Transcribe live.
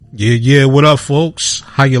Yeah, what up, folks?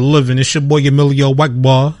 How you living? It's your boy EMillio,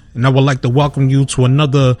 EgBar, and I would like to welcome you to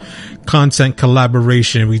another content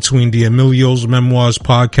collaboration between the EMillio's Memoirs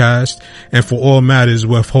podcast and For All Matters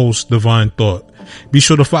with host Divine Thought. Be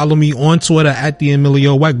sure to follow me on Twitter at the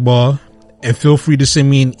EMillio EgBar, and feel free to send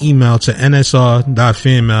me an email to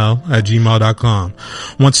nsr.fanmail@gmail.com.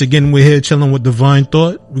 Once again, we're here chilling with Divine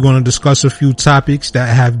Thought. We're going to discuss a few topics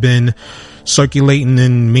that have been circulating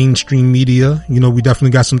in mainstream media. You know, we definitely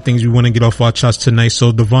got some things we want to get off our chest tonight.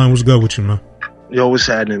 So, Divine, what's good with you, man? Yo, what's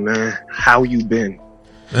happening, man? How you been?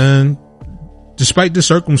 And despite the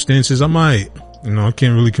circumstances, I'm alright. You know, I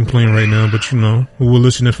can't really complain right now, but you know, who would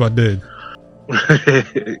listen if I did?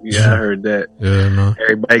 Yeah, I heard that. Yeah, no.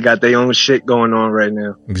 Everybody got their own shit going on right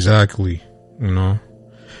now. Exactly. You know,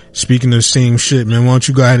 speaking of the same shit, man, why don't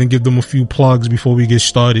you go ahead and give them a few plugs before we get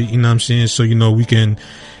started? You know what I'm saying? So, you know, we can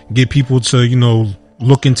get people to, you know,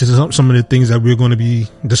 look into some of the things that we're going to be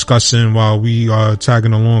discussing while we are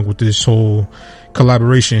tagging along with this whole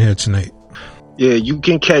collaboration here tonight. Yeah, you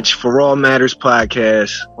can catch For All Matters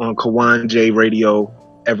podcast on Kawan J Radio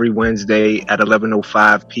every Wednesday at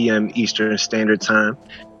 11:05 p.m. Eastern Standard Time.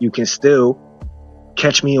 You can still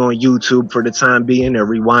catch me on YouTube for the time being and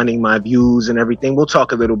rewinding my views and everything. We'll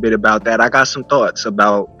talk a little bit about that. I got some thoughts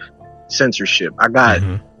about censorship. I got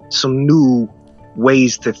some new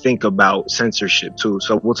ways to think about censorship too.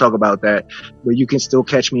 So we'll talk about that. But you can still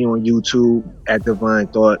catch me on YouTube at Divine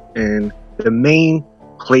Thought. And the main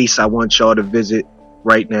place I want y'all to visit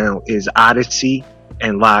right now is Odyssey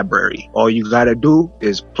and Library. All you gotta do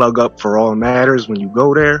is plug up For All Matters when you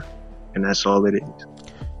go there, and that's all it is.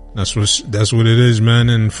 That's what it is, man.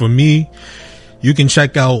 And for me, you can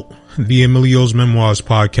check out the EMillio's Memoirs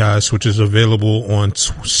podcast, which is available on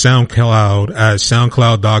SoundCloud at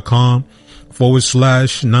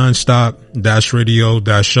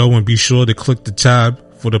soundcloud.com/nonstop-radio-show, and be sure to click the tab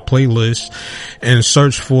for the playlist and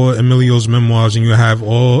search for EMillio's Memoirs, and you have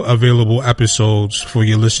all available episodes for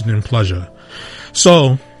your listening pleasure.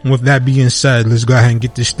 So, with that being said, let's go ahead and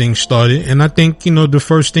get this thing started. And I think, you know, the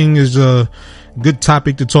first thing is a good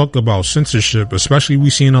topic to talk about: censorship. Especially we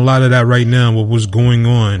seeing a lot of that right now with what's going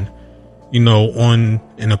on, you know, on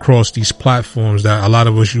and across these platforms that a lot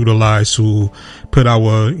of us utilize to put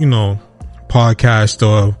our, you know, podcast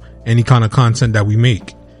or any kind of content that we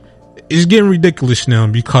make. It's getting ridiculous now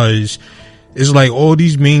because it's like all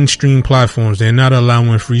these mainstream platforms, they're not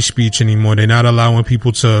allowing free speech anymore. They're not allowing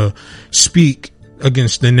people to speak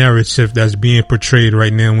against the narrative that's being portrayed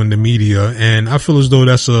right now in the media. And I feel as though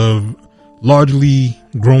that's a largely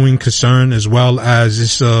growing concern, as well as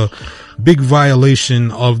it's a big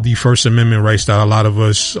violation of the First Amendment rights that a lot of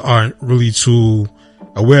us aren't really too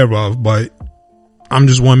aware of. But I'm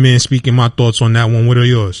just one man speaking my thoughts on that one. What are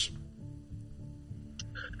yours?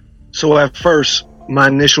 So at first, my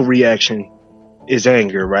initial reaction is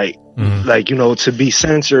anger, right? Like, you know, to be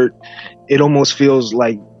censored, it almost feels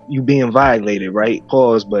like you being violated, right?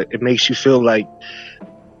 Pause, but it makes you feel like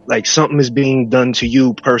something is being done to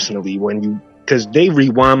you personally because they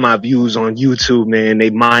rewind my views on YouTube, man. They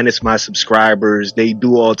minus my subscribers. They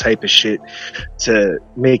do all type of shit to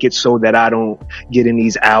make it so that I don't get in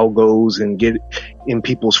these algos and get in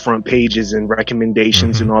people's front pages and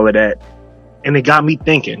recommendations and all of that. And it got me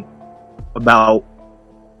thinking about,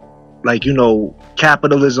 like, you know,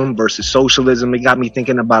 capitalism versus socialism. It got me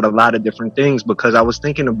thinking about a lot of different things because I was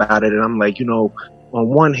thinking about it and I'm like, you know, on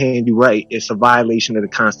one hand, you're right. It's a violation of the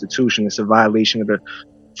Constitution. It's a violation of the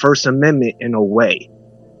First Amendment in a way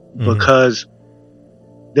because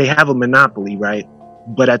they have a monopoly, right?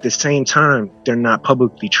 But at the same time, they're not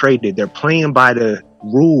publicly traded. They're playing by the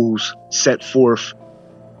rules set forth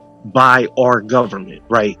by our government,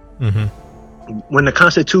 right? When the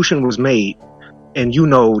Constitution was made, and you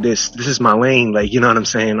know this is my lane, like, you know what I'm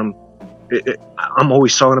saying? I'm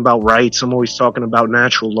always talking about rights. I'm always talking about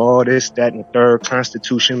natural law, this, that, and the third,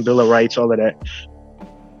 Constitution, Bill of Rights, all of that.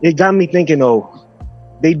 It got me thinking,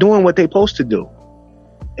 they doing what they supposed to do.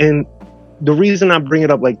 And the reason I bring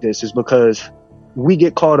it up like this is because we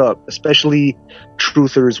get caught up, especially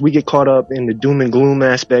truthers, we get caught up in the doom and gloom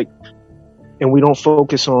aspect, and we don't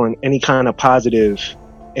focus on any kind of positive.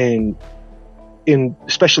 And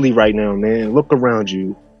especially right now, man, look around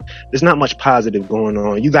you. There's not much positive going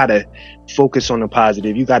on. You got to focus on the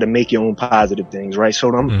positive. You got to make your own positive things, right?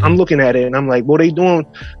 So I'm looking at it and I'm like, well, they doing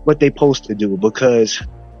what they supposed to do, because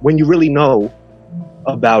when you really know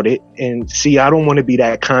about it, and see, I don't want to be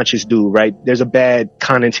that conscious dude, right? There's a bad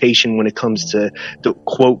connotation when it comes to the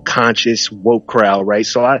quote conscious woke crowd, right?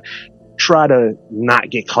 So I try to not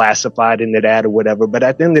get classified into that or whatever. But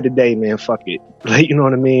at the end of the day, man, fuck it. Like, you know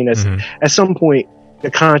what I mean? At some point,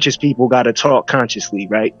 the conscious people got to talk consciously,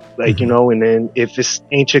 right? Like, you know, and then if it's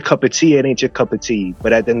ain't your cup of tea, it ain't your cup of tea.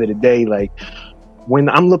 But at the end of the day, like, when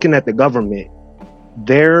I'm looking at the government,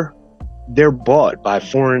 they're bought by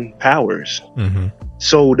foreign powers.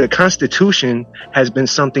 So the Constitution has been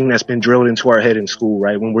something that's been drilled into our head in school,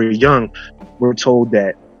 right? When we're young, we're told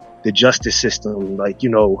that the justice system, like, you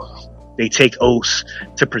know, they take oaths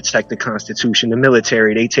to protect the Constitution. The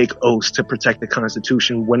military, they take oaths to protect the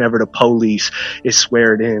Constitution. Whenever the police is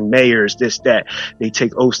sweared in, mayors, this, that, they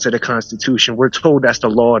take oaths to the Constitution. We're told that's the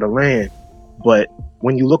law of the land. But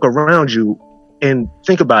when you look around you and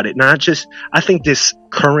think about it, not just, I think this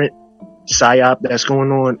current psyop that's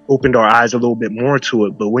going on opened our eyes a little bit more to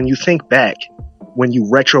it. But when you think back, when you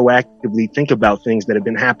retroactively think about things that have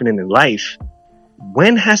been happening in life,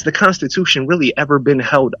 when has the Constitution really ever been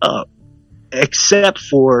held up? Except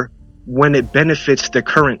for when it benefits the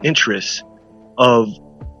current interests of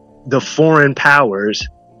the foreign powers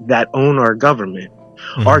that own our government.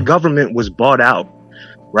 Our government was bought out,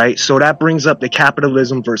 right? So that brings up the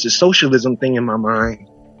capitalism versus socialism thing in my mind.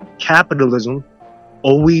 Capitalism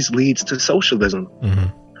always leads to socialism,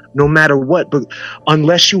 no matter what. But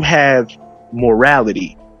unless you have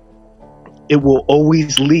morality, it will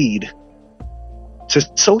always lead to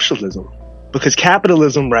socialism. Because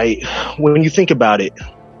capitalism, right, when you think about it,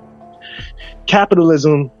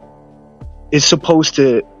 capitalism is supposed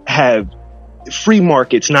to have free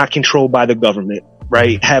markets not controlled by the government,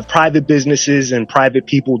 right? Have private businesses and private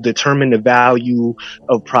people determine the value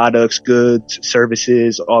of products, goods,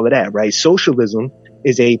 services, all of that, right? Socialism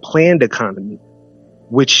is a planned economy,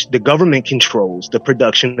 which the government controls the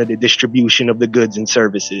production and the distribution of the goods and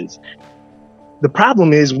services. The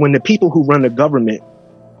problem is when the people who run the government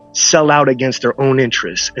sell out against their own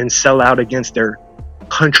interests and sell out against their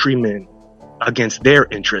countrymen, against their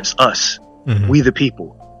interests, us, we the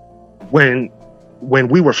people. When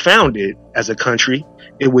we were founded as a country,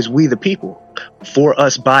 it was we the people, for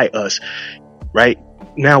us, by us, right?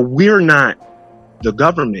 Now we're not the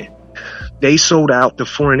government. They sold out the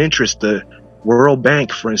foreign interest, the World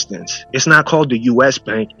Bank, for instance. It's not called the U.S.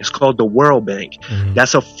 Bank. It's called the World Bank.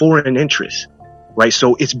 That's a foreign interest. Right.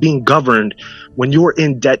 So it's being governed when you're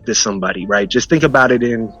in debt to somebody. Right. Just think about it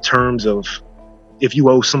in terms of if you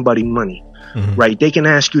owe somebody money. Right. They can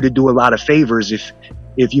ask you to do a lot of favors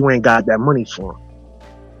if you ain't got that money for them.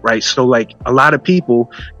 Right. So like a lot of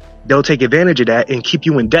people, they'll take advantage of that and keep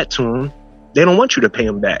you in debt to them. They don't want you to pay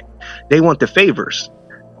them back. They want the favors.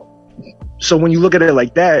 So when you look at it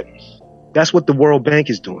like that, that's what the World Bank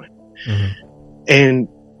is doing. And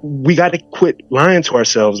we got to quit lying to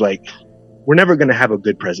ourselves. Like, we're never going to have a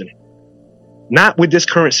good president. Not with this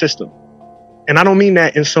current system. And I don't mean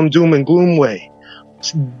that in some doom and gloom way.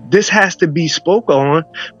 This has to be spoke on,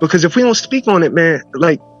 because if we don't speak on it, man,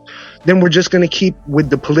 like, then we're just going to keep with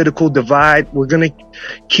the political divide. We're going to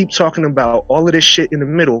keep talking about all of this shit in the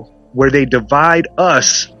middle where they divide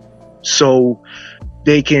us so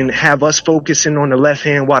they can have us focusing on the left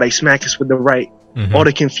hand while they smack us with the right. All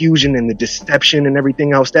the confusion and the deception and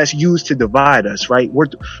everything else that's used to divide us, right?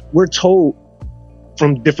 We're told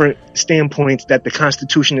from different standpoints that the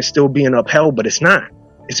Constitution is still being upheld, but it's not.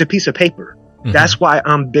 It's a piece of paper. That's why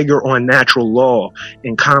I'm bigger on natural law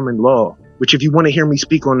and common law, which if you want to hear me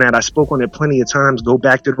speak on that, I spoke on it plenty of times. Go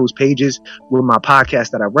back to those pages with my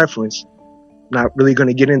podcast that I referenced. Not really going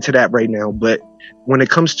to get into that right now, but when it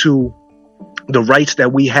comes to the rights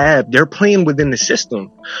that we have, they're playing within the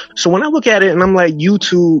system. So when I look at it and I'm like,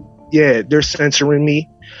 YouTube, yeah, they're censoring me.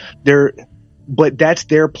 But that's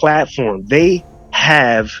their platform. They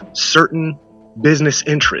have certain business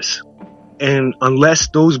interests. And unless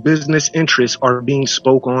those business interests are being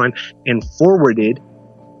spoke on and forwarded,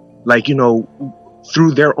 like, you know,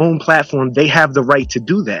 through their own platform, they have the right to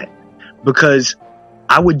do that, because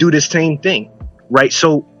I would do the same thing, right?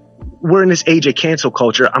 So we're in this age of cancel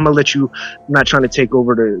culture. I'm gonna let you, I'm not trying to take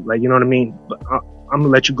over the, like, you know what I mean? But I'm gonna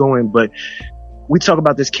let you go in, but we talk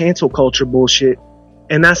about this cancel culture bullshit,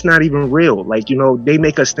 and that's not even real. Like, you know, they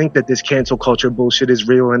make us think that this cancel culture bullshit is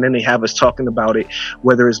real, and then they have us talking about it,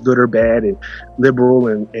 whether it's good or bad, and liberal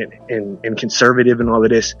and conservative and all of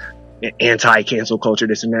this, anti-cancel culture,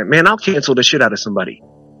 this and that. Man, I'll cancel the shit out of somebody.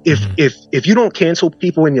 If you don't cancel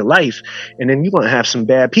people in your life, and then you're gonna have some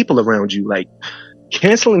bad people around you. Like,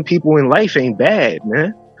 canceling people in life ain't bad,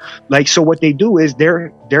 man. Like, so what they do is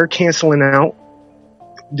they're canceling out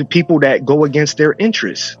the people that go against their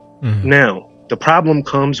interests. Now, the problem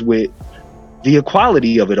comes with the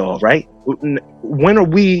equality of it all, right? When are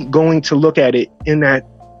we going to look at it in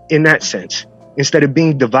that sense, instead of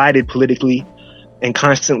being divided politically and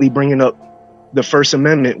constantly bringing up the First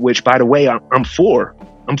Amendment, which, by the way, I'm for,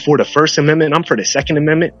 I'm for the First Amendment. I'm for the Second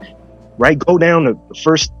Amendment, right? Go down to the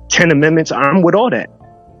first 10 amendments. I'm with all that.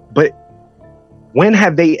 But when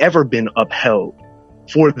have they ever been upheld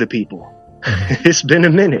for the people? It's been a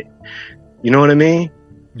minute. You know what I mean?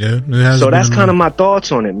 Yeah. So that's kind of my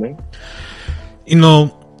thoughts on it, man. You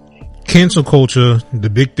know, cancel culture, the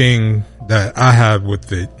big thing that I have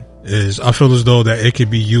with it is I feel as though that it could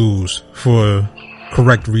be used for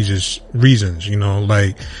correct reasons, you know,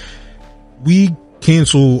 like we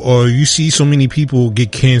cancel, or you see so many people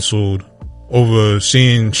get canceled over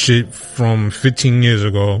saying shit from 15 years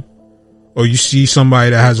ago, or you see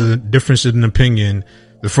somebody that has a difference in opinion,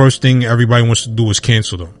 the first thing everybody wants to do is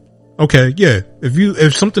cancel them. Okay, yeah,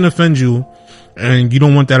 if something offends you and you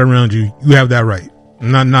don't want that around you, you have that right.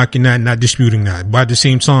 I'm not knocking that, not disputing that. But at the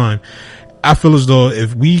same time, I feel as though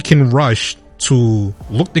if we can rush to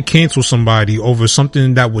look to cancel somebody over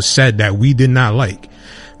something that was said that we did not like,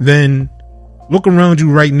 then look around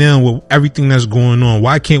you right now with everything that's going on.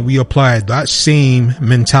 Why can't we apply that same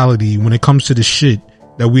mentality when it comes to the shit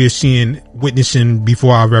that we are witnessing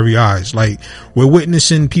before our very eyes? Like, we're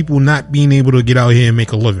witnessing people not being able to get out here and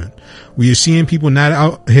make a living. We are seeing people not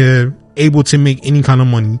out here able to make any kind of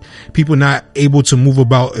money, people not able to move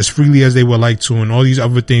about as freely as they would like to, and all these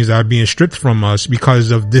other things that are being stripped from us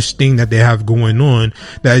because of this thing that they have going on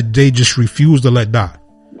that they just refuse to let die.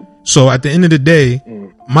 So at the end of the day,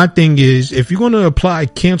 my thing is, if you're going to apply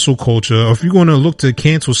cancel culture, or if you're going to look to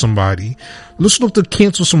cancel somebody, let's look to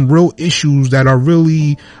cancel some real issues that are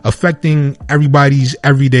really affecting everybody's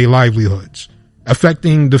everyday livelihoods.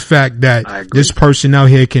 Affecting the fact that this person out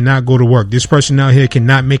here cannot go to work. This person out here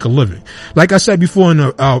cannot make a living. Like I said before in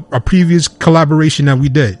a previous collaboration that we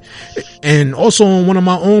did, and also on one of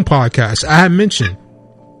my own podcasts, I had mentioned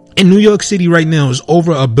in New York City right now is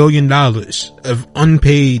over $1 billion of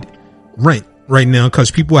unpaid rent right now because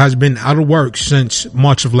people has been out of work since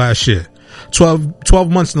March of last year. 12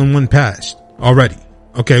 months and one passed already.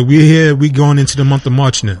 Okay, we're going into the month of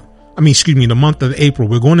March now. The month of April.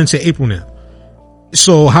 We're going into April now.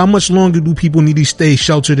 So how much longer do people need to stay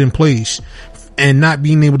sheltered in place and not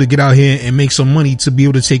being able to get out here and make some money to be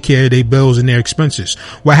able to take care of their bills and their expenses?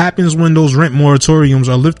 What happens when those rent moratoriums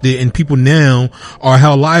are lifted and people now are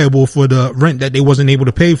held liable for the rent that they wasn't able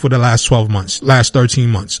to pay for the last 12 months, last 13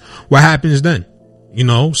 months? What happens then? You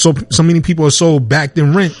know, so many people are so backed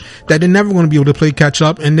in rent that they're never going to be able to play catch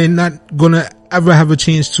up, and they're not going to ever have a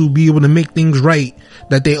chance to be able to make things right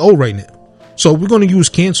that they owe right now. So we're going to use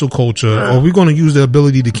cancel culture, or we're going to use the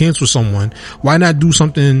ability to cancel someone. Why not do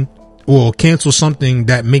something or cancel something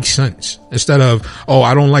that makes sense instead of, oh,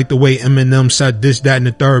 I don't like the way Eminem said this, that, and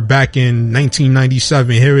the third back in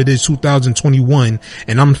 1997. Here it is 2021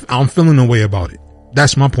 and I'm feeling a way about it.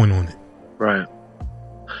 That's my point on it. Right.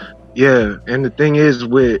 Yeah. And the thing is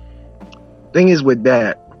with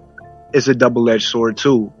that, it's a double-edged sword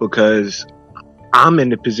too, because I'm in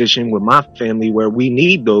the position with my family where we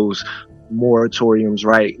need those moratoriums,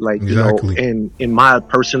 right? Like, exactly. You know, in my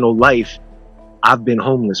personal life, I've been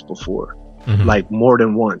homeless before, like more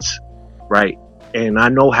than once, right? And I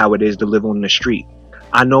know how it is to live on the street.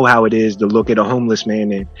 I know how it is to look at a homeless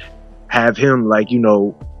man and have him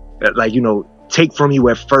take from you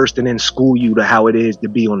at first and then school you to how it is to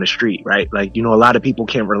be on the street, right? Like, you know, a lot of people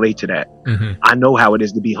can't relate to that. I know how it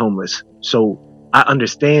is to be homeless. So I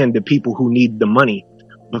understand the people who need the money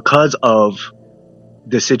because of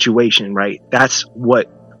the situation, right? That's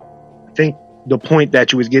what I think the point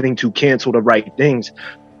that you was getting to, cancel the right things.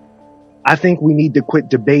 I think we need to quit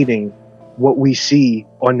debating what we see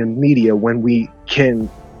on the media when we can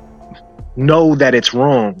know that it's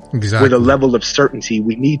wrong. Exactly. With a level of certainty.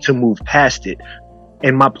 We need to move past it.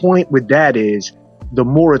 And my point with that is the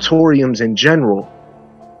moratoriums in general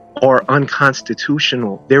are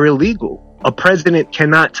unconstitutional. They're illegal. A president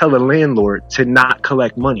cannot tell a landlord to not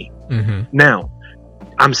collect money. Now,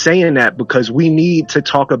 I'm saying that because we need to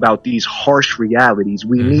talk about these harsh realities.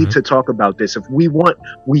 We need to talk about this. If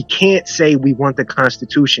we can't say we want the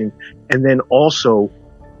Constitution and then also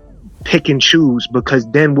pick and choose, because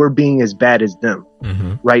then we're being as bad as them.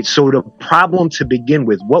 Right? So the problem to begin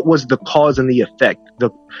with, what was the cause and the effect?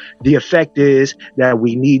 The effect is that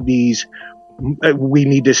we need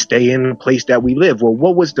to stay in the place that we live. Well,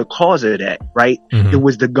 what was the cause of that? Right? It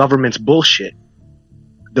was the government's bullshit.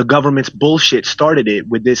 The government's bullshit started it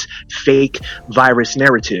with this fake virus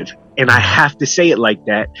narrative. And I have to say it like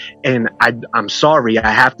that. And I'm sorry, I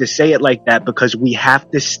have to say it like that because we have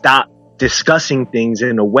to stop discussing things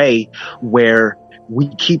in a way where we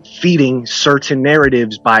keep feeding certain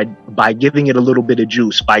narratives by giving it a little bit of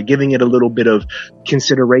juice, by giving it a little bit of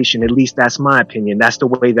consideration. At least that's my opinion. That's the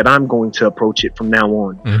way that I'm going to approach it from now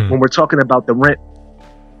on. When we're talking about the rent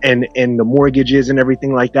and the mortgages and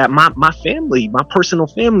everything like that. My family, my personal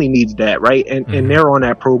family needs that, right? And they're on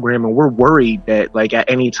that program, and we're worried that like at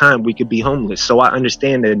any time we could be homeless. So I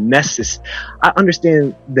understand the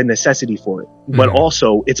necessity for it, but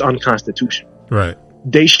also it's unconstitutional. Right.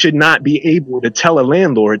 They should not be able to tell a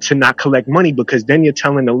landlord to not collect money, because then you're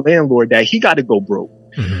telling the landlord that he got to go broke.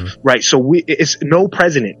 Right. So no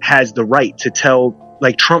president has the right to tell,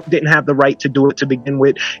 like Trump didn't have the right to do it to begin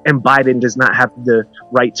with, and Biden does not have the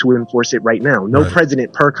right to enforce it right now. No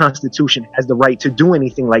president per constitution has the right to do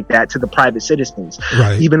anything like that to the private citizens,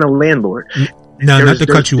 even a landlord. Now, not to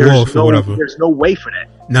cut you off or whatever. There's no way for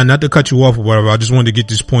that. Now, not to cut you off or whatever. I just wanted to get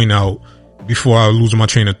this point out before I lose my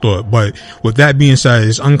train of thought. But with that being said,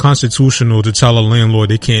 it's unconstitutional to tell a landlord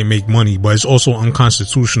they can't make money, but it's also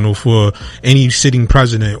unconstitutional for any sitting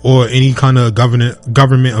president or any kind of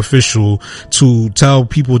government official to tell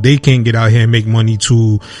people they can't get out here and make money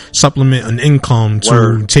to supplement an income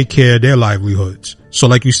to take care of their livelihoods. So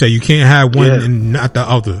like you said, you can't have one and not the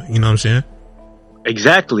other. You know what I'm saying?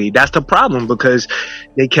 Exactly. That's the problem, because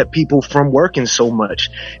they kept people from working so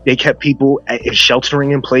much. They kept people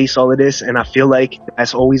sheltering in place, all of this. And I feel like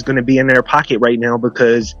that's always going to be in their pocket right now,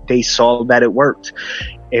 because they saw that it worked,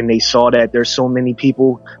 and they saw that there's so many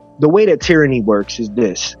people. The way that tyranny works is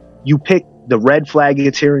this: you pick the red flag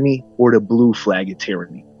of tyranny or the blue flag of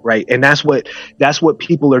tyranny. Right. And that's what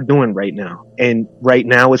people are doing right now. And right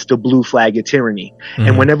now it's the blue flag of tyranny.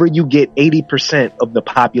 And whenever you get 80% of the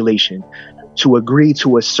population to agree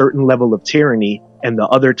to a certain level of tyranny, and the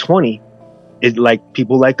other 20 is like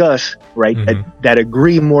people like us, right? That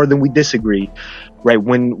agree more than we disagree, right?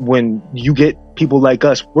 When you get people like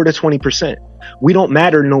us, we're the 20%. We don't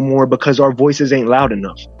matter no more because our voices ain't loud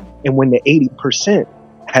enough. And when the 80%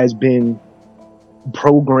 has been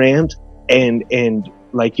programmed and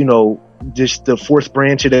like, you know, just the fourth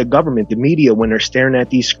branch of the government, the media, when they're staring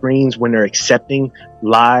at these screens, when they're accepting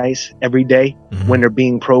lies every day, when they're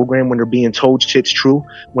being programmed, when they're being told shit's true,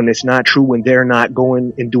 when it's not true, when they're not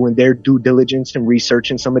going and doing their due diligence and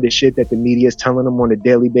researching some of the shit that the media is telling them on a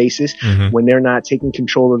daily basis, when they're not taking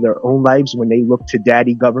control of their own lives, when they look to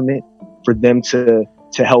daddy government for them to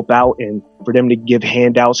help out and for them to give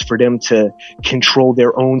handouts, for them to control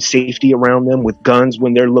their own safety around them with guns,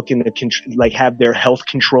 when they're looking to like have their health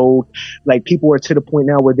controlled. Like people are to the point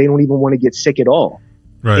now where they don't even want to get sick at all.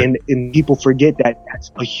 Right. And people forget that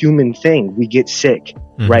that's a human thing. We get sick,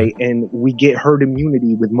 right? And we get herd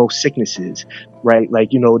immunity with most sicknesses, right?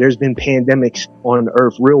 Like, you know, there's been pandemics on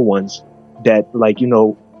Earth, real ones, that like, you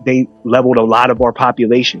know, they leveled a lot of our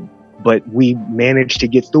population. But we managed to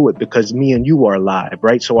get through it because me and you are alive,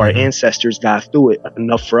 right? So our ancestors got through it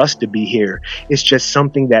enough for us to be here. It's just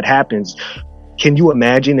something that happens. Can you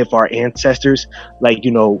imagine if our ancestors, like, you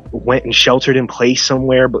know, went and sheltered in place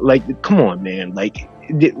somewhere? But like, come on, man, like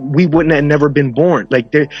we wouldn't have never been born.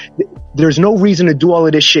 Like there's no reason to do all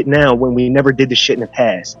of this shit now when we never did this shit in the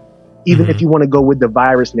past. Even if you want to go with the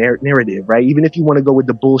virus narrative, right? Even if you want to go with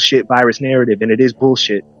the bullshit virus narrative, and it is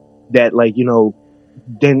bullshit, that like, you know,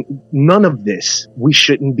 then none of this, we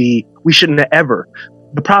shouldn't have ever.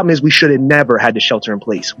 The problem is we should have never had to shelter in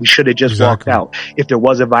place. We should have just walked out. If there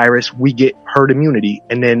was a virus, we get herd immunity,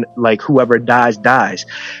 and then like whoever dies.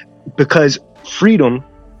 Because freedom,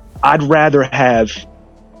 I'd rather have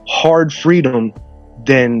hard freedom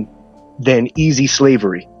than easy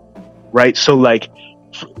slavery, right? So like,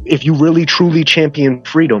 if you really truly champion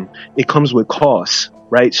freedom, it comes with costs.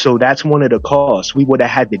 Right. So that's one of the costs. We would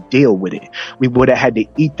have had to deal with it. We would have had to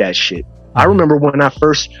eat that shit. I remember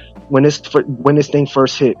when this thing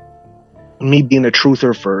first hit, me being a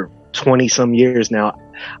truther for 20 some years now,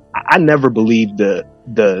 I never believed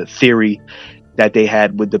the theory that they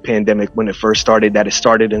had with the pandemic when it first started, that it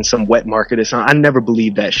started in some wet market or something. I never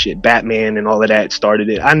believed that shit. Batman and all of that started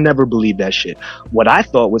it. I never believed that shit. What I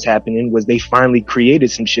thought was happening was they finally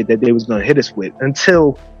created some shit that they was going to hit us with,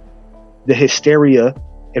 until the hysteria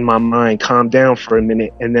in my mind calmed down for a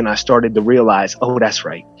minute. And then I started to realize, oh, that's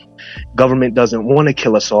right. Government doesn't want to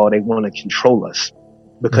kill us all. They want to control us.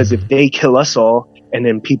 Because if they kill us all, and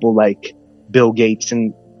then people like Bill Gates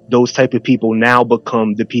and those type of people now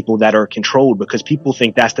become the people that are controlled, because people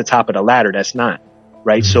think that's the top of the ladder. That's not,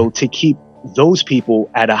 right? So to keep those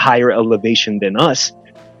people at a higher elevation than us,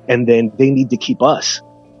 and then they need to keep us.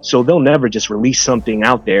 So they'll never just release something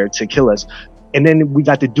out there to kill us. And then we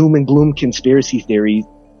got the doom and gloom conspiracy theory,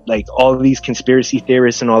 like all of these conspiracy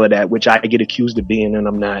theorists and all of that, which I get accused of being, and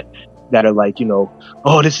I'm not, that are like, you know,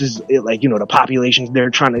 oh, this is like, you know, the populations, they're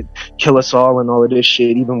trying to kill us all and all of this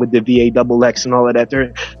shit, even with the VAXX and all of that.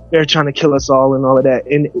 They're trying to kill us all and all of that.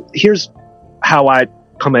 And here's how I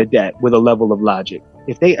come at that with a level of logic.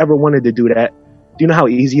 If they ever wanted to do that, you know how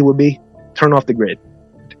easy it would be? Turn off the grid.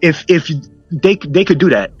 If they could do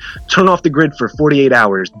that, turn off the grid for 48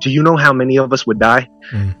 hours. Do you know how many of us would die?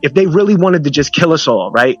 If they really wanted to just kill us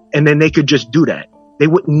all, right? And then they could just do that. They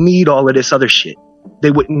wouldn't need all of this other shit.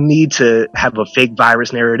 They wouldn't need to have a fake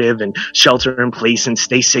virus narrative and shelter in place and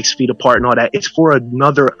stay 6 feet apart and all that. It's for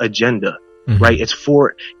another agenda, right? It's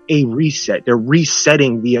for a reset. They're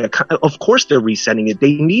resetting of course they're resetting it.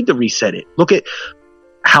 They need to reset it. Look at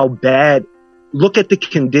how bad, look at the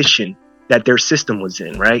condition that their system was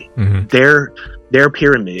in, right? Their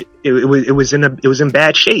pyramid, it was in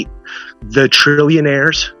bad shape. The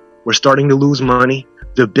trillionaires were starting to lose money.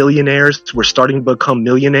 The billionaires were starting to become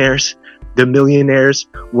millionaires. The millionaires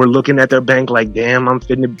were looking at their bank like, damn, I'm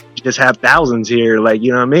fitting to just have thousands here. Like,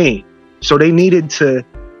 you know what I mean? So they needed to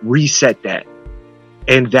reset that.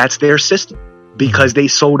 And that's their system because they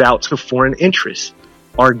sold out to foreign interests.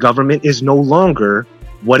 Our government is no longer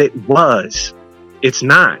what it was. It's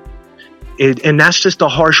not. And that's just the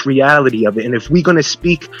harsh reality of it. And if we're going to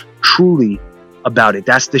speak truly about it,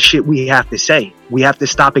 that's the shit we have to say. We have to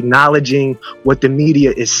stop acknowledging what the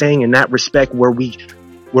media is saying in that respect, where we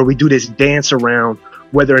do this dance around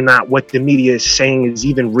whether or not what the media is saying is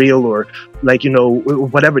even real or like, you know,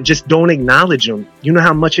 whatever. Just don't acknowledge them. You know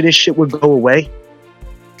how much of this shit would go away?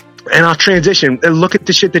 And I'll transition and look at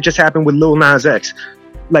the shit that just happened with Lil Nas X.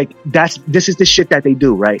 Like this is the shit that they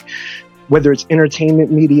do, right? Whether it's entertainment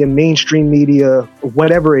media, mainstream media,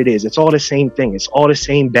 whatever it is, it's all the same thing. It's all the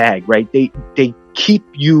same bag, right? They keep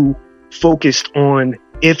you focused on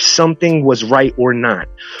if something was right or not,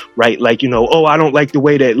 right? Like, you know, oh, I don't like the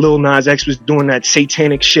way that Lil Nas X was doing that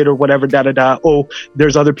satanic shit or whatever, da-da-da. Oh,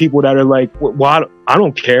 there's other people that are like, well, I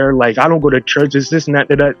don't care. Like, I don't go to church. It's this and that,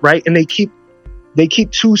 da-da, right? And they keep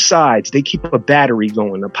two sides. They keep a battery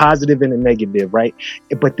going, a positive and a negative, right?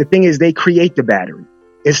 But the thing is, they create the battery.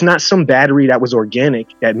 It's not some battery that was organic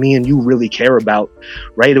that me and you really care about,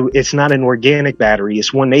 right? It's not an organic battery.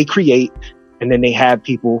 It's one they create and then they have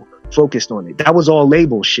people focused on it. That was all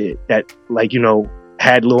label shit that, like, you know,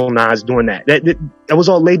 had Lil Nas doing that. That was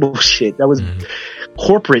all label shit. That was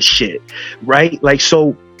corporate shit, right? Like,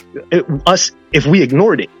 so if we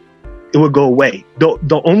ignored it, it would go away.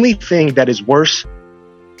 The only thing that is worse,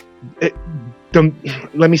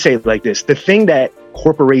 let me say it like this. The thing that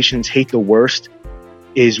corporations hate the worst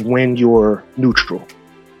is when you're neutral.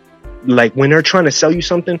 Like when they're trying to sell you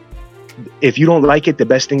something, if you don't like it, the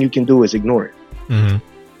best thing you can do is ignore it.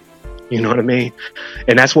 You know what I mean?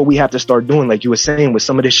 And that's what we have to start doing. Like you were saying, with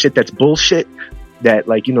some of this shit that's bullshit that,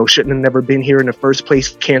 like, you know, shouldn't have never been here in the first place.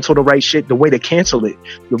 Cancel the right shit. The way to cancel it,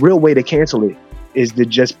 the real way to cancel it, is to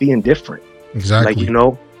just be indifferent. Exactly. Like, you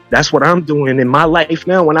know, that's what I'm doing in my life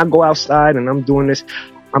now. When I go outside and I'm doing this,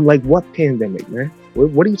 I'm like, what pandemic, man?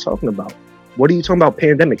 What are you talking about? What are you talking about?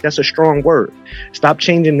 Pandemic? That's a strong word. Stop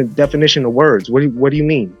changing the definition of words. What do you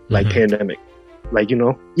mean? Like pandemic? Like, you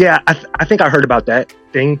know? Yeah, I think I heard about that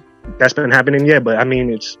thing that's been happening. Yeah, but I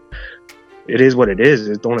mean, it is what it is.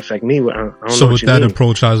 It don't affect me. I don't so know with that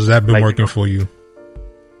approach, how has that been like, working for you?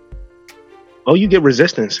 Oh, you get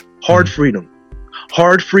resistance. Hard freedom.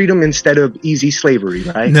 Hard freedom instead of easy slavery,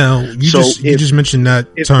 right? Now, you just mentioned that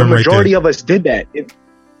term right there. The majority of us did that.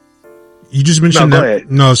 You just mentioned that.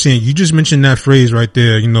 No, I was saying you just mentioned that phrase right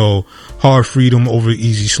there. You know, hard freedom over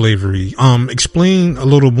easy slavery. Explain a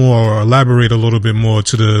little more, or elaborate a little bit more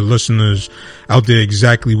to the listeners out there.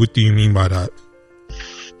 Exactly what do you mean by that?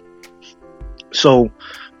 So,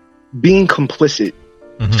 being complicit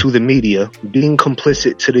to the media, being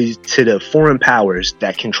complicit to the foreign powers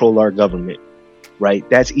that control our government, right?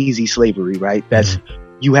 That's easy slavery, right? That's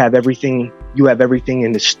you have everything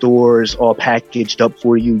in the stores all packaged up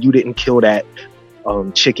for you. You didn't kill that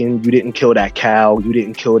chicken. You didn't kill that cow. You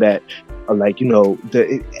didn't kill that,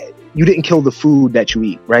 you didn't kill the food that you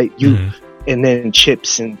eat, right? And then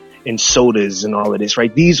chips and sodas and all of this,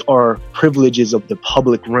 right? These are privileges of the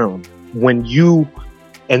public realm.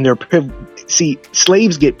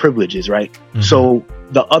 Slaves get privileges, right? So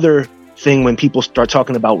the other thing, when people start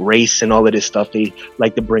talking about race and all of this stuff, they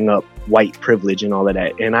like to bring up white privilege and all of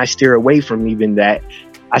that. And I steer away from even that.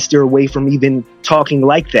 I steer away from even talking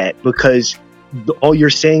like that, because all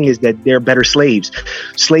you're saying is that they're better slaves.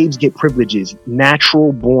 Slaves get privileges.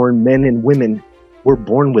 Natural born men and women were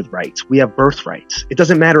born with rights. We have birthrights. It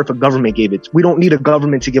doesn't matter if a government gave it. We don't need a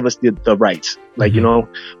government to give us the rights. Like, you know,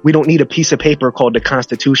 we don't need a piece of paper called the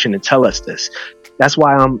Constitution to tell us this. That's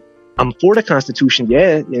why I'm for the Constitution,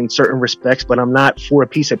 yeah, in certain respects, but I'm not for a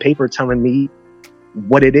piece of paper telling me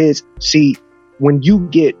what it is. See, when you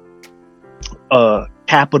get a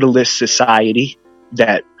capitalist society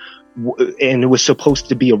and it was supposed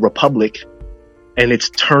to be a republic, And it's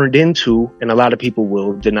turned into, and a lot of people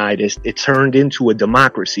will deny this, it turned into a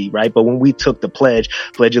democracy, right? But when we took the pledge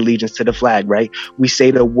allegiance to the flag, right? We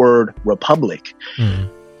say the word republic.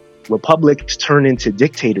 Republics turn into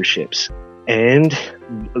dictatorships. And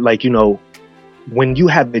like, you know, when you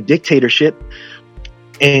have a dictatorship,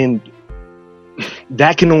 and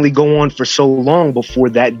that can only go on for so long before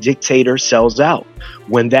that dictator sells out.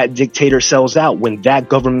 When that dictator sells out, when that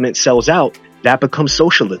government sells out, that becomes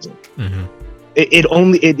socialism.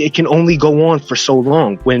 It can only go on for so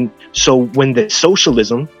long. When the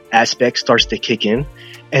socialism aspect starts to kick in,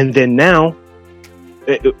 and then now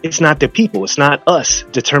it's not the people, it's not us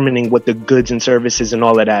determining what the goods and services and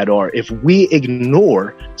all of that are. If we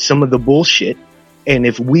ignore some of the bullshit, and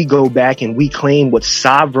if we go back and we claim what's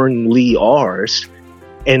sovereignly ours,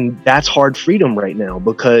 and that's hard freedom right now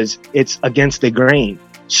because it's against the grain.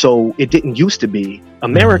 So it didn't used to be.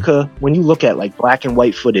 America, when you look at like black and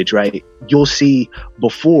white footage, right, you'll see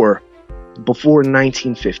before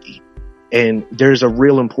 1950. And there's a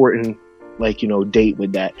real important, like, you know, date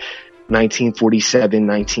with that. 1947,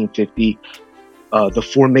 1950, the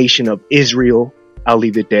formation of Israel. I'll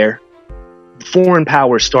leave it there. Foreign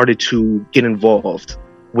powers started to get involved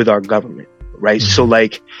with our government, right? So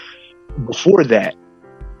like before that,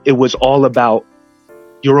 it was all about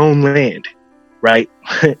your own land. Right?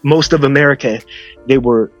 Most of America, they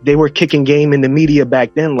were kicking game in the media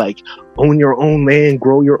back then, like own your own land,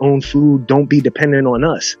 grow your own food, don't be dependent on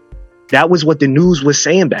us. That was what the news was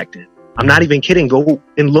saying back then. I'm not even kidding. Go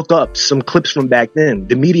and look up some clips from back then.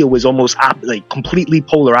 The media was almost like completely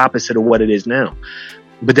polar opposite of what it is now.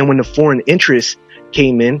 But then when the foreign interests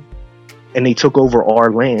came in and they took over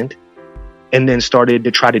our land and then started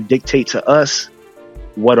to try to dictate to us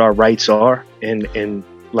what our rights are and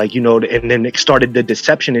like, you know, and then it started the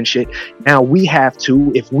deception and shit. Now we have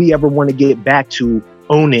to, if we ever want to get back to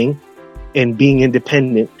owning and being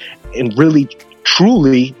independent and really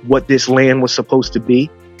truly what this land was supposed to be,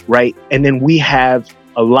 right? And then we have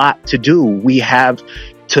a lot to do. We have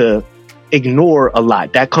to ignore a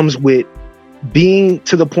lot. That comes with being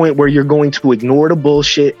to the point where you're going to ignore the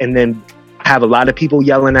bullshit and then have a lot of people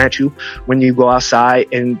yelling at you when you go outside.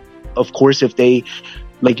 And of course, if they,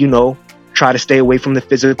 like, you know, try to stay away from the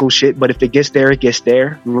physical shit, but if it gets there, it gets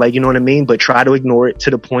there. Like, you know what I mean? But try to ignore it to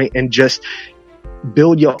the point and just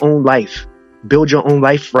build your own life. Build your own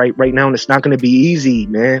life right now. And it's not going to be easy,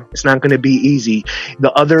 man. It's not going to be easy.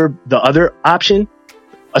 The other option,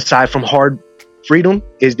 aside from hard freedom,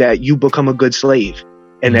 is that you become a good slave.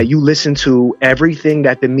 And that you listen to everything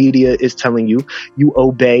that the media is telling you. You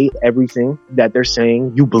obey everything that they're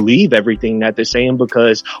saying. You believe everything that they're saying,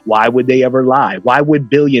 because why would they ever lie? Why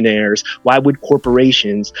would billionaires? Why would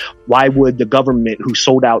corporations? Why would the government, who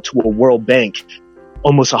sold out to a World Bank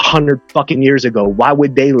almost 100 fucking years ago, why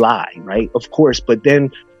would they lie? Right? Of course. But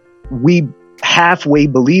then we halfway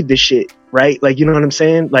believe this shit, right? Like, you know what I'm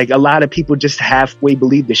saying? Like, a lot of people just halfway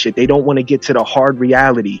believe this shit. They don't want to get to the hard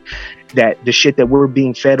reality that the shit that we're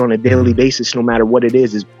being fed on a daily basis, no matter what it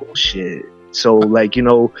is bullshit. So, like, you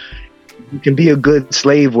know, you can be a good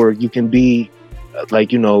slave, or you can be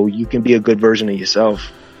like, you know, you can be a good version of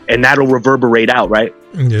yourself, and that'll reverberate out, right?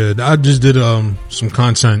 Yeah, I just did some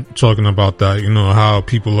content talking about that, you know, how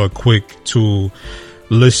people are quick to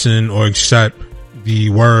listen or accept the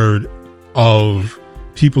word of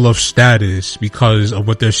people of status because of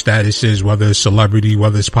what their status is, whether it's celebrity,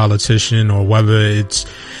 whether it's politician, or whether it's,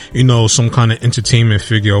 you know, some kind of entertainment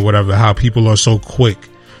figure or whatever, how people are so quick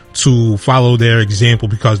to follow their example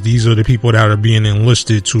because these are the people that are being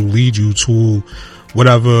enlisted to lead you to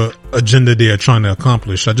whatever agenda they are trying to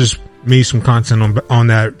accomplish. I just made some content on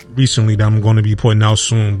that recently that I'm going to be putting out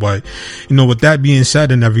soon. But, you know, with that being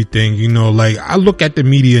said and everything, you know, like, I look at the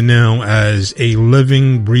media now as a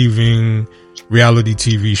living, breathing reality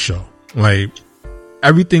TV show. Like,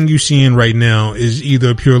 everything you're seeing right now is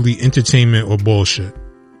either purely entertainment or bullshit.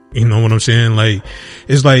 You know what I'm saying? Like,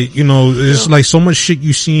 it's like, you know, it's like so much shit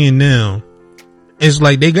you seeing now. It's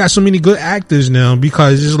like they got so many good actors now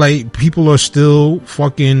because it's like people are still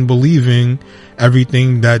fucking believing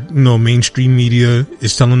everything that, you know, mainstream media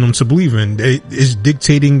is telling them to believe in. It's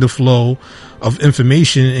dictating the flow of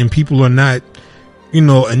information, and people are not, you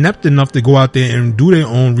know, inept enough to go out there and do their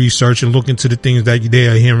own research and look into the things that they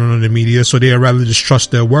are hearing on the media. So they would rather just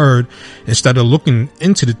trust their word instead of looking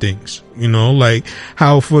into the things, you know, like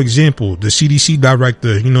how, for example, the CDC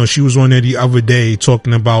director, you know, she was on there the other day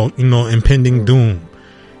talking about, you know, impending doom.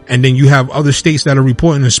 And then you have other states that are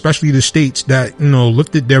reporting, especially the states that, you know,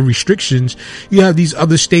 lifted their restrictions. You have these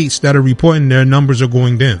other states that are reporting their numbers are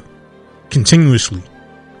going down continuously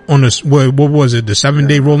on this. What was it? The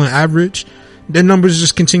 7-day rolling average. their numbers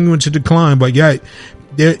just continuing to decline. But yet,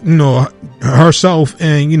 you know, herself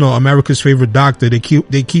and, you know, America's favorite doctor, they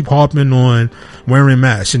keep harping on wearing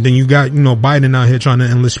masks. And then you got, you know, Biden out here trying to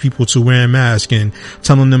enlist people to wearing masks and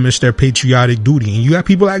telling them it's their patriotic duty. And you got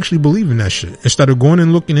people actually believing that shit. Instead of going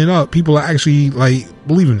and looking it up, people are actually like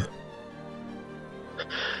believing it.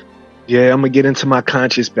 Yeah, I'm gonna get into my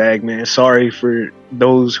conscious bag, man. Sorry for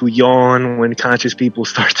those who yawn when conscious people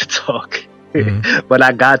start to talk. Mm-hmm. But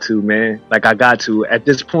I got to, man. Like, I got to. At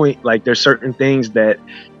this point, like, there's certain things that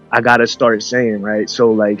I gotta start saying, right?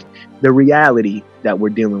 So, like, the reality that we're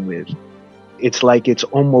dealing with, it's like, it's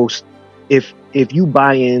almost, if you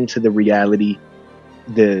buy into the reality,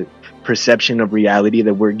 the perception of reality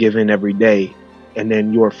that we're given every day, and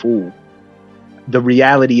then you're a fool, the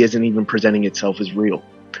reality isn't even presenting itself as real.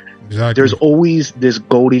 Exactly. There's always this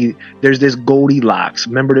Goldilocks.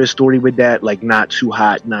 Remember the story with that? Like, not too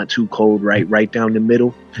hot, not too cold, right? Right down the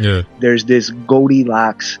middle. Yeah. There's this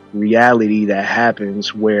Goldilocks reality that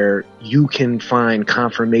happens where you can find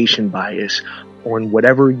confirmation bias on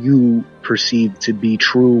whatever you perceive to be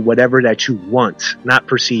true, whatever that you want, not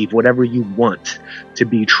perceive, whatever you want to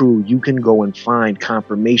be true. You can go and find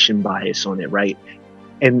confirmation bias on it, right?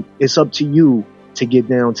 And it's up to you to get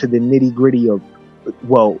down to the nitty gritty of,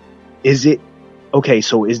 well, is it okay?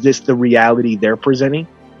 So is this the reality they're presenting,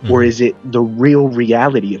 or is it the real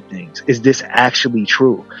reality of things? Is this actually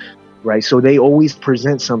true? Right. So they always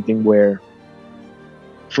present something where,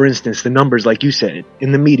 for instance, the numbers, like you said,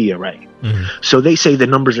 in the media, right? Mm-hmm. So they say the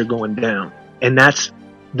numbers are going down, and this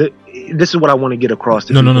is what I want to get across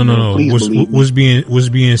to people. No. Was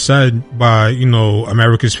being said by, you know,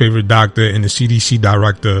 America's favorite doctor and the CDC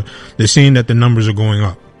director. They're saying that the numbers are going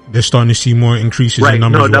up. They're starting to see more increases in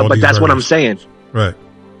numbers. No, but that's what I'm saying. Right.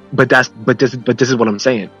 But this is what I'm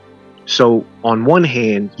saying. So on one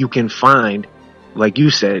hand, you can find, like you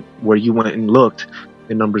said, where you went and looked,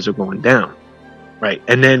 the numbers are going down. Right.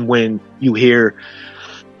 And then when you hear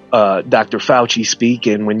Dr. Fauci speak,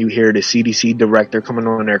 and when you hear the CDC director coming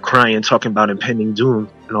on there crying, talking about impending doom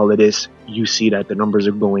and all of this, you see that the numbers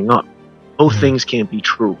are going up. Both things can't be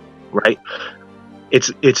true, right? It's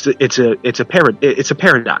a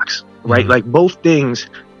paradox, right? Like, both things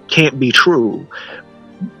can't be true.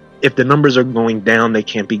 If the numbers are going down, they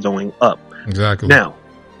can't be going up. Exactly. Now,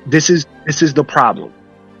 this is the problem.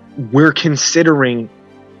 We're considering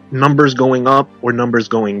numbers going up or numbers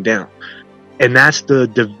going down. And that's the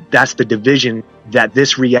division that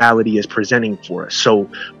this reality is presenting for us. So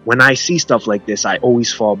when I see stuff like this, I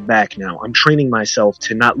always fall back now. I'm training myself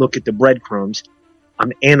to not look at the breadcrumbs.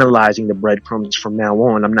 I'm analyzing the breadcrumbs from now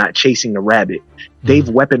on. I'm not chasing the rabbit. They've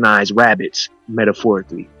weaponized rabbits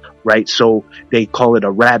metaphorically, right? So they call it a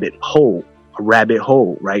rabbit hole,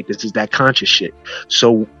 right? This is that conscious shit.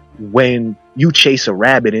 So when you chase a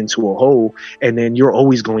rabbit into a hole, and then you're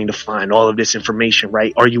always going to find all of this information,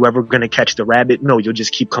 right? Are you ever going to catch the rabbit? No, you'll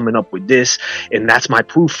just keep coming up with this, and that's my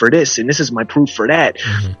proof for this, and this is my proof for that,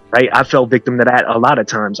 right? I fell victim to that a lot of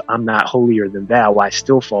times. I'm not holier than thou. I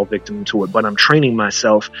still fall victim to it, but I'm training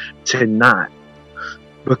myself to not,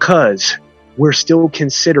 because we're still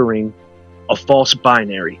considering a false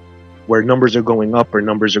binary where numbers are going up or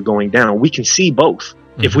numbers are going down. We can see both.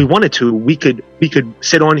 If we wanted to, we could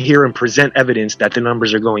sit on here and present evidence that the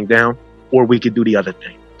numbers are going down, or we could do the other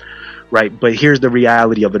thing, right? But here's the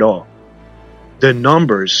reality of it all. The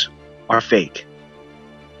numbers are fake.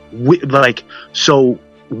 We're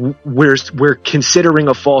considering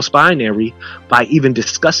a false binary by even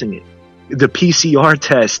discussing it. The PCR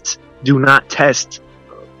tests do not test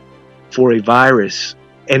for a virus.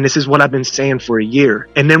 And this is what I've been saying for a year.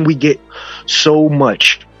 And then we get so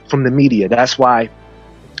much from the media. That's why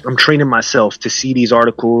I'm training myself to see these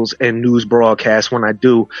articles and news broadcasts when I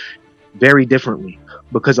do very differently,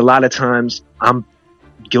 because a lot of times I'm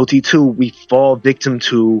guilty too. We fall victim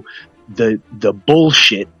to the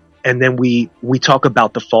bullshit, and then we talk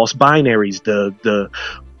about the false binaries, the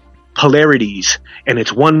polarities, and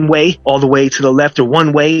it's one way all the way to the left or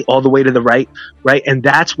one way all the way to the right, right? And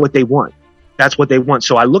that's what they want. That's what they want.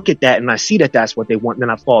 So I look at that and I see that that's what they want, and then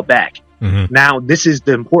I fall back. Now, this is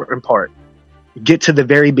the important part. Get to the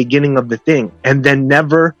very beginning of the thing, and then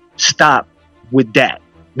never stop with that.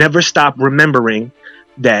 Never stop remembering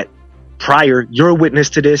that prior, you're a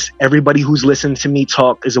witness to this. Everybody who's listened to me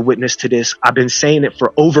talk is a witness to this. I've been saying it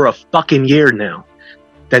for over a fucking year now,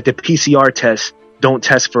 that the PCR tests don't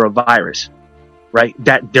test for a virus, right?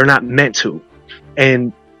 That they're not meant to.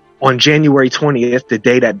 And on January 20th, the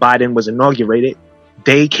day that Biden was inaugurated,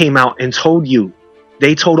 they came out and told you,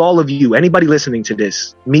 they told all of you, anybody listening to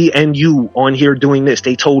this, me and you on here doing this,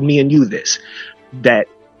 they told me and you this, that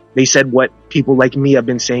They said what people like me have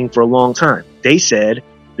been saying for a long time. They said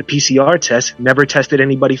the PCR test never tested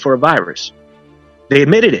anybody for a virus. They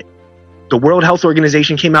admitted it. The World Health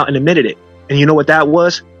Organization came out and admitted it. And you know what that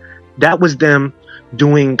was? That was them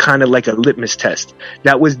doing kind of like a litmus test.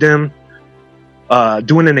 That was them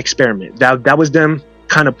doing an experiment. That was them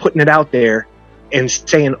kind of putting it out there and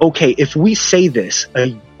saying, okay, if we say this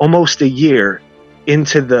almost a year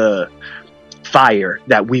into the fire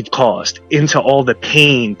that we've caused, into all the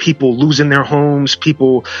pain, people losing their homes,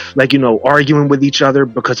 people like, arguing with each other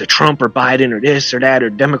because of Trump or Biden or this or that or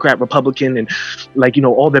Democrat, Republican, and like,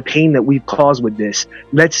 all the pain that we've caused with this.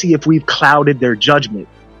 Let's see if we've clouded their judgment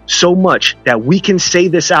so much that we can say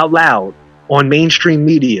this out loud on mainstream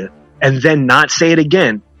media and then not say it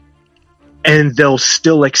again, and they'll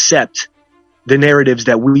still accept the narratives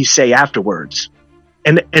that we say afterwards.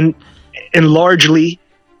 And largely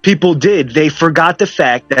people did. They forgot the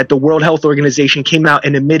fact that the World Health Organization came out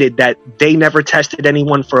and admitted that they never tested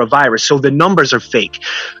anyone for a virus. So the numbers are fake.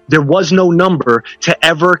 There was no number to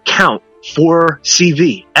ever count for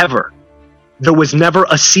CV, ever. There was never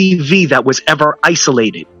a CV that was ever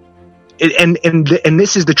isolated. And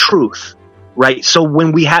this is the truth, right? So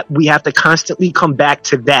when we have to constantly come back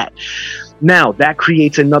to that. Now that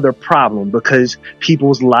creates another problem because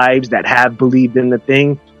people's lives that have believed in the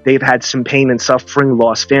thing, they've had some pain and suffering,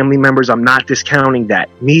 lost family members. I'm not discounting that.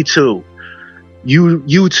 Me too.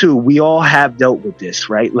 You too. We all have dealt with this,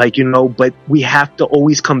 right? Like, but we have to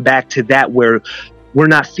always come back to that where we're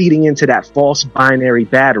not feeding into that false binary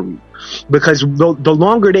battery. Because the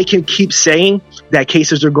longer they can keep saying that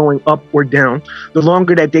cases are going up or down, the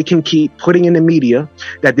longer that they can keep putting in the media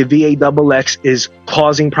that the VAXX is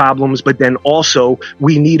causing problems, but then also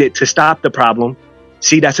we need it to stop the problem.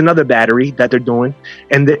 See, that's another battery that they're doing.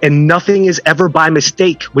 And nothing is ever by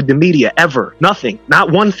mistake with the media, ever. Nothing. Not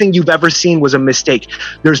one thing you've ever seen was a mistake.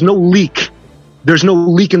 There's no leak. There's no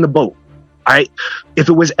leak in the boat. All right. If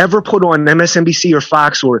it was ever put on MSNBC or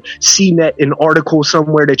Fox or CNET, an article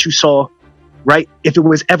somewhere that you saw, right? If it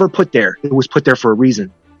was ever put there, it was put there for a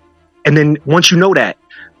reason. And then once you know that,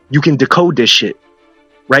 you can decode this shit,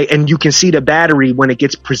 right? And you can see the battery when it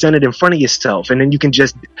gets presented in front of yourself. And then you can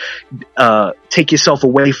just take yourself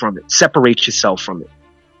away from it, separate yourself from it.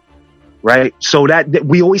 Right. So that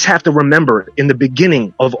we always have to remember in the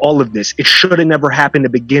beginning of all of this, it should have never happened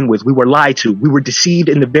to begin with. We were lied to. We were deceived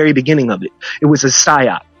in the very beginning of it. It was a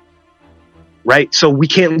psyop. Right. So we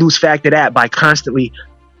can't lose fact of that by constantly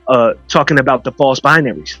talking about the false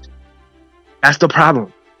binaries. That's the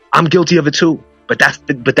problem. I'm guilty of it, too. But that's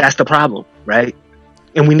the problem. Right.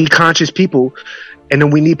 And we need conscious people. And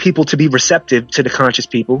then we need people to be receptive to the conscious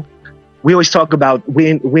people. We always talk about we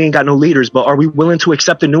ain't got no leaders, but are we willing to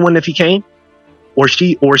accept a new one if he came or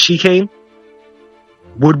she came?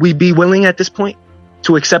 Would we be willing at this point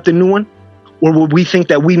to accept a new one? Or would we think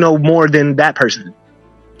that we know more than that person?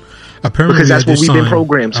 Apparently, because that's what we've been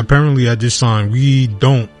programmed. Apparently at this time, we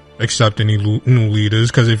don't accept any new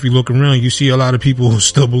leaders because if you look around, you see a lot of people who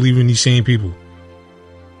still believe in these same people.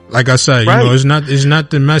 Like I said, right. It's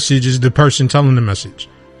not the message, it's the person telling the message.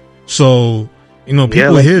 So,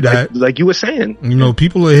 people hear that. Like you were saying.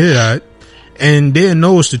 People hear that and they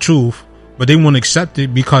know it's the truth, but they won't accept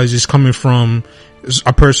it because it's coming from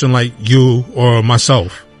a person like you or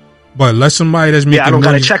myself. But let somebody that's making I don't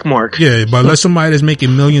got a check mark. Yeah, but let somebody that's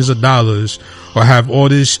making millions of dollars or have all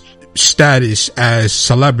this status as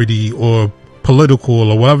celebrity or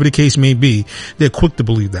political or whatever the case may be, they're quick to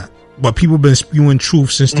believe that. But people have been spewing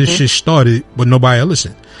truth since this shit started, but nobody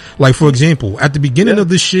listened. Like, for example, at the beginning of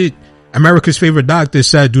this shit, America's favorite doctor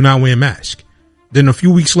said, do not wear a mask. Then a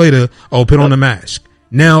few weeks later, put on a mask.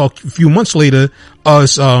 Now, a few months later,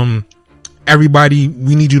 everybody,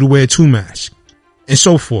 we need you to wear 2 masks and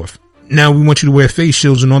so forth. Now we want you to wear face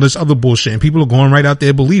shields and all this other bullshit. And people are going right out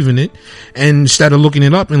there believing it. And instead of looking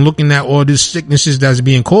it up and looking at all these sicknesses that's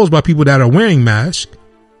being caused by people that are wearing masks.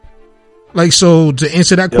 Like, so to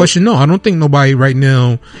answer that question, no, I don't think nobody right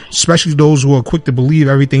now, especially those who are quick to believe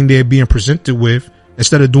everything they're being presented with,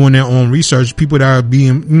 instead of doing their own research, people that are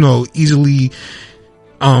being, easily,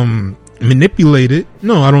 manipulated.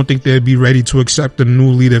 No, I don't think they'd be ready to accept a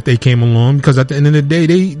new leader if they came along, because at the end of the day,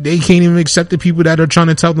 they can't even accept the people that are trying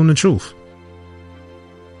to tell them the truth.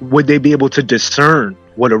 Would they be able to discern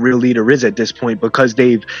what a real leader is at this point? Because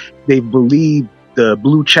they've believed the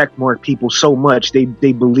blue check mark people so much. They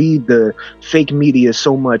believe the fake media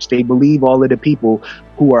so much. They believe all of the people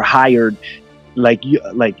who are hired like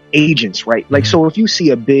agents, right? Like, so if you see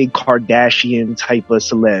a big Kardashian type of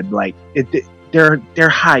celeb, like they're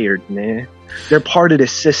hired, man. They're part of the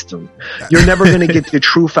system. You're never going to get the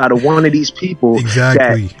truth out of one of these people.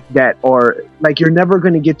 Exactly. That are like, you're never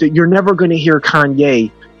going to hear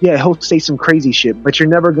Kanye. Yeah, he'll say some crazy shit, but you're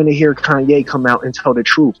never going to hear Kanye come out and tell the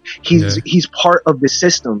truth. He's part of the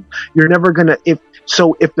system. You're never going to,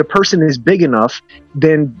 if the person is big enough,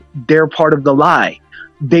 then they're part of the lie.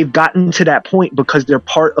 They've gotten to that point because they're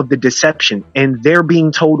part of the deception, and they're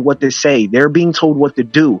being told what to say. They're being told what to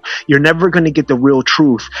do. You're never going to get the real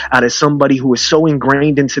truth out of somebody who is so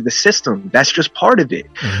ingrained into the system. That's just part of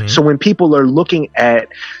it. Mm-hmm. So when people are looking at,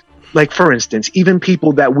 like, for instance, even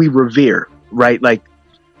people that we revere, right? Like,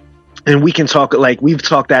 and we can talk, like, we've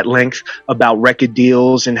talked at length about record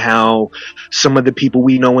deals and how some of the people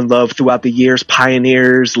we know and love throughout the years,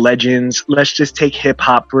 pioneers, legends, let's just take hip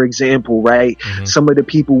hop, for example, right? Mm-hmm. Some of the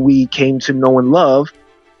people we came to know and love,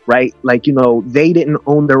 right? Like, you know, they didn't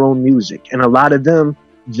own their own music. And a lot of them,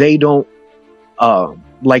 they don't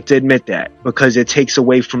like to admit that because it takes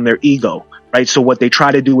away from their ego. Right. So what they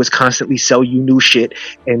try to do is constantly sell you new shit.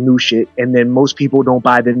 And then most people don't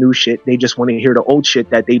buy the new shit. They just want to hear the old shit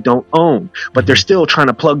that they don't own, but they're still trying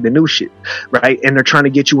to plug the new shit. Right. And they're trying to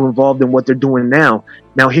get you involved in what they're doing now.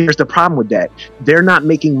 Now, here's the problem with that. They're not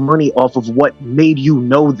making money off of what made you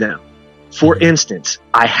know them. For instance,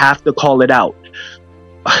 I have to call it out.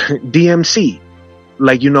 DMC.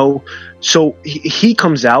 Like, you know, so he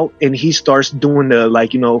comes out and he starts doing the,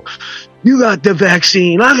 like, you know, you got the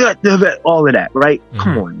vaccine, I got all of that, right? Mm-hmm.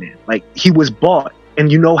 Come on, man. Like, he was bought.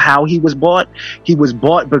 And you know how he was bought? He was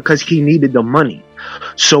bought because he needed the money.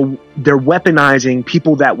 So they're weaponizing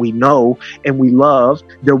people that we know and we love.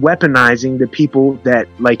 They're weaponizing the people that,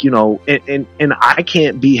 like, you know, and I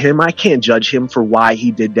can't be him. I can't judge him for why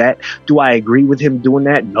he did that. Do I agree with him doing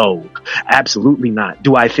that? No, absolutely not.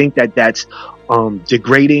 Do I think that that's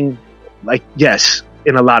degrading? Like, yes,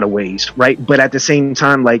 in a lot of ways, right? But at the same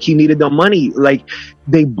time, like, he needed the money. Like,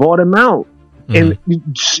 they bought him out. Mm-hmm.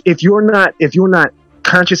 And if you're not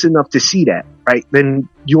conscious enough to see that, right, then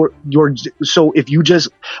you're so if you just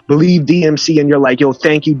believe DMC and you're like, yo,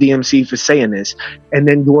 thank you DMC for saying this, and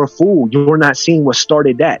then you're a fool, you're not seeing what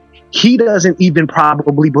started that. He doesn't even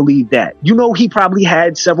probably believe that. You know, he probably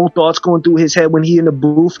had several thoughts going through his head when he in the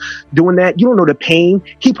booth doing that. You don't know the pain.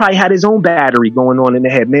 He probably had his own battery going on in the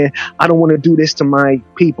head. Man, I don't want to do this to my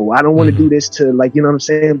people. I don't want to do this to, like, you know what I'm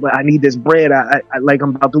saying? But I need this bread. I like,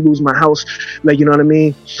 I'm about to lose my house. Like, you know what I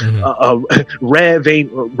mean? Mm-hmm.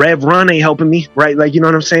 Rev Run ain't helping me, right? Like, you know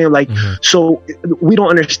what I'm saying? Like, so we don't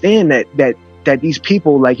understand that these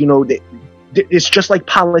people, like, you know, it's just like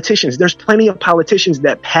politicians. There's plenty of politicians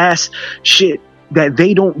that pass shit that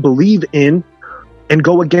they don't believe in and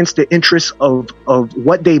go against the interests of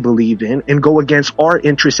what they believe in and go against our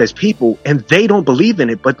interests as people. And they don't believe in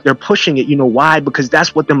it, but they're pushing it. You know why? Because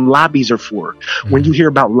that's what them lobbies are for. Mm-hmm. When you hear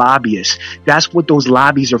about lobbyists, that's what those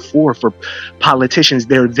lobbies are for politicians.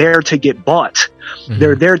 They're there to get bought. Mm-hmm.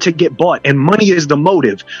 They're there to get bought. And money is the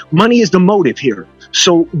motive. Money is the motive here.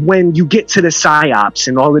 So when you get to the psyops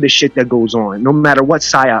and all of the shit that goes on, no matter what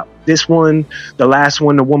psyop, this one, the last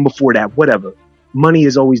one, the one before that, whatever, money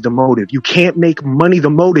is always the motive. You can't make money the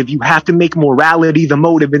motive. You have to make morality the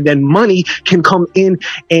motive. And then money can come in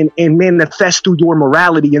and manifest through your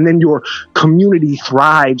morality. And then your community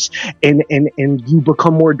thrives and you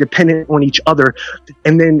become more dependent on each other.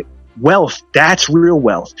 And then wealth, that's real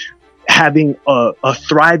wealth. Having a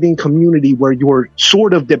thriving community where you're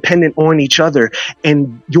sort of dependent on each other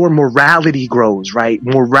and your morality grows, right?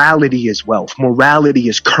 Morality is wealth. Morality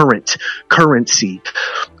is currency,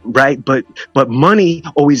 right? But money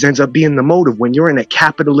always ends up being the motive. When you're in a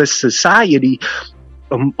capitalist society,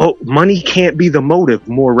 money can't be the motive.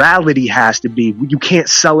 Morality has to be. You can't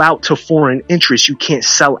sell out to foreign interests. You can't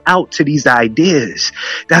sell out to these ideas.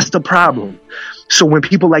 That's the problem. So when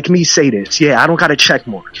people like me say this, yeah, I don't got a check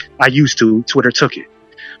mark. I used to. Twitter took it.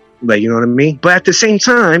 Like, you know what I mean? But at the same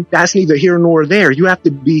time, that's neither here nor there. You have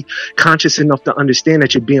to be conscious enough to understand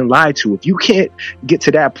that you're being lied to. If you can't get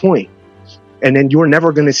to that point, and then you're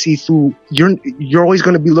never going to see through, you're always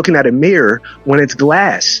going to be looking at a mirror when it's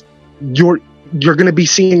glass. You're going to be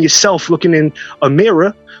seeing yourself looking in a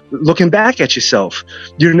mirror, looking back at yourself.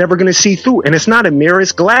 You're never going to see through. And it's not a mirror,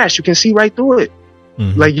 it's glass. You can see right through it.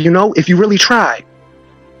 Mm-hmm. Like, you know, if you really try.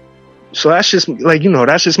 So that's just, like, you know,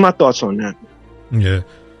 that's just my thoughts on that. Yeah.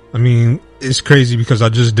 I mean, it's crazy because I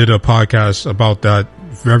just did a podcast about that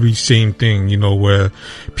very same thing, you know, where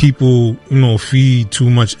people, you know, feed too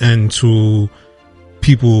much into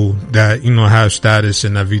people that, you know, have status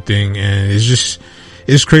and everything. And it's just,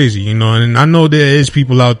 it's crazy, you know, and I know there is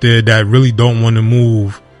people out there that really don't want to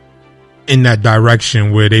move in that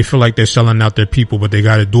direction where they feel like they're selling out their people, but they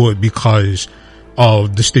got to do it because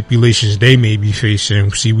of the stipulations they may be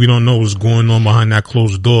facing. See, we don't know what's going on behind that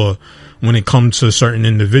closed door when it comes to certain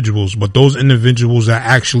individuals, but those individuals that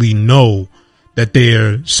actually know that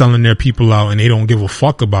they're selling their people out and they don't give a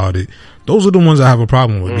fuck about it, those are the ones I have a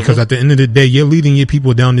problem with, because at the end of the day, you're leading your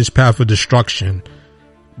people down this path of destruction,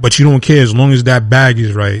 but you don't care as long as that bag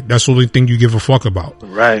is right. That's the only thing you give a fuck about.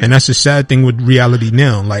 Right. And that's the sad thing with reality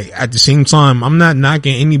now. Like, at the same time, I'm not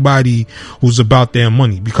knocking anybody who's about their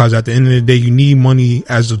money, because at the end of the day, you need money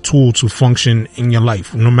as a tool to function in your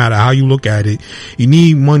life. No matter how you look at it, you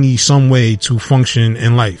need money some way to function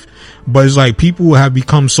in life. But it's like people have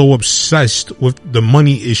become so obsessed with the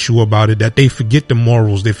money issue about it that they forget the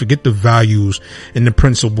morals, they forget the values and the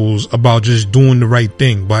principles about just doing the right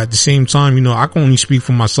thing. But at the same time, you know, I can only speak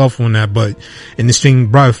for myself on that. But in the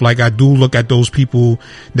same breath, like, I do look at those people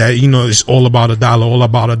that, you know, it's all about a dollar, all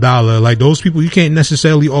about a dollar. Like, those people, you can't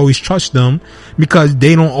necessarily always trust them, because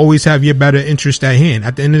they don't always have your better interest at hand.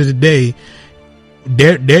 At the end of the day,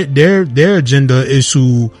 their agenda is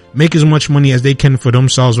to make as much money as they can for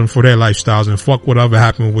themselves and for their lifestyles, and fuck whatever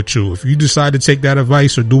happened with you. If you decide to take that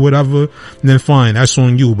advice or do whatever, then fine, that's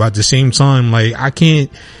on you. But at the same time, like, I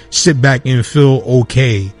can't sit back and feel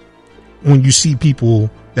okay when you see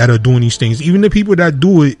people that are doing these things, even the people that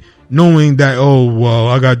do it knowing that, oh, well,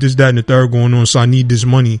 I got this, that, and the third going on, so I need this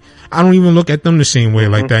money. I don't even look at them the same way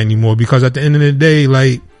like that anymore, because at the end of the day,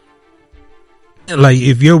 like,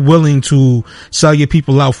 if you're willing to sell your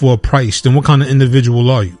people out for a price, then what kind of individual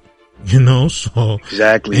are you? You know, so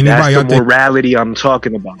exactly. That's the morality I'm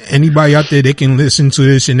talking about. Anybody out there, they can listen to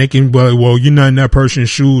this and they can, well, you're not in that person's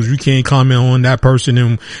shoes. You can't comment on that person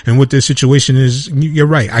and what their situation is. You're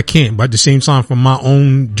right. I can't. But at the same time, from my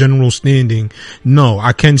own general standing, no,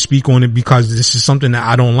 I can speak on it, because this is something that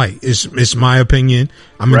I don't like. It's my opinion.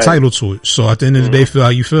 I'm entitled to it. So at the end of the day, feel how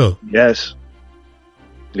you feel. Yes.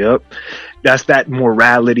 Yep. That's that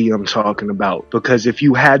morality I'm talking about. Because if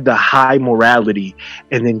you had the high morality,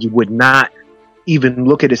 and then you would not even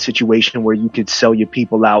look at a situation where you could sell your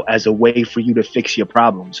people out as a way for you to fix your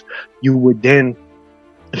problems, you would then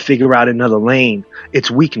figure out another lane. It's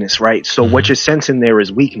weakness, right? So what you're sensing there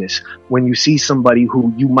is weakness. When you see somebody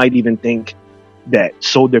who you might even think that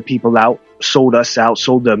sold their people out, sold us out,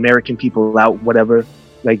 sold the American people out, whatever,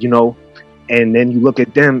 like, you know, and then you look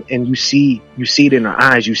at them and you see it in their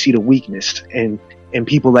eyes, you see the weakness, and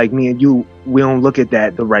people like me and you, we don't look at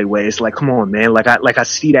that the right way. It's like, come on, man. Like I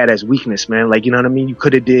see that as weakness, man. Like, you know what I mean? You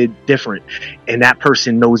could have did different, and that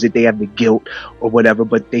person knows that they have the guilt or whatever,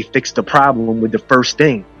 but they fixed the problem with the first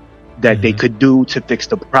thing that they could do to fix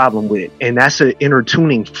the problem with it. And that's an inner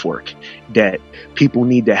tuning fork that people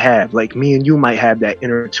need to have. Like, me and you might have that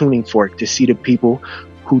inner tuning fork to see the people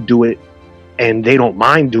who do it and they don't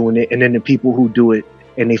mind doing it, and then the people who do it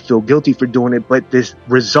and they feel guilty for doing it, but this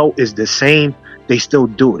result is the same, they still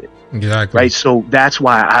do it. Exactly. Right. So that's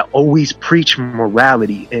why I always preach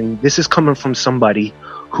morality. And this is coming from somebody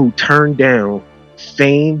who turned down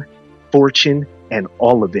fame, fortune, and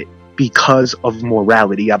all of it because of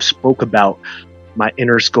morality. I've spoke about my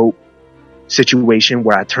Interscope situation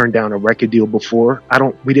where I turned down a record deal before.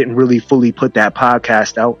 We didn't really fully put that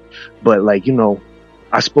podcast out, but, like, you know,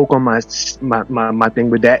 I spoke on my thing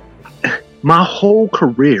with that. My whole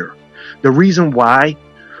career, the reason why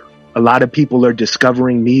a lot of people are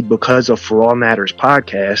discovering me because of For All Matters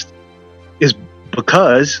podcast is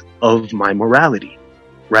because of my morality,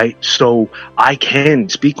 right? So I can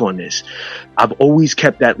speak on this. I've always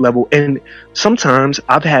kept that level. And sometimes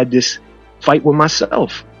I've had this fight with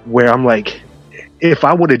myself where I'm like, if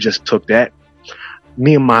I would have just took that,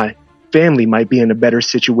 me and my family might be in a better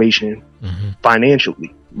situation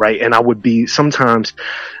financially, right? And sometimes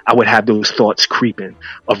I would have those thoughts creeping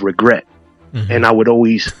of regret, and I would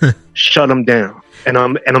always shut them down. And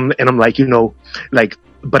I'm like, you know, like,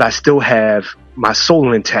 but I still have my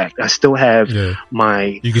soul intact. I still have you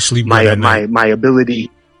can sleep my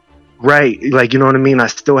ability. Right. Like, you know what I mean? I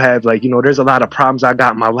still have, like, you know, there's a lot of problems I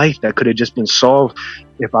got in my life that could have just been solved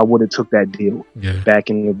if I would have took that deal back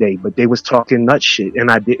in the day. But they was talking nut shit and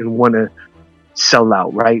I didn't want to sell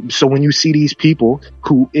out. Right. So when you see these people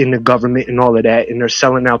who in the government and all of that, and they're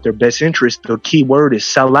selling out their best interest, the key word is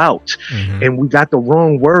sell out. And we got the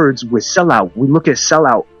wrong words with sell out. We look at sell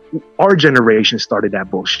out. Our generation started that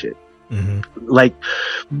bullshit. Like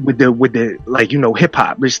with the like, you know, hip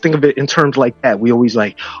hop. Just think of it in terms like that. We always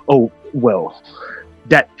like, oh, well,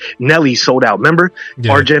 that Nelly sold out. Remember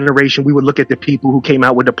our generation, we would look at the people who came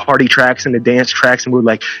out with the party tracks and the dance tracks and we were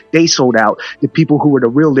like, they sold out. The people who were the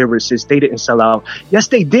real lyricists, they didn't sell out. Yes,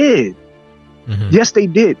 they did. Yes, they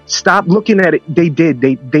did. Stop looking at it. They did.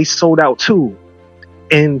 They sold out too.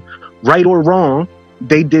 And right or wrong,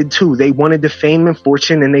 they did too. They wanted the fame and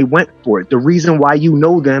fortune and they went for it. The reason why you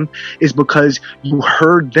know them is because you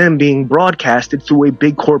heard them being broadcasted through a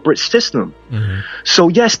big corporate system. So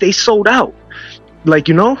yes, they sold out. Like,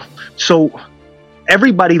 you know, so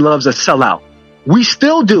everybody loves a sellout. We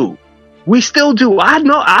still do. I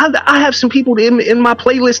know I have some people in my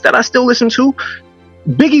playlist that I still listen to.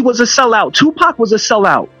 Biggie was a sellout. Tupac was a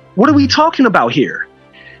sellout. What are we talking about here?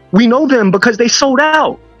 We know them because they sold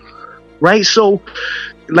out. Right? So,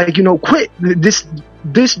 like, you know, quit this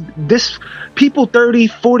people 30,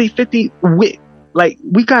 40, 50, we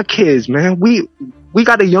got kids, man. We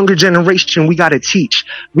got a younger generation we got to teach.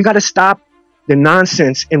 We got to stop the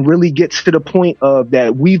nonsense and really get to the point of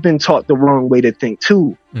that we've been taught the wrong way to think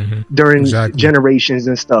too during generations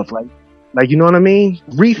and stuff. Like, you know what I mean?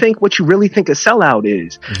 Rethink what you really think a sellout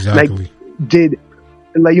is. Like, did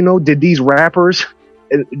these rappers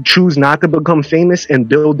choose not to become famous and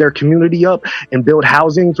build their community up and build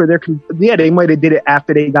housing for their they might have did it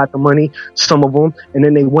after they got the money, some of them, and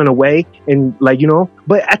then they went away and, like, you know,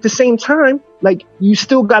 but at the same time, like, you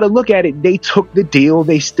still got to look at it. They took the deal.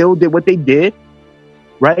 They still did what they did.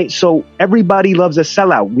 Right. So everybody loves a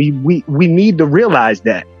sellout. We need to realize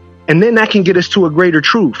that. And then that can get us to a greater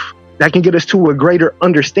truth. That can get us to a greater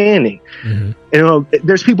understanding. You know,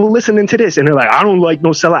 there's people listening to this and they're like, I don't like no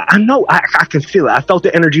sellout. I know, I can feel it. I felt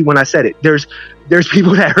the energy when I said it. There's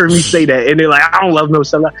people that heard me say that and they're like, I don't love no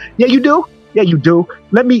sellout. Yeah, you do. Yeah, you do.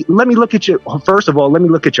 Let me look at your, first of all, let me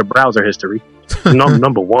look at your browser history.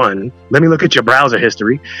 Number one, let me look at your browser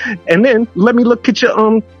history. And then let me look at your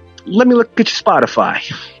Spotify.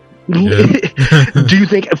 Do you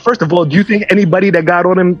think, first of all, anybody that got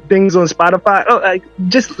on them things on Spotify,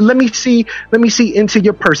 just let me see into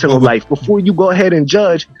your personal life before you go ahead and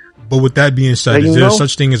judge. But with that being said, is there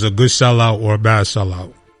such thing as a good sellout or a bad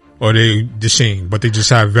sellout? Or they the same, but they just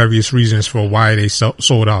have various reasons for why they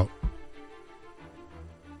sold out?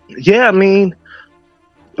 Yeah, I mean,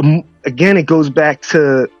 again, it goes back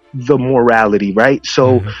to the morality, right?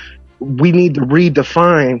 So we need to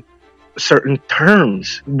redefine certain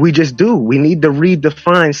terms. We just do. We need to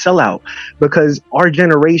redefine sellout, because our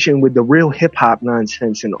generation with the real hip hop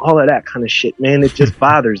nonsense and all of that kind of shit, man, it just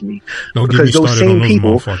bothers me. Because those same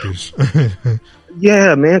people,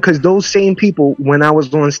 yeah, man, because those same people, when I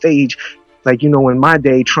was on stage, like, you know, in my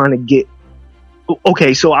day, trying to get,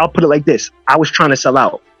 okay, so I'll put it like this. I was trying to sell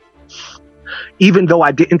out. Even though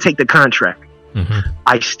I didn't take the contract,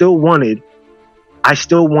 I still wanted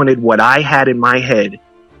what I had in my head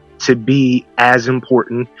to be as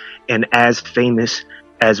important and as famous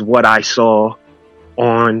as what I saw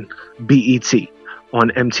on BET,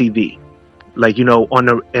 on MTV, like, you know,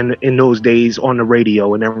 in those days on the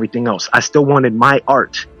radio and everything else. I still wanted my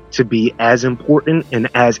art to be as important and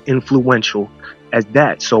as influential as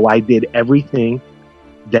that. So I did everything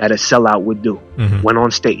that a sellout would do. Went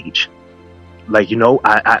on stage. Like, you know,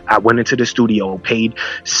 I went into the studio, paid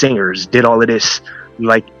singers, did all of this.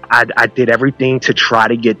 Like, I did everything to try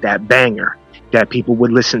to get that banger that people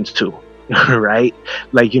would listen to, right?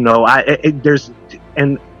 Like, you know,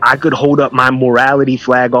 I could hold up my morality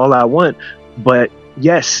flag all I want, but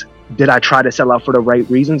yes, did I try to sell out for the right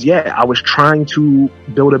reasons? Yeah, I was trying to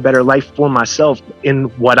build a better life for myself in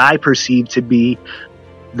what I perceived to be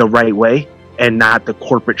the right way and not the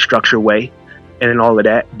corporate structure way and all of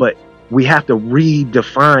that. But we have to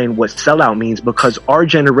redefine what sellout means, because our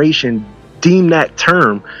generation deem that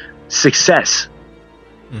term success.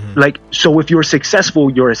 Like, so if you're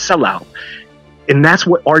successful, you're a sellout. And that's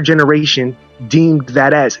what our generation deemed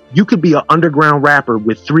that as. You could be an underground rapper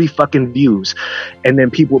with 3 fucking views, and then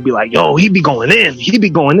people will be like, yo, he be going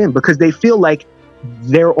in, because they feel like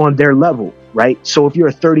they're on their level, right? So if you're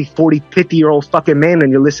a 30, 40, 50-year-old fucking man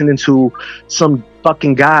and you're listening to some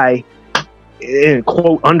fucking guy, in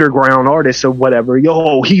quote, underground artist or whatever,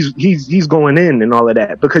 yo, he's going in and all of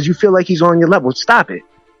that, because you feel like he's on your level. Stop it.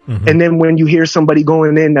 And then when you hear somebody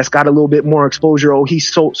going in that's got a little bit more exposure, oh,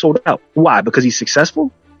 he's sold out. Why? Because he's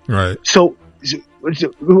successful? Right. So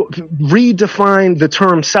redefine the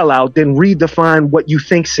term sellout, then redefine what you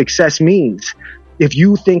think success means. If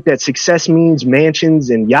you think that success means mansions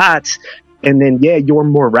and yachts, and then, yeah, your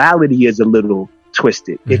morality is a little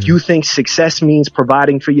twisted. If you think success means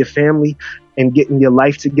providing for your family and getting your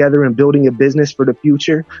life together and building a business for the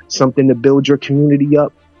future, something to build your community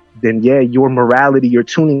up, then yeah, your morality, your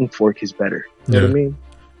tuning fork is better. You know what I mean?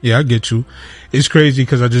 Yeah, I get you. It's crazy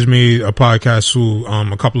because I just made a podcast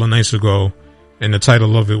a couple of nights ago, and the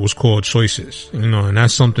title of it was called Choices. You know, and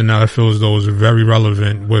that's something that I feel as though is very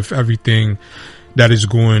relevant with everything that is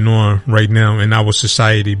going on right now in our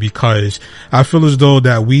society, because I feel as though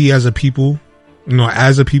that we as a people you know,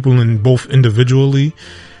 as a people and both individually,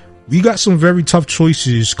 we got some very tough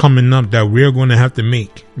choices coming up that we're going to have to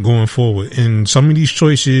make going forward. And some of these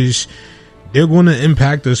choices, they're going to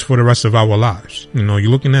impact us for the rest of our lives. You know,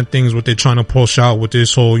 you're looking at things, what they're trying to push out with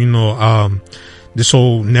this whole, you know, this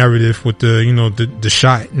whole narrative with the, you know, the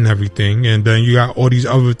shot and everything. And then you got all these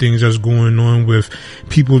other things that's going on with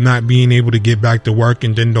people not being able to get back to work.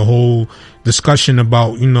 And then the whole discussion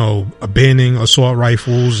about, you know, banning assault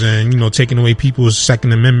rifles and, you know, taking away people's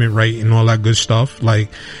Second Amendment right and all that good stuff. Like,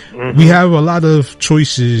 we have a lot of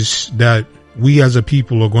choices that we as a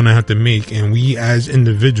people are going to have to make, and we as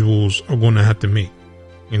individuals are going to have to make,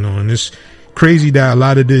 you know. And it's crazy that a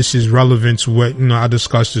lot of this is relevant to what, you know, I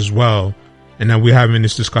discussed as well, and that we're having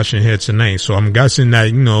this discussion here tonight. So I'm guessing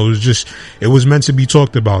that, you know, it was meant to be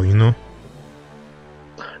talked about, you know?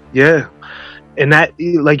 Yeah. And that,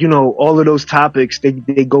 like, you know, all of those topics, they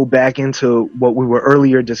go back into what we were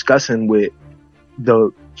earlier discussing with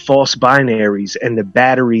the false binaries and the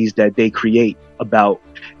batteries that they create about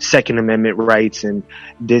Second Amendment rights and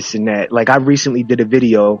this and that. Like, I recently did a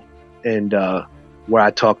video and where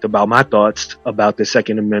I talked about my thoughts about the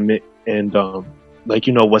Second Amendment and like,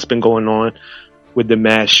 you know, what's been going on with the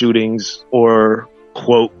mass shootings, or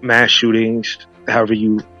quote mass shootings, however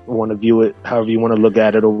you want to view it, however you want to look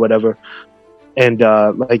at it or whatever. And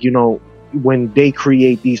like, you know, when they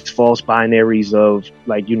create these false binaries of,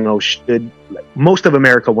 like, you know, most of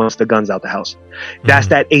America wants the guns out the house. That's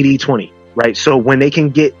that 80-20, right? So when they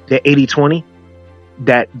can get the 80-20,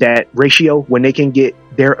 that ratio, when they can get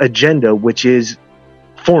their agenda, which is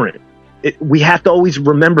foreign, we have to always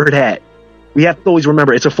remember that. We have to always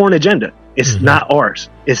remember it's a foreign agenda. It's not ours.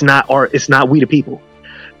 It's not we the people.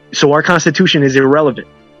 So our Constitution is irrelevant.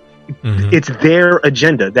 It's their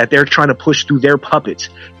agenda that they're trying to push through their puppets.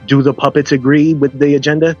 Do the puppets agree with the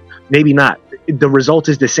agenda? Maybe not. The result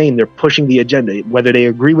is the same. They're pushing the agenda, whether they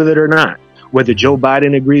agree with it or not. Whether Joe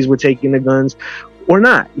Biden agrees with taking the guns or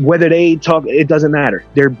not. Whether they talk, it doesn't matter.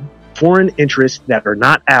 Their foreign interests that are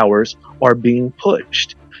not ours are being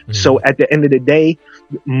pushed. So at the end of the day,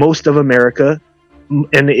 most of America,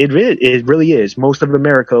 and it really is, most of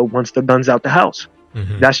America wants the guns out the house.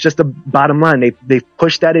 That's just the bottom line. They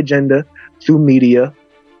push that agenda through media.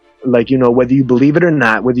 Like, you know, whether you believe it or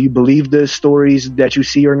not, whether you believe the stories that you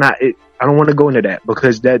see or not, I don't want to go into that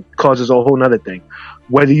because that causes a whole nother thing.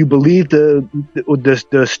 Whether you believe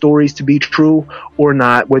the stories to be true or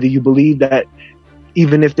not, whether you believe that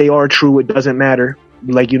even if they are true, it doesn't matter.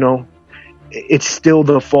 Like, you know, it's still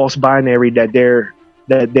the false binary that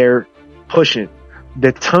they're pushing.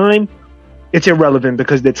 The time, it's irrelevant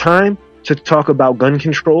because the time to talk about gun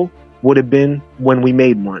control would have been when we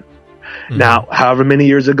made one. Now, however many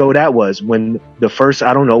years ago that was, when the first,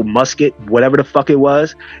 I don't know, musket, whatever the fuck it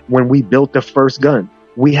was, when we built the first gun,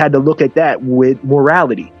 we had to look at that with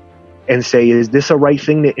morality and say, is this a right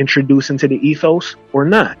thing to introduce into the ethos or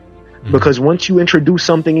not? Because once you introduce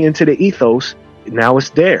something into the ethos, now it's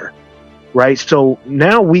there, right? So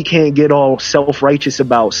now we can't get all self-righteous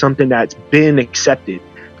about something that's been accepted.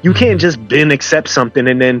 You can't just accept something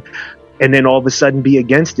and then all of a sudden be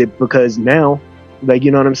against it, because now, like,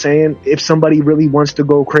 you know what I'm saying? If somebody really wants to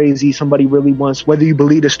go crazy, somebody really wants, whether you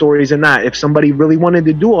believe the stories or not, if somebody really wanted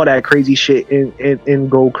to do all that crazy shit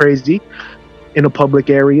and go crazy in a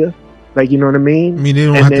public area, like, you know what I mean? I mean, they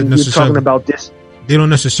don't have to necessarily, you're talking about this. They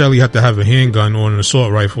don't necessarily have to have a handgun or an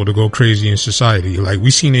assault rifle to go crazy in society. Like,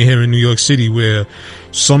 we seen it here in New York City where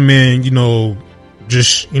some man, you know,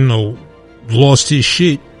 just, you know, lost his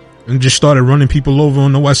shit and just started running people over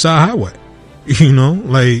on the West Side Highway, you know,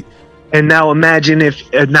 like. And now imagine if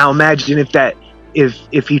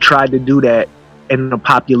he tried to do that and the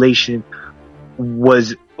population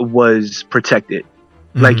was protected.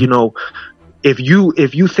 Like, you know, if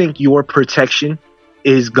you think your protection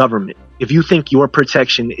is government, if you think your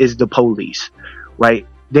protection is the police, right?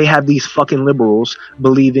 They have these fucking liberals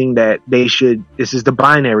believing that they should, this is the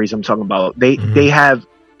binaries I'm talking about. They have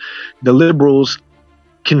the liberals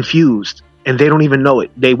confused and they don't even know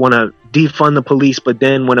it. They want to defund the police, but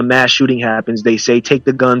then when a mass shooting happens, they say take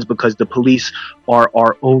the guns because the police are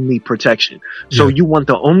our only protection. So you want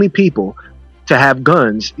the only people to have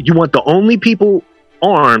guns. You want the only people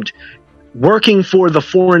armed working for the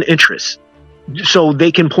foreign interests so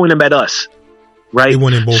they can point them at us, right? They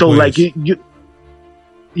want it both so ways. Like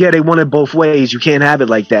they want it both ways. You can't have it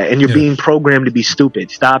like that. And you're being programmed to be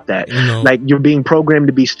stupid. Stop that. You know, like, you're being programmed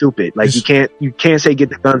to be stupid. Like, you can't say get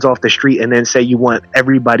the guns off the street and then say you want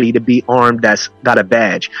everybody to be armed that's got a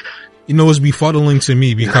badge. You know, it's befuddling to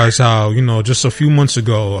me because how, you know, just a few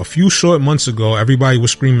short months ago, everybody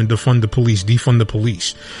was screaming defund the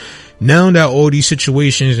police. Now that all these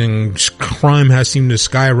situations and crime has seemed to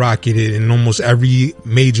skyrocket in almost every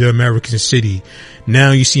major American city,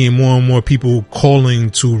 now you're seeing more and more people calling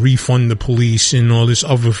to refund the police and all this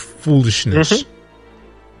other foolishness.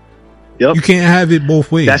 Yep. You can't have it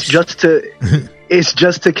both ways. That's just to, it's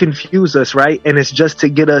just to confuse us, right? And it's just to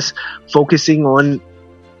get us focusing on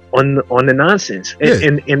the nonsense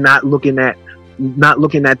and not looking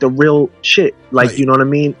at the real shit. Like you know what I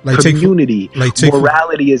mean? Like community,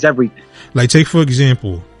 morality is everything. Like take for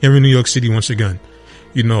example, here in New York City, once again,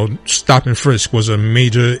 you know, stop and frisk was a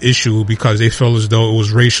major issue because they felt as though it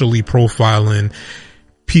was racially profiling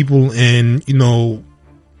people in, you know,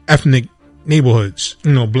 ethnic neighborhoods,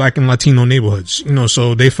 you know, Black and Latino neighborhoods, you know,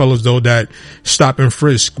 so they felt as though that stop and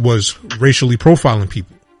frisk was racially profiling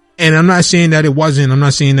people. And I'm not saying that it wasn't. I'm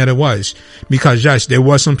not saying that it was, because yes, there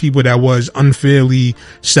was some people that was unfairly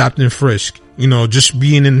stopped and frisked. You know, just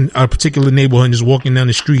being in a particular neighborhood and just walking down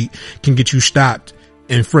the street can get you stopped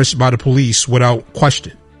and frisked by the police without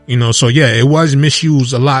question. You know, so yeah, it was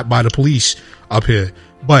misused a lot by the police up here.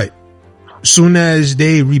 But soon as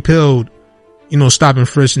they repealed, you know, stop and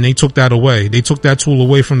frisk, and they took that away, they took that tool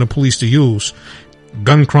away from the police to use,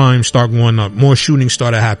 gun crime started going up, more shootings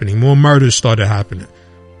started happening, more murders started happening.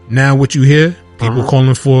 Now what you hear, people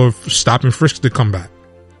calling for stop and frisk to come back.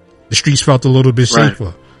 The streets felt a little bit safer.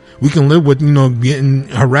 Right. We can live with, you know, getting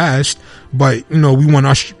harassed, but, you know, we want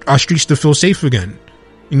our streets to feel safe again.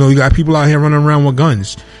 You know, you got people out here running around with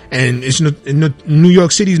guns, and it's New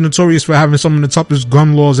York City is notorious for having some of the toughest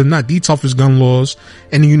gun laws, and not the toughest gun laws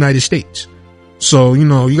in the United States. So, you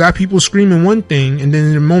know, you got people screaming one thing, and then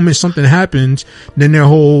in the moment something happens, then their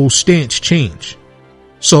whole stance change.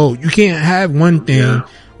 So you can't have one thing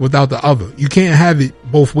without the other. You can't have it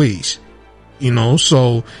both ways. You know,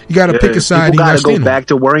 so you got to pick a side. People got to go back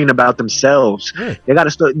to worrying about themselves. Yeah. They got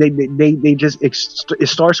to start. They just. It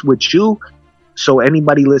starts with you. So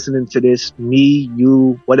anybody listening to this, me,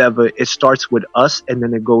 you, whatever, it starts with us, and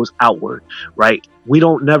then it goes outward. Right? We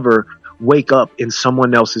don't never wake up in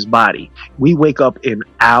someone else's body. We wake up in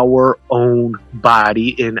our own body,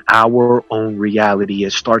 in our own reality.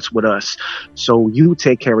 It starts with us. So you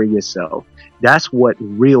take care of yourself. That's what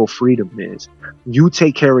real freedom is. You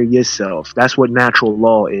take care of yourself. That's what natural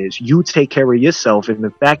law is. You take care of yourself. And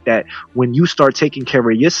the fact that when you start taking care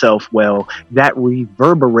of yourself, well, that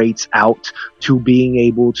reverberates out to being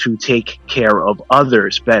able to take care of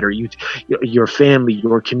others better. Your family,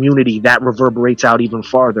 your community, that reverberates out even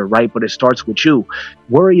farther, right? But it starts with you.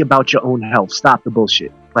 Worry about your own health. Stop the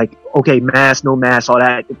bullshit. Like, okay, mask, no mask, all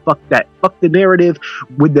that. Fuck that. Fuck the narrative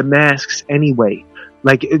with the masks anyway.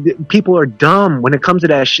 Like, people are dumb when it comes to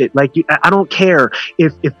that shit. Like, I don't care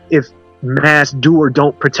if masks do or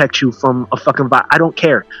don't protect you from a fucking virus. I don't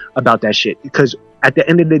care about that shit, because at the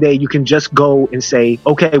end of the day, you can just go and say,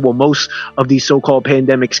 okay, well, most of these so-called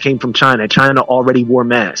pandemics came from China. China already wore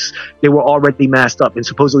masks. They were already masked up, and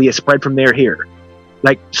supposedly it spread from there here.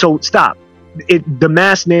 Like, so stop. The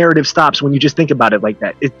mass narrative stops when you just think about it like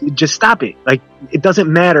that. Just stop it. Like, it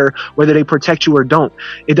doesn't matter whether they protect you or don't.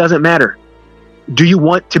 It doesn't matter. Do you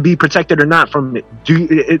want to be protected or not from it?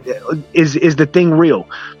 Is the thing real?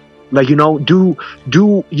 Like, you know, do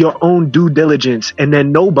your own due diligence, and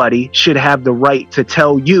then nobody should have the right to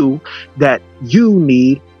tell you that you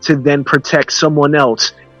need to then protect someone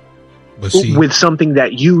else with something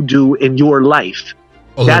that you do in your life.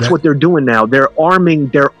 That's what they're doing now. They're arming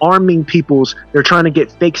people's, they're trying to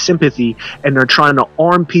get fake sympathy, and they're trying to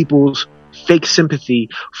arm people's fake sympathy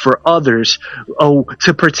for others. Oh,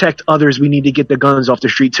 to protect others, we need to get the guns off the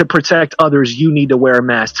street. To protect others, you need to wear a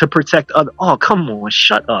mask. To protect others, oh, come on,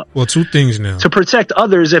 shut up. Well, two things now. To protect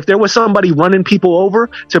others, if there was somebody running people over,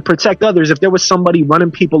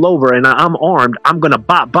 and I'm armed, I'm gonna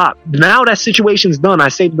bop. Now that situation's done, I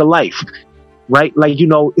saved the life, right? Like, you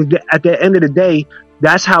know, at the end of the day,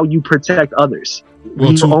 that's how you protect others.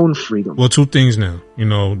 Your own freedom. Well, two things now. You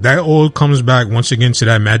know, that all comes back once again to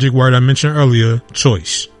that magic word I mentioned earlier,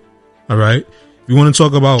 choice. All right? If you want to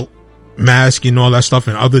talk about mask and all that stuff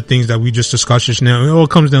and other things that we just discussed just now, it all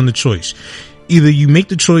comes down to choice. Either you make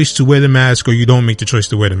the choice to wear the mask, or you don't make the choice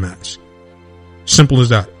to wear the mask. Simple as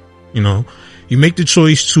that. You know, you make the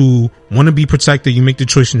choice to want to be protected, you make the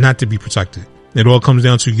choice not to be protected. It all comes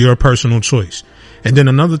down to your personal choice. And then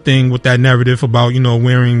another thing with that narrative about, you know,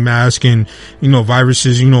 wearing masks and, you know,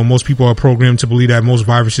 viruses, you know, most people are programmed to believe that most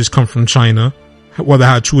viruses come from China. Whether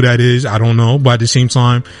how true that is, I don't know. But at the same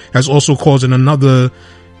time, that's also causing another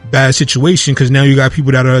bad situation, because now you got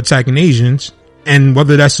people that are attacking Asians And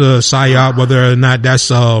whether that's a psyop, whether or not that's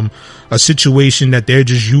a situation that they're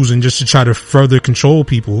just using just to try to further control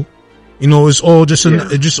people, you know, it's all just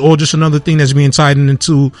just another thing that's being tied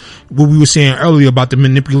into what we were saying earlier about the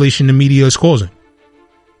manipulation the media is causing.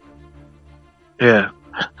 Yeah.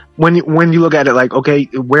 When you look at it like, okay,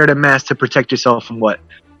 wear the mask to protect yourself from what?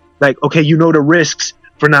 Like, okay, you know the risks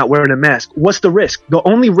for not wearing a mask. What's the risk? The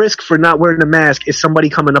only risk for not wearing a mask is somebody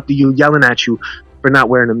coming up to you yelling at you for not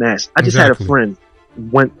wearing a mask. I just had a friend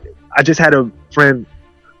went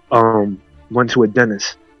to a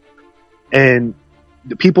dentist, and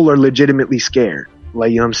the people are legitimately scared.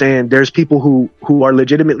 Like, you know what I'm saying? There's people who are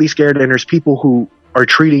legitimately scared, and there's people who are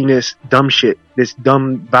treating this dumb shit, this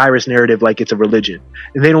dumb virus narrative like it's a religion.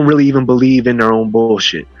 And they don't really even believe in their own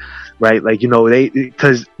bullshit. Right? Like, you know,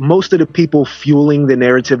 because most of the people fueling the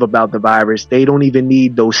narrative about the virus, they don't even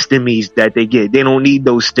need those stimmies that they get. They don't need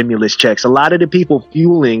those stimulus checks. A lot of the people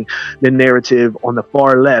fueling the narrative on the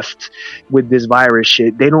far left with this virus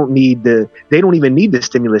shit, they don't even need the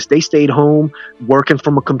stimulus. They stayed home working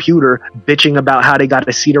from a computer, bitching about how they got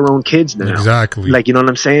to see their own kids now. Exactly. Like, you know what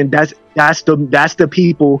I'm saying? That's the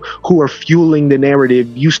people who are fueling the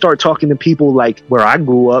narrative. You start talking to people like where I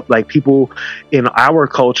grew up, like people in our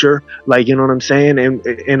culture, like, you know what I'm saying?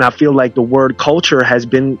 And I feel like the word culture has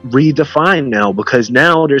been redefined now, because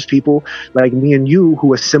now there's people like me and you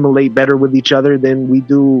who assimilate better with each other than we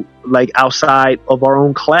do like outside of our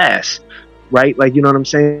own class. Right? Like, you know what I'm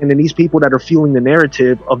saying? And these people that are fueling the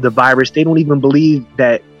narrative of the virus, they don't even believe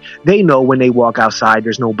that. They know when they walk outside,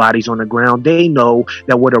 there's no bodies on the ground. They know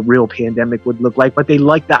that what a real pandemic would look like, but they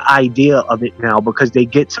like the idea of it now because they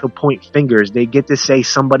get to point fingers. They get to say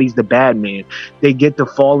somebody's the bad man. They get to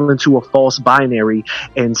fall into a false binary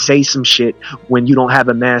and say some shit when you don't have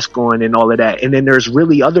a mask on and all of that. And then there's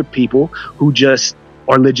really other people who just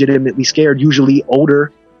are legitimately scared, usually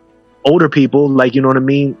older people, like, you know what I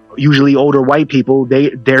mean? Usually older white people,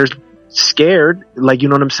 they're scared, like, you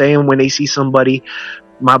know what I'm saying? When they see somebody,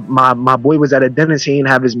 my boy was at a dentist, he didn't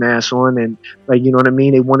have his mask on, and like, you know what I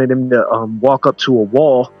mean? They wanted him to walk up to a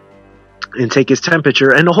wall and take his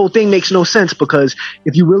temperature, and the whole thing makes no sense, because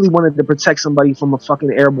if you really wanted to protect somebody from a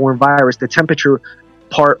fucking airborne virus, the temperature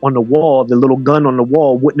part on the wall, the little gun on the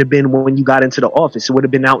wall, wouldn't have been when you got into the office. It would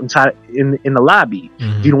have been out in the lobby.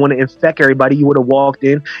 Mm-hmm. If you don't want to infect everybody, you would have walked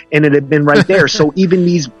in and it had been right there. So even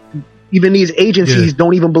these agencies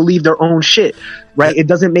don't even believe their own shit, right? It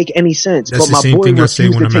doesn't make any sense. But my boy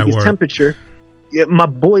refused to take his temperature. My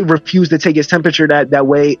boy refused to take his temperature that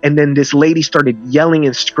way, and then this lady started yelling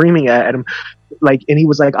and screaming at him, like, and he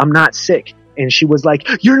was like, "I'm not sick," and she was like,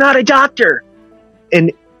 "You're not a doctor,"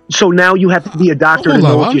 and so now you have to be a doctor to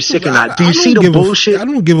know if you're sick or not. Do you see the bullshit? I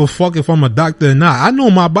don't give a fuck if I'm a doctor or not. I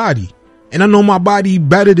know my body, and I know my body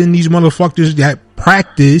better than these motherfuckers that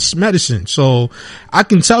practice medicine. So I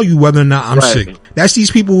can tell you whether or not I'm sick. That's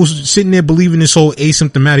these people sitting there believing this whole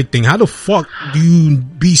asymptomatic thing. How the fuck do you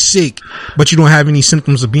be sick, but you don't have any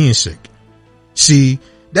symptoms of being sick? See,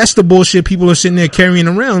 that's the bullshit people are sitting there carrying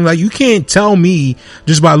around. Like, you can't tell me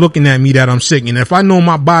just by looking at me that I'm sick. And if I know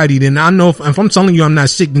my body, then I know if I'm telling you I'm not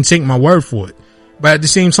sick, then take my word for it. But at the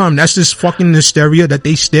same time, that's just fucking hysteria that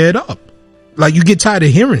they stirred up. Like, you get tired of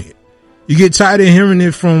hearing it. You get tired of hearing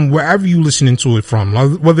it from wherever you listening to it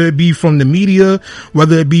from, whether it be from the media,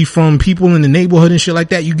 whether it be from people in the neighborhood and shit like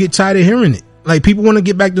that. You get tired of hearing it. Like, people want to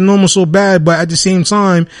get back to normal so bad, but at the same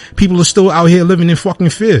time, people are still out here living in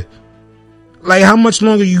fucking fear. Like, how much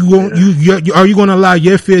longer are you going to allow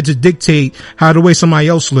your fear to dictate how the way somebody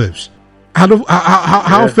else lives?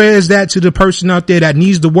 How fair is that to the person out there that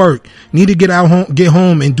needs to work, need to get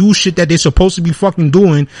home and do shit that they're supposed to be fucking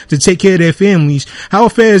doing to take care of their families? How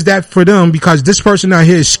fair is that for them? Because this person out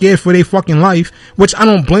here is scared for their fucking life, which I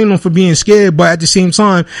don't blame them for being scared, but at the same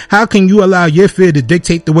time, how can you allow your fear to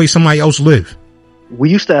dictate the way somebody else live?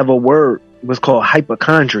 We used to have a word, it was called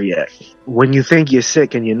hypochondriac, when you think you're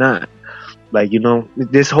sick and you're not. Like, you know,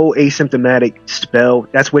 this whole asymptomatic spell,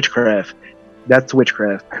 that's witchcraft. That's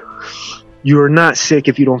witchcraft. You're not sick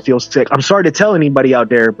if you don't feel sick. I'm sorry to tell anybody out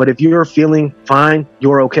there, but if you're feeling fine,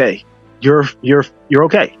 you're okay. You're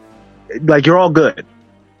okay. Like, you're all good.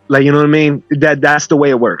 Like, you know what I mean? That's the way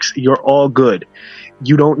it works. You're all good.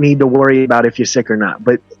 You don't need to worry about if you're sick or not.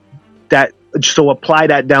 But so apply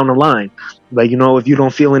that down the line. Like, you know, if you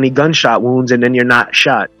don't feel any gunshot wounds and then you're not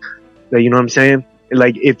shot. Like, you know what I'm saying?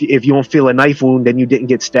 Like, if you don't feel a knife wound, then you didn't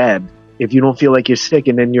get stabbed. If you don't feel like you're sick,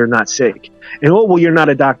 and then you're not sick. And, oh, well, you're not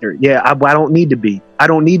a doctor. Yeah, I don't need to be. I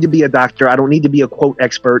don't need to be a doctor. I don't need to be a quote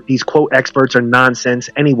expert. These quote experts are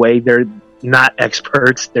nonsense anyway. They're not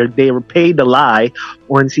experts. They were paid to lie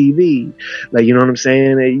on TV. Like, you know what I'm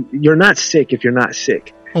saying? You're not sick if you're not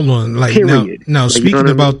sick. Hold on, like Period. now Like, speaking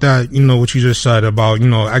about that, you know, what you just said about, you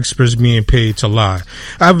know, experts being paid to lie.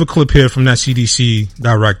 I have a clip here from that CDC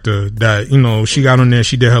director that, you know, she got on there,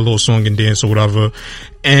 she did her little song and dance or whatever,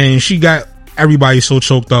 and she got everybody so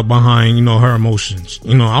choked up behind, you know, her emotions.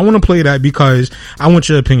 You know, I want to play that because I want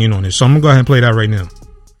your opinion on it. So I'm gonna go ahead and play that right now.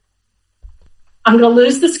 I'm going to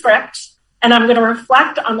lose the script and I'm going to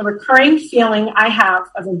reflect on the recurring feeling I have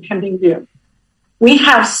of impending doom. We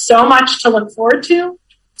have so much to look forward to,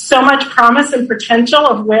 so much promise and potential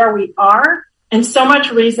of where we are, and so much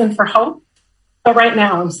reason for hope. But right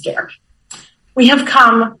now I'm scared. We have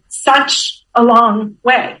come such a long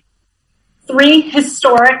way. 3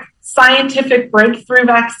 historic scientific breakthrough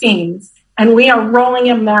vaccines, and we are rolling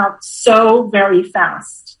them out so very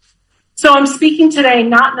fast. So I'm speaking today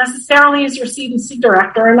not necessarily as your CDC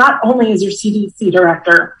director, and not only as your CDC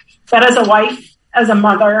director, but as a wife, as a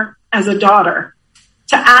mother, as a daughter,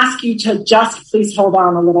 to ask you to just please hold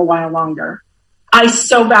on a little while longer. I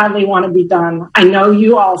so badly want to be done. I know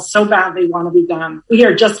you all so badly want to be done. We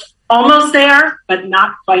are just almost there, but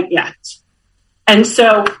not quite yet. And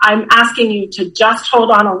so I'm asking you to just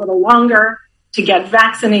hold on a little longer, to get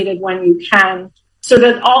vaccinated when you can, so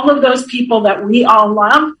that all of those people that we all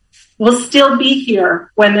love will still be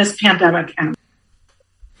here when this pandemic ends.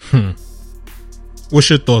 What's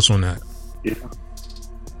your thoughts on that? Yeah.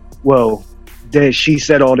 Well, she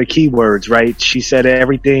said all the keywords, right? She said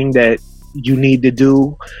everything that you need to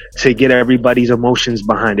do to get everybody's emotions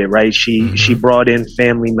behind it, right? She brought in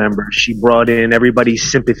family members. She brought in everybody's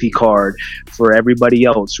sympathy card for everybody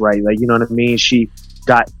else, right? Like, you know what I mean? She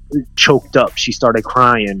got choked up. She started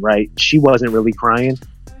crying, right? She wasn't really crying.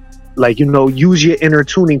 Like, you know, use your inner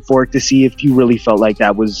tuning fork to see if you really felt like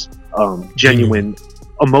that was genuine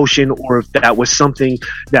emotion, or if that was something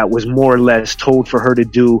that was more or less told for her to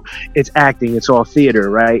do. It's acting. It's all theater,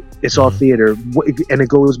 right? It's all theater. And it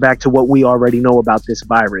goes back to what we already know about this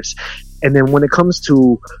virus. And then when it comes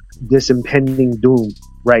to this impending doom,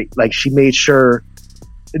 right? Like, she made sure,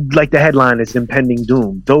 like, the headline is impending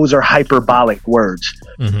doom. Those are hyperbolic words.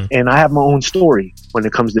 And I have my own story when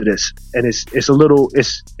it comes to this. And it's a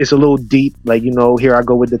little deep. Like, you know, here I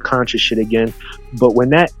go with the conscious shit again. But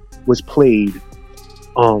when that was played,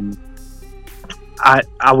 I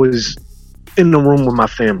was in the room with my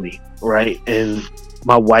family, right? And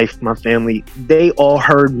my wife, my family, they all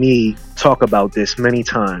heard me talk about this many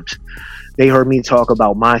times. They heard me talk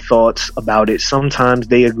about my thoughts about it. Sometimes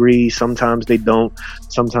they agree, sometimes they don't.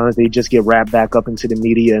 Sometimes they just get wrapped back up into the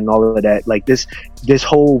media and all of that. Like, this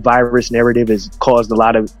whole virus narrative has caused a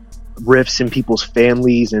lot of rifts in people's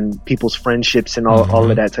families and people's friendships and all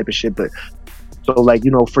of that type of shit. But so, like, you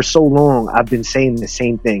know, for so long, I've been saying the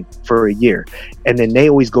same thing for a year. And then they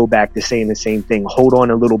always go back to saying the same thing. Hold on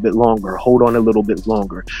a little bit longer. Hold on a little bit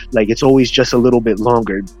longer. Like, it's always just a little bit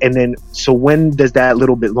longer. And then, so when does that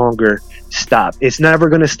little bit longer stop? It's never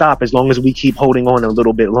going to stop as long as we keep holding on a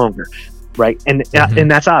little bit longer. Right. And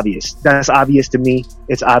that's obvious. That's obvious to me.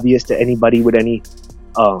 It's obvious to anybody with any,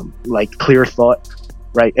 like, clear thought.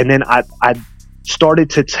 Right. And then I started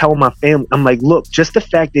to tell my family, I'm like, look, just the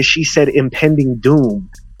fact that she said impending doom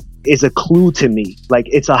is a clue to me. Like,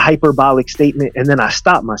 it's a hyperbolic statement. And then I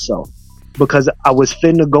stopped myself because I was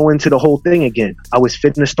finna go into the whole thing again. I was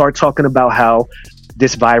finna start talking about how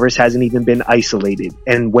this virus hasn't even been isolated.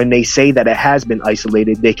 And when they say that it has been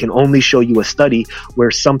isolated, they can only show you a study where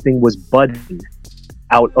something was budding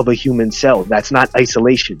out of a human cell. That's not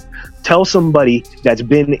isolation. Tell somebody that's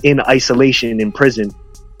been in isolation in prison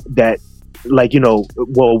that, like, you know,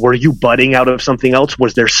 well, were you budding out of something else?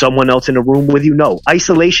 Was there someone else in the room with you? No.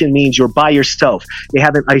 Isolation means you're by yourself. They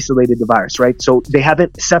haven't isolated the virus, right? So they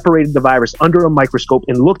haven't separated the virus under a microscope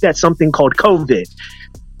and looked at something called COVID.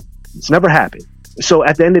 It's never happened. So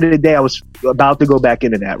at the end of the day, I was about to go back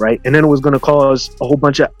into that, right? And then it was going to cause a whole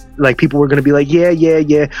bunch of, like, people were going to be like, yeah.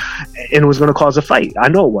 And it was going to cause a fight. I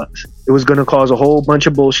know it was. It was going to cause a whole bunch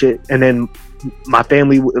of bullshit. And then my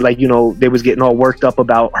family, like, you know, they was getting all worked up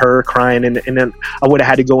about her crying. And then I would have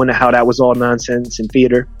had to go into how that was all nonsense and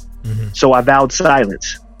theater. So I vowed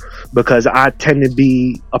silence because I tend to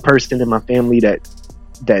be a person in my family that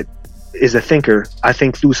is a thinker. I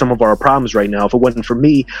think through some of our problems right now. If it wasn't for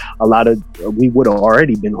me, we would have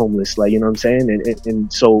already been homeless. Like, you know what I'm saying?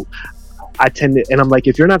 And so I tend to, and I'm like,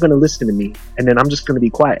 if you're not going to listen to me, and then I'm just going to be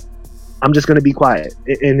quiet. I'm just going to be quiet.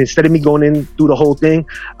 And instead of me going in through the whole thing,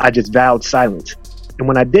 I just vowed silence. And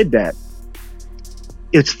when I did that,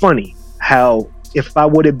 it's funny how if I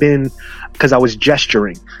would have been, because I was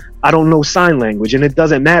gesturing, I don't know sign language, and it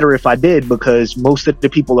doesn't matter if I did because most of the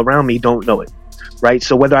people around me don't know it. Right.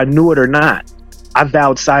 So whether I knew it or not, I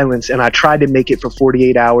vowed silence, and I tried to make it for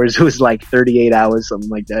 48 hours. It was like 38 hours, something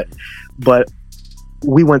like that. But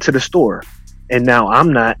we went to the store, and now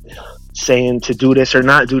I'm not saying to do this or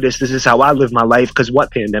not do this. This is how I live my life, because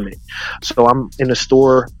what pandemic? So I'm in the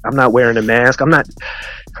store. I'm not wearing a mask.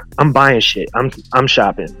 I'm buying shit. I'm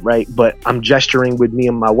shopping, right? But I'm gesturing with me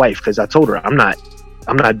and my wife, because I told her I'm not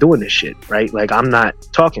doing this shit, right? Like, I'm not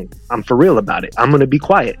talking. I'm for real about it. I'm going to be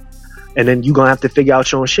quiet. And then you're going to have to figure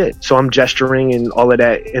out your own shit. So I'm gesturing and all of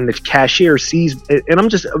that. And the cashier sees, and I'm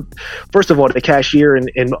just, first of all, the cashier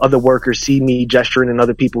and other workers see me gesturing, and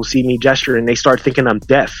other people see me gesturing, and they start thinking I'm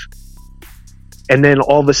deaf. And then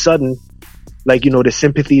all of a sudden, like, you know, the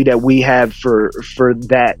sympathy that we have for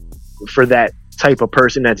that type of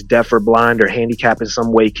person that's deaf or blind or handicapped in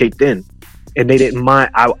some way kicked in. And they didn't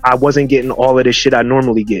mind. I wasn't getting all of this shit I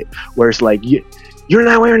normally get, where it's like, you're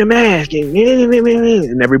not wearing a mask, and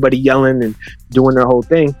everybody yelling and doing their whole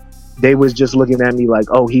thing. They was just looking at me like,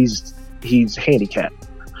 oh, he's handicapped.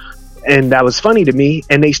 And that was funny to me.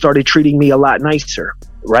 And they started treating me a lot nicer.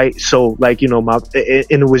 Right. So, like, you know,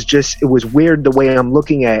 it was weird the way I'm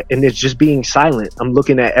looking at, and it's just being silent. I'm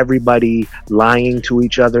looking at everybody lying to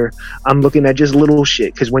each other. I'm looking at just little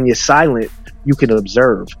shit. 'Cause when you're silent, you can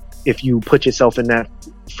observe. If you put yourself in that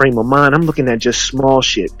frame of mind, I'm looking at just small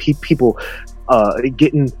shit. People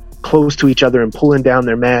getting close to each other and pulling down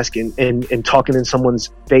their mask and talking in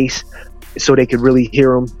someone's face so they could really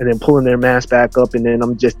hear them, and then pulling their mask back up. And then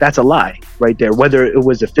that's a lie right there. Whether it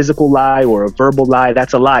was a physical lie or a verbal lie,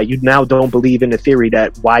 that's a lie. You now don't believe in the theory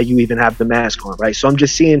that why you even have the mask on, right? So I'm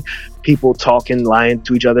just seeing people talking, lying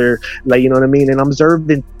to each other, like, you know what I mean? And I'm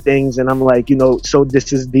observing things, and I'm like, you know, so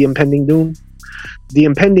this is the impending doom. The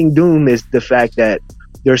impending doom is the fact that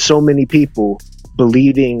there's so many people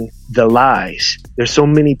believing the lies. There's so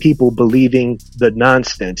many people believing the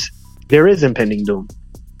nonsense. There is impending doom.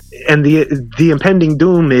 And the impending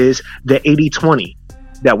doom is the 80-20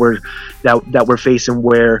 that we're facing,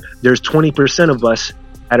 where there's 20% of us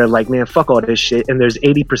that are like, man, fuck all this shit, and there's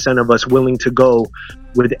 80% of us willing to go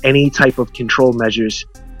with any type of control measures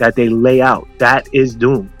that they lay out. That is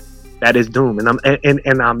doom. That is doom.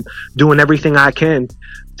 And I'm doing everything I can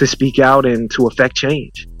to speak out and to affect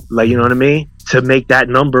change. Like, you know what I mean? To make that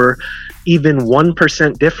number even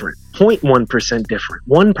 1% different, 0.1% different,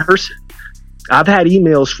 one person. I've had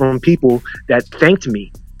emails from people that thanked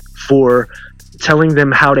me for telling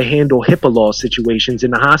them how to handle HIPAA law situations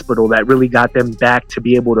in the hospital that really got them back to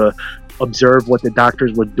be able to observe what the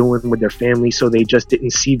doctors were doing with their family, so they just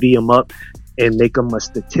didn't CV them up and make them a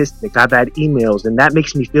statistic. I've had emails, and that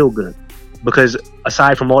makes me feel good, because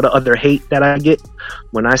aside from all the other hate that I get,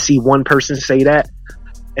 when I see one person say that,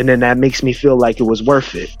 and then that makes me feel like it was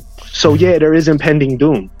worth it. So yeah, there is impending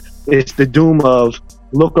doom. It's the doom of,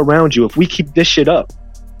 look around you. If we keep this shit up,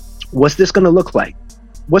 what's this going to look like?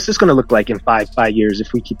 What's this going to look like in five years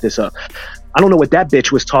if we keep this up? I don't know what that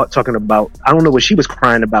bitch was talking about. I don't know what she was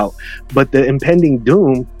crying about. But the impending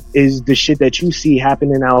doom is the shit that you see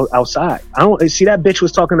happening outside. I don't see that bitch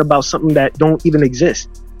was talking about something that don't even exist.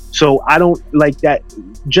 So I don't like that,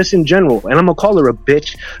 just in general. And I'm going to call her a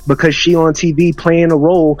bitch because she on TV playing a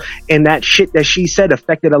role, and that shit that she said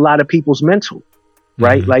affected a lot of people's mental,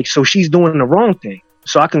 right? Mm-hmm. Like, so she's doing the wrong thing.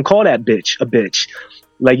 So I can call that bitch a bitch.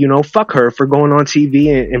 Like, you know, fuck her for going on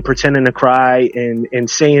TV and pretending to cry and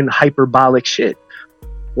saying hyperbolic shit.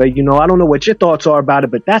 Like, you know, I don't know what your thoughts are about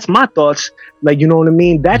it, but that's my thoughts. Like, you know what I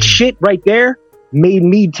mean? That shit right there made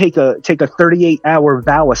me take a 38-hour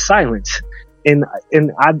vow of silence. And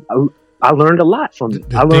I learned a lot from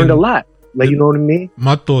it. I learned a lot. Like, you know what I mean?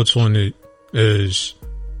 My thoughts on it is,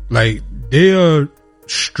 like, they are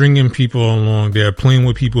stringing people along. They're playing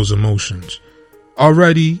with people's emotions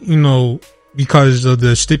already, you know, because of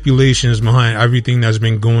the stipulations behind everything that's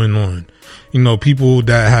been going on. You know, people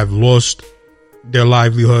that have lost their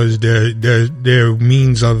livelihoods, their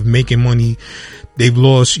means of making money, they've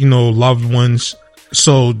lost, you know, loved ones.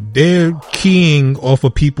 So they're keying off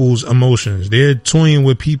of people's emotions. They're toying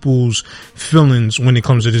with people's feelings when it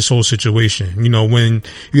comes to this whole situation. You know, when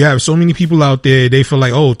you have so many people out there, they feel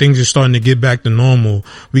like, oh, things are starting to get back to normal.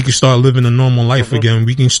 We can start living a normal life again.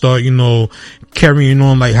 We can start, you know, carrying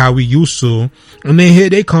on like how we used to. And then here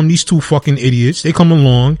they come, these two fucking idiots. They come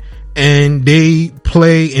along and they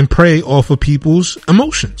play and prey off of people's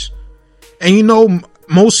emotions. And you know,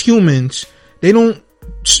 most humans, they don't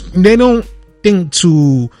think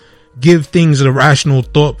to give things a rational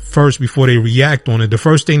thought first before they react on it. The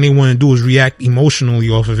first thing they want to do is react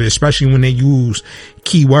emotionally off of it, especially when they use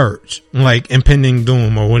keywords like impending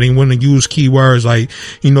doom, or when they want to use keywords like,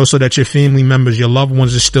 you know, so that your family members, your loved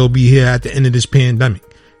ones will still be here at the end of this pandemic.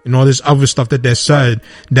 and all this other stuff that they said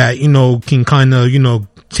that, you know, can kind of, you know,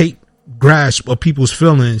 take grasp of people's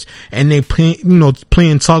feelings, and they play, you know,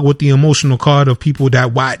 playing tug with the emotional card of people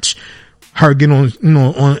that watch her get on, you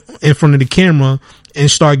know, on in front of the camera and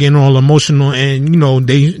start getting all emotional, and, you know,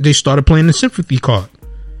 they started playing the sympathy card.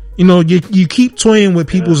 You know, you keep toying with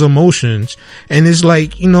people's emotions, and it's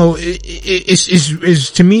like, you know,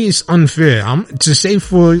 it's to me, it's unfair. To say,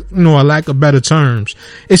 for, you know, a lack of better terms,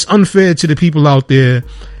 it's unfair to the people out there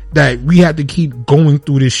that we have to keep going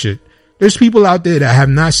through this shit. There's people out there that have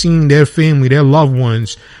not seen their family, their loved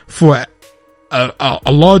ones for a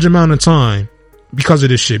large amount of time because of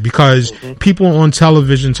this shit, because people on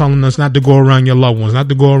television telling us not to go around your loved ones, not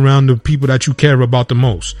to go around the people that you care about the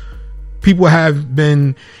most. People have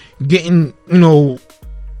been getting, you know,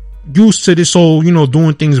 used to this whole, you know,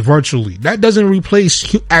 doing things virtually. That doesn't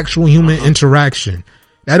replace actual human interaction.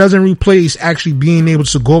 That doesn't replace actually being able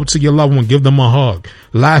to go up to your loved one, give them a hug,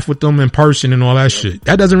 laugh with them in person and all that shit.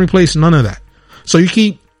 That doesn't replace none of that. So you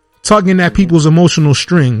keep tugging at people's emotional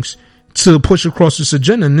strings to push across this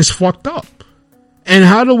agenda, and it's fucked up. And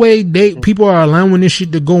how the way people are allowing this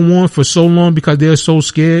shit to go on for so long because they're so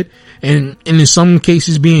scared, and in some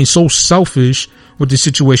cases being so selfish with the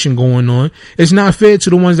situation going on, it's not fair to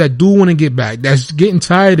the ones that do want to get back, that's getting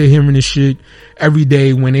tired of hearing this shit every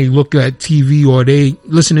day when they look at TV or they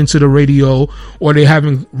listening to the radio or they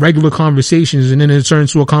having regular conversations, and then it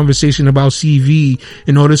turns to a conversation about CV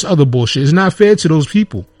and all this other bullshit. It's not fair to those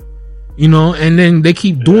people. You know, and then they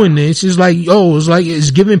keep doing this. It's like,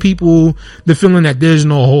 it's giving people the feeling that there's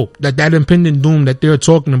no hope, that impending doom that they're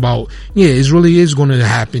talking about, yeah, it really is going to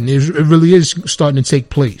happen. It really is starting to take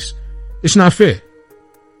place. It's not fair.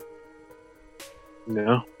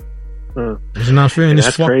 No. It's not fair, and it's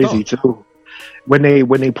fucked crazy up. Too. When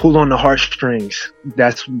they pull on the heartstrings,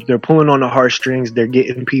 they're pulling on the heartstrings, they're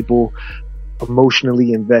getting people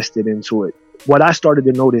emotionally invested into it. What I started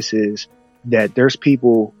to notice is that there's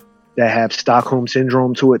people that have Stockholm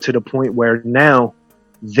syndrome to it, to the point where now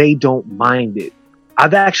they don't mind it.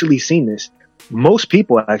 I've actually seen this. Most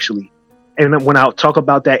people actually, and when I talk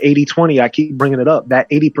about that 80-20, I keep bringing it up, that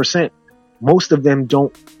 80%, most of them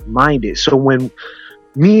don't mind it. So when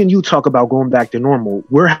me and you talk about going back to normal,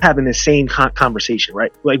 we're having the same conversation,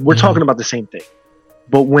 right? Like, we're talking about the same thing.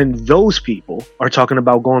 But when those people are talking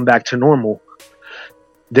about going back to normal,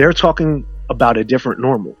 they're talking about a different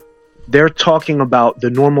normal. They're talking about the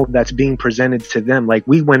normal that's being presented to them. Like,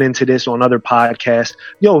 we went into this on other podcasts.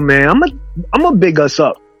 Yo, man, I'm gonna big us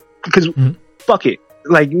up because fuck it.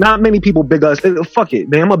 Like, not many people big us. Fuck it,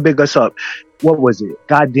 man. I'm gonna big us up. What was it?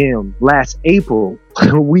 Goddamn, last April,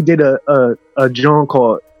 we did a joint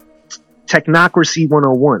called Technocracy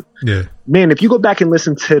 101. Yeah. Man, if you go back and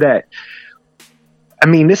listen to that, I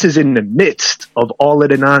mean, this is in the midst of all of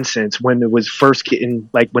the nonsense when it was first getting,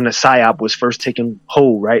 like, when the PSYOP was first taking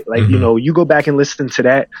hold, right? Like, you know, you go back and listen to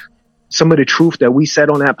that, some of the truth that we said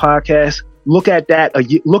on that podcast, look at that,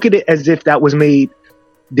 look at it as if that was made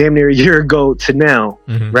damn near a year ago to now,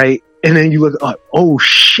 right? And then you look up, oh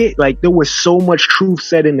shit, like, there was so much truth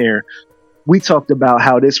said in there. We talked about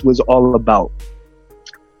how this was all about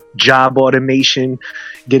job automation,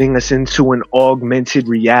 getting us into an augmented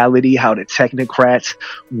reality, how the technocrats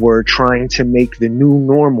were trying to make the new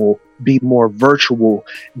normal be more virtual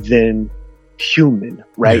than human,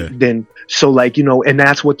 right? Then, so, like, you know, and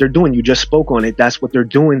that's what they're doing. You just spoke on it. That's what they're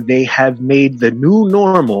doing. They have made the new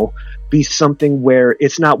normal be something where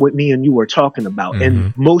it's not what me and you are talking about.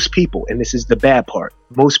 And most people, and this is the bad part,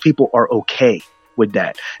 most people are okay with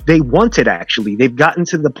that. They want it, actually. They've gotten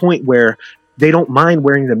to the point where they don't mind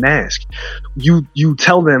wearing the mask. You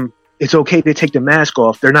tell them it's okay to take the mask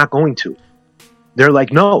off, they're not going to. They're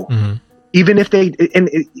like, no. Even if they, and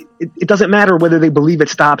it doesn't matter whether they believe it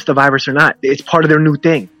stops the virus or not. It's part of their new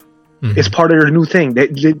thing. It's part of their new thing.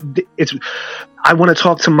 I want to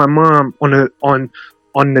talk to my mom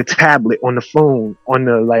on the tablet, on the phone, on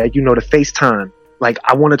the, like, you know, the FaceTime. Like,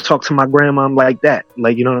 I want to talk to my grandma like that.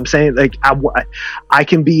 Like, you know what I'm saying? Like, I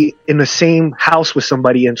can be in the same house with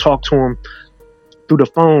somebody and talk to them through the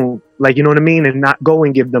phone, like, you know what I mean? And not go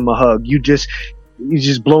and give them a hug. You just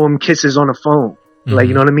blow them kisses on the phone. Like,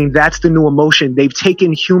 you know what I mean? That's the new emotion. They've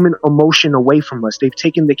taken human emotion away from us. They've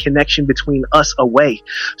taken the connection between us away.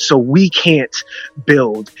 So we can't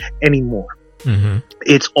build anymore.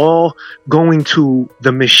 It's all going to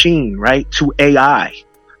the machine, right? To AI.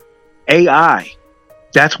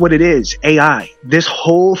 That's what it is. AI. This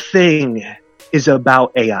whole thing is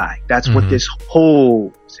about AI. That's what this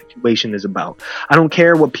whole situation is about. I don't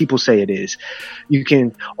care what people say it is. You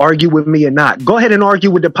can argue with me or not. Go ahead and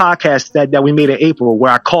argue with the podcast that we made in April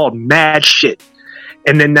where I called mad shit.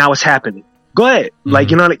 And then now it's happening. Go ahead.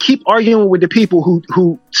 Like, you know, like, keep arguing with the people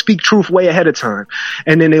who speak truth way ahead of time.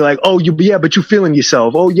 And then they're like, oh, but you feeling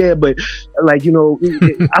yourself. Oh yeah, but like, you know,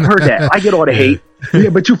 I've heard that. I get all the hate. Yeah,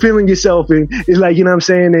 but you feeling yourself, and it's like, you know what I'm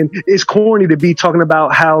saying? And it's corny to be talking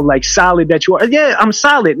about how like solid that you are. Yeah, I'm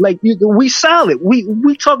solid. Like, we solid.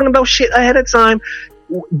 We talking about shit ahead of time.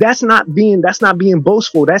 That's not being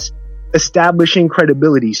boastful. That's establishing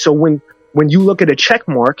credibility. So when you look at a check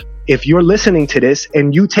mark, if you're listening to this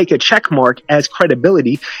and you take a check mark as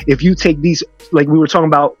credibility, if you take these, like we were talking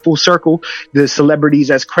about full circle, the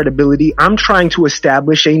celebrities as credibility, I'm trying to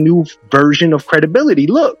establish a new version of credibility.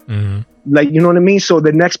 Look, like, you know what I mean? So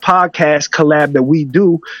the next podcast collab that we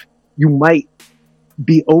do, you might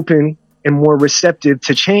be open and more receptive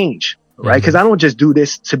to change, right? Because I don't just do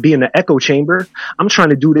this to be in the echo chamber. I'm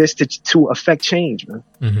trying to do this to affect change,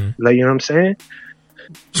 man. Like, you know what I'm saying?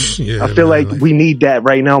 Yeah, I feel like we need that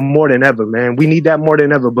right now more than ever, man. We need that more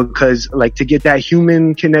than ever, because like, to get that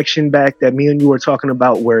human connection back that me and you were talking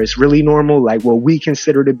about, where it's really normal, like what we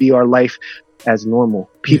consider to be our life as normal.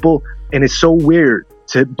 People, and it's so weird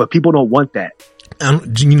but people don't want that.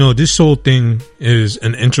 You know, this whole thing is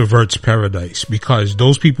an introvert's paradise, because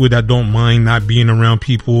those people that don't mind not being around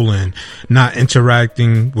people and not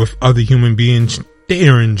interacting with other human beings, they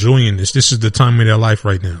are enjoying this. This is the time of their life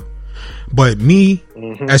right now. But me,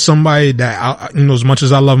 as somebody that, you know, as much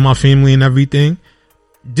as I love my family and everything,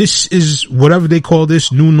 this is whatever they call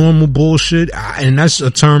this new normal bullshit. And that's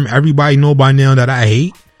a term everybody know by now that I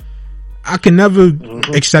hate. I can never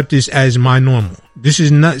accept this as my normal. This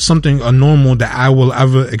is not a normal that I will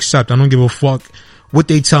ever accept. I don't give a fuck what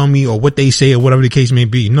they tell me or what they say or whatever the case may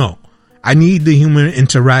be. No, I need the human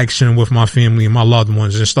interaction with my family and my loved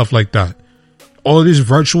ones and stuff like that. All this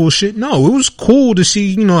virtual shit. No, it was cool to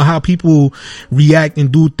see, you know, how people react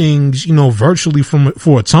and do things, you know, virtually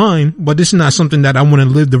for a time, but this is not something that I want to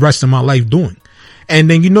live the rest of my life doing. And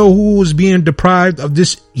then, you know, who is being deprived of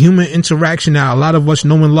this human interaction that a lot of us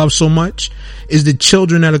know and love so much is the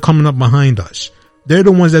children that are coming up behind us. They're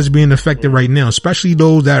the ones that's being affected right now, especially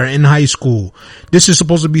those that are in high school. This is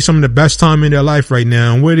supposed to be some of the best time in their life right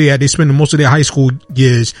now. And where they at? They spend most of their high school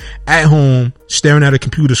years at home, staring at a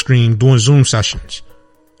computer screen, doing Zoom sessions.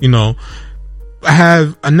 You know, I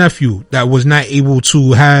have a nephew that was not able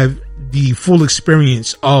to have the full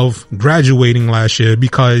experience of graduating last year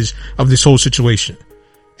because of this whole situation.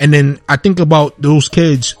 And then I think about those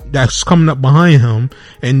kids that's coming up behind him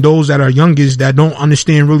and those that are youngest that don't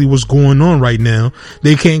understand really what's going on right now.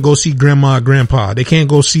 They can't go see grandma, grandpa. They can't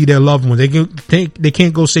go see their loved ones. They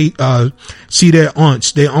can't go see their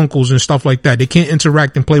aunts, their uncles and stuff like that. They can't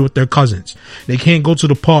interact and play with their cousins. They can't go to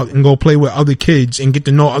the park and go play with other kids and get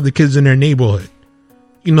to know other kids in their neighborhood.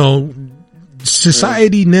 You know,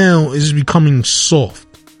 society now is becoming soft.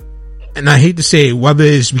 And I hate to say it, whether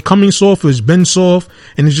it's becoming soft or it's been soft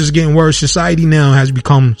and it's just getting worse, society now has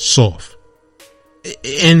become soft.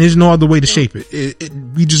 And there's no other way to shape it.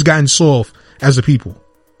 We just gotten soft as a people.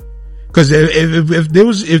 Cause if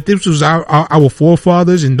this was our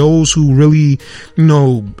forefathers and those who really, you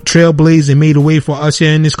know, trailblazed and made a way for us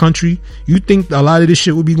here in this country, you think a lot of this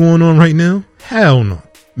shit would be going on right now? Hell no.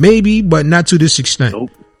 Maybe, but not to this extent.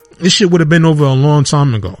 Nope. This shit would have been over a long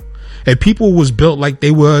time ago. If people was built like they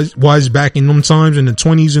was back in them times in the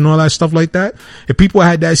 20s and all that stuff like that, if people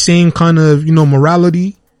had that same kind of, you know,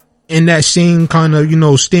 morality and that same kind of, you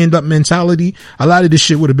know, stand up mentality, a lot of this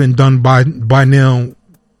shit would have been done by now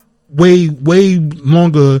way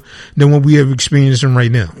longer than what we have experiencing right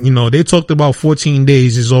now. You know, they talked about 14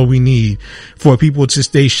 days is all we need for people to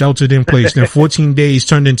stay sheltered in place. Then 14 days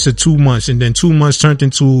turned into 2 months, and then 2 months turned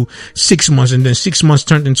into 6 months, and then 6 months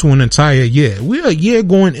turned into an entire year. We're a year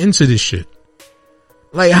going into this shit.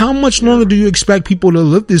 Like, how much longer do you expect people to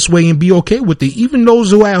live this way and be okay with it? Even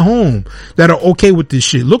those who are at home that are okay with this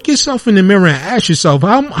shit. Look yourself in the mirror and ask yourself,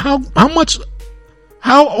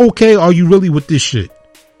 how okay are you really with this shit?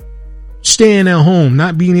 Staying at home,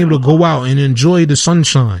 not being able to go out and enjoy the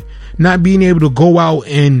sunshine, not being able to go out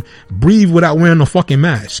and breathe without wearing a fucking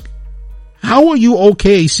mask. How are you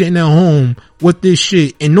okay sitting at home with this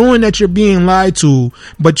shit and knowing that you're being lied to,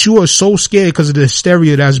 but you are so scared because of the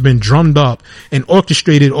hysteria that's been drummed up and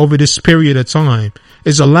orchestrated over this period of time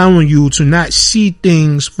is allowing you to not see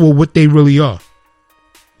things for what they really are?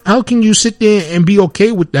 How can you sit there and be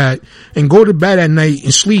okay with that and go to bed at night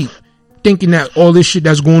and sleep thinking that all this shit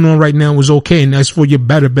that's going on right now is okay and that's for your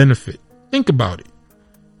better benefit? Think about it.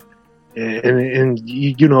 And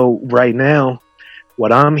you know, right now,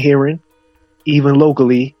 what I'm hearing, even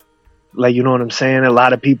locally, like, you know what I'm saying? A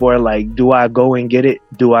lot of people are like, do I go and get it?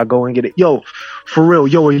 Do I go and get it? Yo, for real.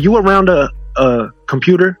 Yo, are you around a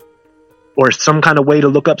computer or some kind of way to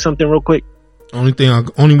look up something real quick? Only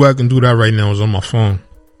way I can do that right now is on my phone.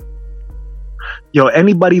 Yo,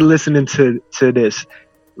 anybody listening to this,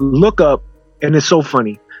 look up, and it's so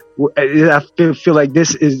funny. I feel like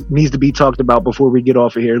this needs to be talked about before we get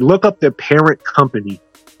off of here. Look up the parent company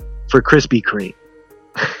for Krispy Kreme.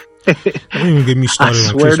 Don't even get me started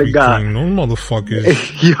on Krispy Kreme. No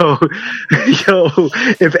motherfuckers. Yo,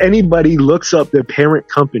 if anybody looks up the parent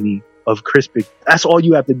company of Krispy, that's all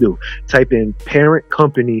you have to do. Type in parent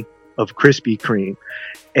company of Krispy Kreme,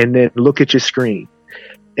 and then look at your screen.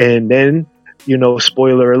 And then,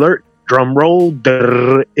 spoiler alert, drum roll,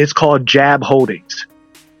 it's called Jab Holdings.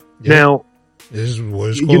 Yeah. Now, this is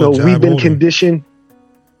what it's called. We've been conditioned.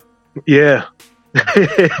 Yeah.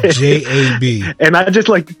 JAB. And I just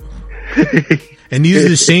like... And these are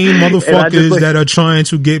the same motherfuckers that are trying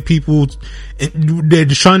to get people, they're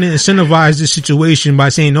trying to incentivize this situation by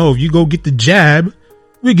saying, if you go get the jab,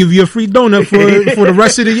 we'll give you a free donut for the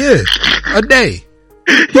rest of the year. A day.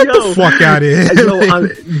 Get the fuck out of here.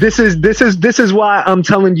 This is why I'm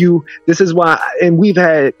telling you, and we've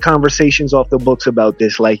had conversations off the books about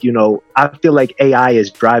this. Like, I feel like AI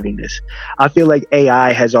is driving this. I feel like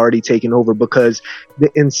AI has already taken over, because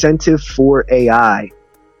the incentive for AI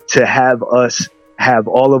to have us have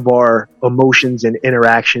all of our emotions and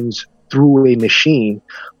interactions through a machine,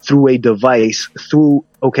 through a device, through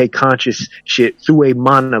conscious shit, through a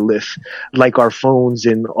monolith like our phones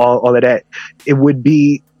and all of that, it would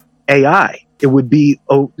be AI. It would be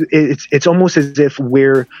it's almost as if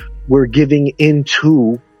we're giving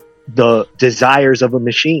into the desires of a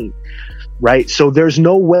machine, right? So there's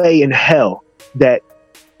no way in hell that,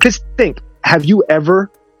 just think, have you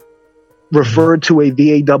ever referred to a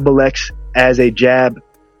VAXX as a jab?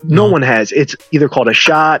 No one has. It's either called a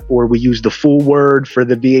shot, or we use the full word for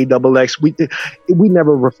the VAXX. We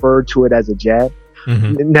never referred to it as a jab.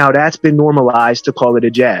 Mm-hmm. Now that's been normalized to call it a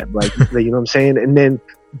jab. Like, you know what I'm saying? And then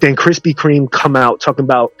Krispy Kreme come out talking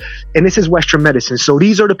about, and this is Western medicine. So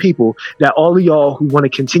these are the people that all of y'all who want to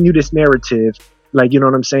continue this narrative, like, you know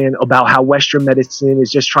what I'm saying, about how Western medicine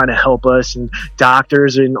is just trying to help us, and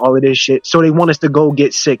doctors and all of this shit. So they want us to go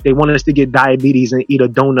get sick. They want us to get diabetes and eat a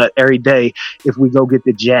donut every day if we go get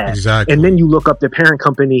the jab. Exactly. And then you look up the parent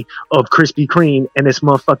company of Krispy Kreme, and it's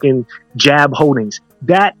motherfucking Jab Holdings.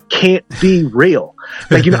 That can't be real.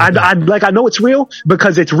 Like, I know it's real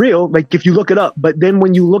because it's real. Like, if you look it up, but then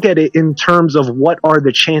when you look at it in terms of what are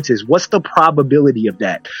the chances, what's the probability of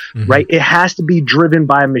that, right? It has to be driven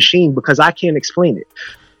by a machine, because I can't explain it.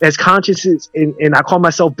 As consciousness, and I call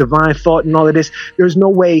myself divine thought and all of this, there's no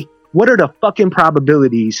way. What are the fucking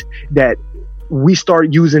probabilities that we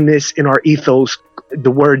start using this in our ethos, the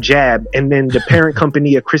word jab, and then the parent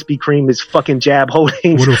company of Krispy Kreme is fucking Jab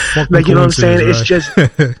Holdings? Like, you know what I'm saying? Right? It's just,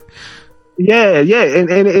 yeah. And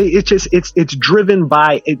it's driven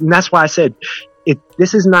by, and that's why I said,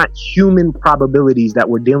 this is not human probabilities that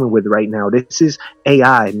we're dealing with right now. This is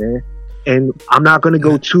AI, man. And I'm not going to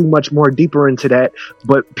go too much more deeper into that,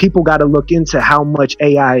 but people got to look into how much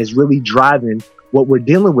AI is really driving what we're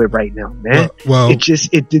dealing with right now, man. Well,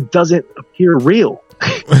 it doesn't appear real.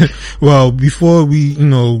 Well, before we,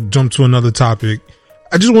 jump to another topic,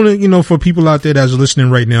 I just want to, for people out there that's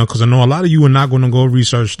listening right now, because I know a lot of you are not going to go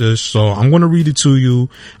research this, so I'm going to read it to you.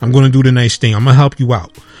 I'm going to do the nice thing. I'm going to help you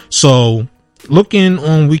out. So, looking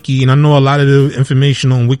on Wiki, and I know a lot of the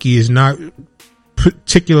information on Wiki is not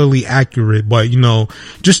particularly accurate, but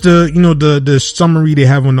just the summary they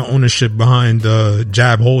have on the ownership behind the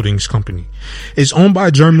Jab Holdings company. It's owned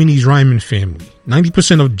by Germany's Reimann family.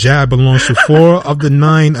 90% of Jab belongs to 4 of the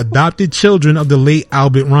 9 adopted children of the late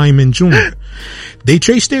Albert Reimann Jr. They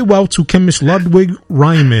trace their wealth to chemist Ludwig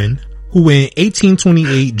Reimann, who in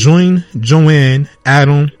 1828 joined Johann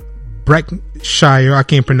Adam Breckshire, I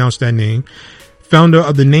can't pronounce that name, founder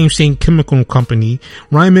of the namesake chemical company.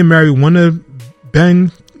 Reimann married one of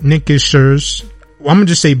Ben Nickisher's, I'm going to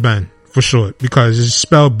just say Ben for short, because it's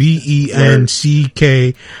spelled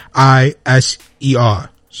Benckisser.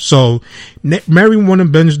 So, married one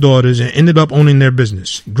of Ben's daughters and ended up owning their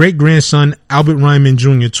business. Great-grandson Albert Reimann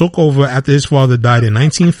Jr. took over after his father died in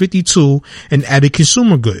 1952 and added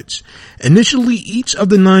consumer goods. Initially, each of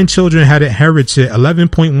the 9 children had inherited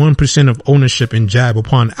 11.1% of ownership in Jab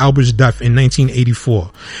upon Albert's death in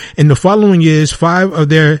 1984. In the following years, 5 of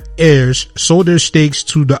their heirs sold their stakes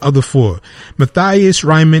to the other 4. Matthias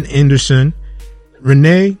Reimann Anderson,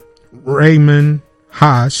 Renee Raymond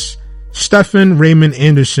Haas, Stefan Raymond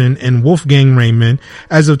Anderson, and Wolfgang Reimann.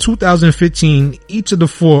 As of 2015, each of the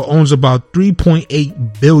 4 owns about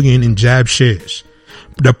 3.8 billion in Jab shares.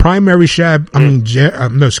 The primary share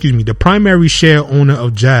owner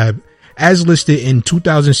of Jab as listed in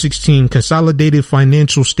 2016 consolidated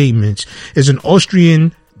financial statements, is an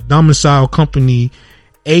Austrian domicile company.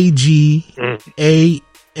 AGNATEN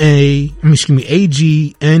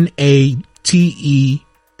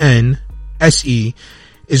SE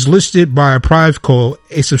is listed by a private co,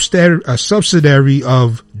 a subsidiary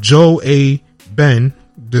of Joe A. Ben,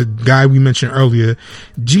 the guy we mentioned earlier,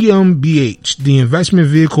 GmbH, the investment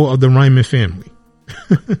vehicle of the Ryman family.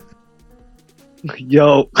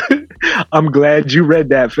 Yo, I'm glad you read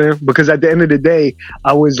that, fam, because at the end of the day,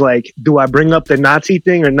 I was like, do I bring up the Nazi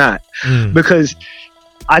thing or not? Because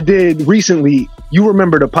I did recently, you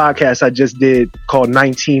remember the podcast I just did called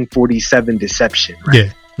 1947 Deception,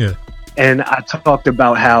 right? Yeah. And I talked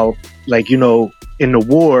about how, like, you know, in the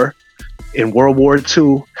war, in World War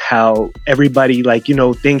II, how everybody, like, you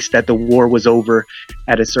know, thinks that the war was over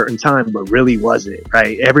at a certain time, but really wasn't,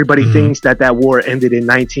 right? Everybody thinks that that war ended in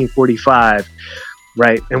 1945,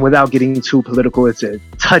 right? And without getting too political, it's a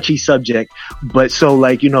touchy subject. But so,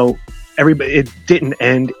 like, you know, everybody, it didn't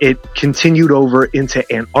end. It continued over into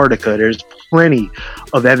Antarctica. There's plenty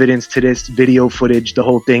of evidence to this, video footage, the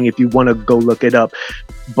whole thing, if you want to go look it up.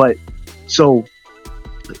 But so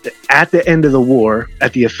at the end of the war,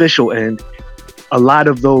 at the official end, a lot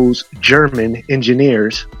of those German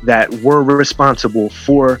engineers that were responsible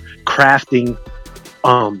for crafting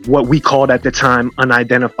what we called at the time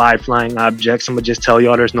unidentified flying objects. I'm gonna just tell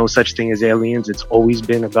y'all there's no such thing as aliens. It's always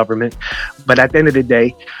been a government. But at the end of the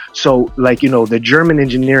day, so, like, you know, the German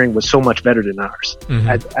engineering was so much better than ours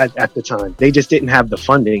at the time. They just didn't have the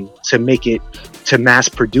funding to make it, to mass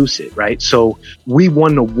produce it, right? So we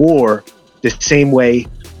won the war the same way.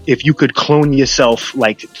 If you could clone yourself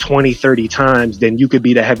like 20, 30 times, then you could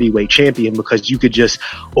be the heavyweight champion, because you could just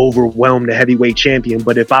overwhelm the heavyweight champion.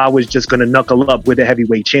 But if I was just going to knuckle up with a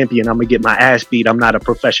heavyweight champion, I'm going to get my ass beat. I'm not a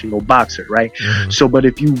professional boxer, right? So, but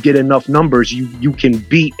if you get enough numbers, you can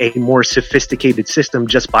beat a more sophisticated system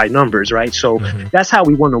just by numbers, right? So that's how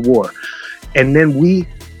we won the war. And then we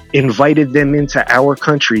invited them into our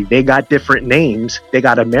country. They got different names. They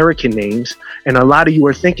got American names. And a lot of you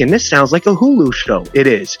are thinking, this sounds like a Hulu show. It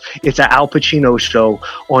is. It's an Al Pacino show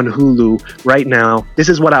on Hulu right now. This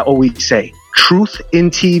is what I always say. Truth in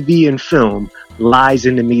TV and film, lies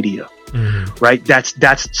in the media. Right?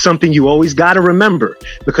 That's something you always got to remember,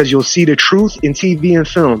 because you'll see the truth in TV and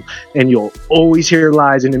film, and you'll always hear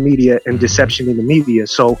lies in the media and deception in the media.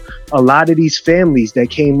 So a lot of these families that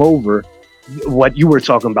came over, what you were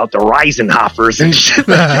talking about, the Reisenhoffers and shit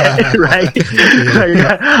like that, right?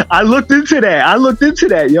 Like, I looked into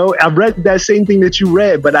that, yo. I read that same thing that you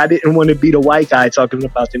read, but I didn't want to be the white guy talking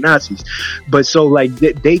about the Nazis. But so, like,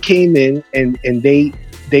 they came in and they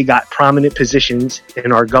got prominent positions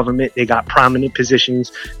in our government. They got prominent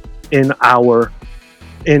positions in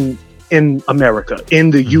in America,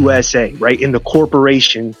 in the USA, right? In the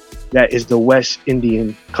corporation that is the West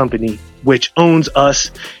Indian Company, which owns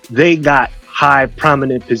us. They got high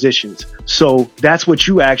prominent positions. So that's what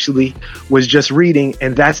you actually was just reading,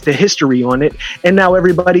 and that's the history on it. And now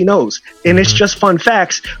everybody knows. And it's just fun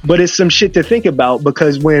facts, but it's some shit to think about,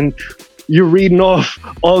 because when you're reading off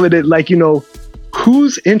all of it, like, you know,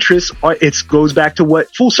 whose interests are, it goes back to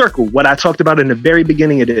what, full circle, what I talked about in the very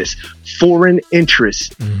beginning of this, foreign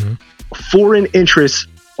interests. Foreign interests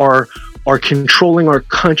are controlling our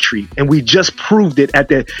country. And we just proved it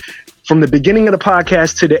from the beginning of the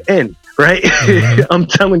podcast to the end, right? I'm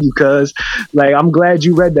telling you, cuz, like, I'm glad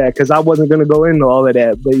you read that, because I wasn't going to go into all of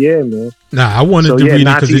that. But yeah, man. Nah, I wanted to read it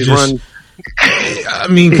because it just, I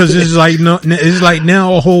mean, because it's like, no, it's like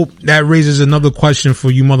now I hope that raises another question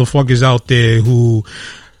for you motherfuckers out there who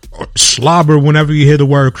slobber whenever you hear the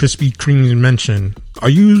word Krispy Kreme mentioned. Are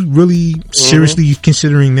you really seriously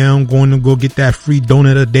considering now going to go get that free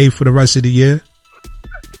donut a day for the rest of the year?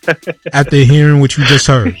 After hearing what you just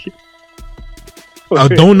heard. A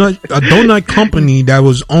donut company that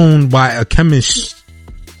was owned by a chemist.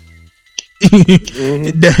 Their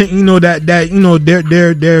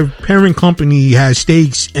parent company has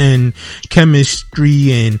stakes in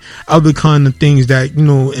chemistry and other kind of things that, you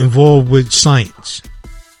know, involved with science.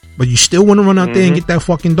 But you still want to run out there and get that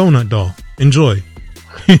fucking donut, dog. Enjoy.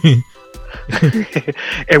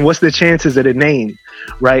 And what's the chances of the name,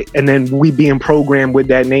 right? And then we being programmed with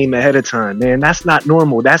that name ahead of time, man. That's not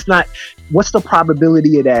normal. That's not. What's the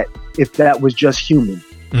probability of that if that was just human?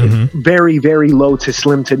 Very, very low to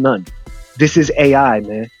slim to none. This is AI,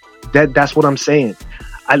 man. That's what I'm saying.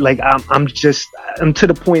 I'm to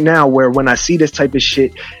the point now where when I see this type of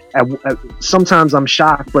shit, sometimes I'm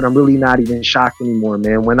shocked, but I'm really not even shocked anymore,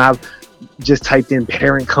 man. When just typed in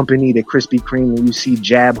parent company to Krispy Kreme and you see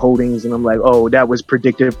Jab Holdings, and I'm like, oh, that was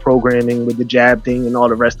predictive programming with the Jab thing and all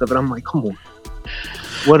the rest of it. I'm like, come on.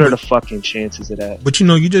 What are the fucking chances of that? But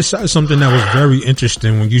you just said something that was very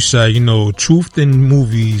interesting when you said, truth in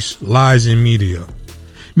movies, lies in media.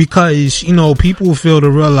 Because, people fail to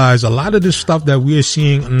realize a lot of the stuff that we are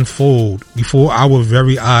seeing unfold before our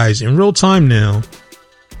very eyes in real time now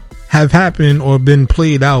have happened or been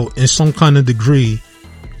played out in some kind of degree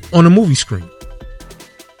on a movie screen.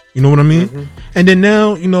 You know what I mean? Mm-hmm. And then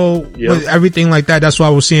now, with everything like that, that's what I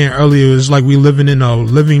was saying earlier, it's like we living in a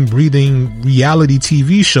living, breathing reality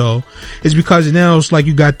TV show. It's because now it's like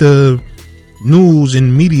you got the news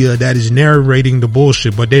and media that is narrating the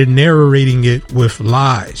bullshit, but they're narrating it with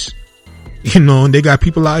lies. And they got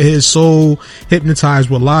people out here so hypnotized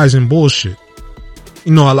with lies and bullshit.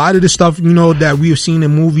 A lot of the stuff, that we have seen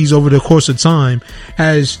in movies over the course of time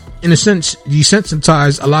has, in a sense,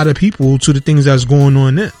 desensitized a lot of people to the things that's going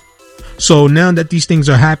on there. So now that these things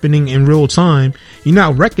are happening in real time, you're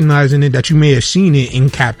not recognizing it that you may have seen it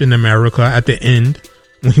in Captain America at the end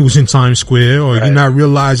when he was in Times Square, or you're not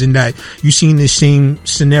realizing that you've seen this same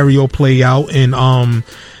scenario play out in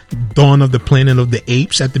Dawn of the Planet of the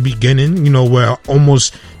Apes at the beginning, where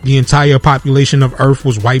almost the entire population of Earth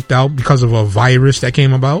was wiped out because of a virus that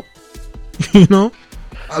came about.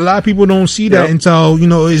 A lot of people don't see that until,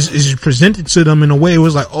 it's presented to them in a way it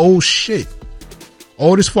was like, oh shit.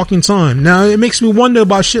 All this fucking time. Now it makes me wonder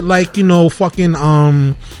about shit like, fucking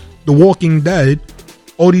The Walking Dead,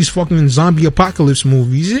 all these fucking zombie apocalypse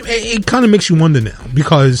movies. It kind of makes you wonder now,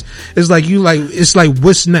 because it's like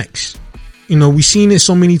what's next? We've seen it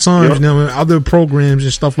so many times now in other programs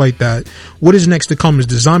and stuff like that. What is next to come? Is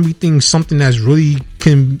the zombie thing something that's really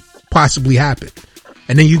can possibly happen?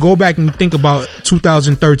 And then you go back and you think about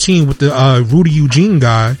 2013 with the Rudy Eugene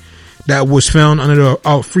guy that was found under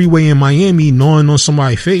the freeway in Miami, gnawing on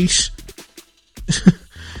somebody's face.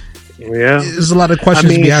 There's a lot of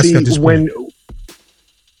questions to be asked at this point.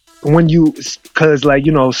 When you, cause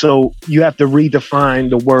so you have to redefine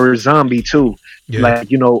the word zombie too. Yeah.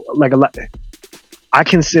 Like a lot, I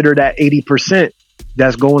consider that 80%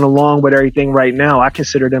 that's going along with everything right now, I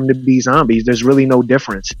consider them to be zombies. There's really no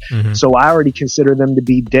difference. Mm-hmm. So I already consider them to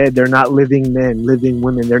be dead. They're not living men, living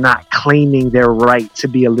women. They're not claiming their right to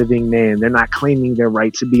be a living man. They're not claiming their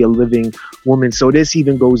right to be a living woman. So this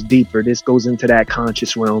even goes deeper. This goes into that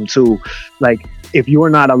conscious realm too. Like, if you're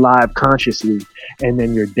not alive consciously and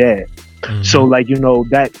then you're dead. Mm-hmm. So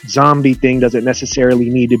that zombie thing doesn't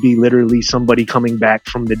necessarily need to be literally somebody coming back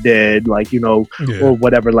from the dead, or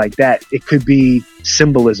whatever like that. It could be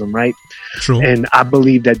symbolism, right? True. And I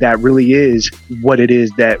believe that really is what it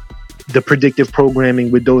is, that the predictive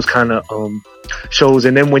programming with those kind of shows.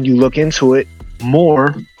 And then when you look into it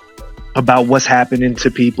more about what's happening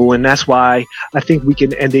to people, and that's why I think we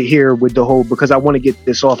can end it here with the whole, because I want to get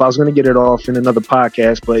this off. I was going to get it off in another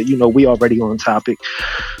podcast, but we already on topic.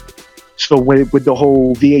 So with the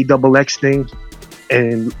whole VAXX thing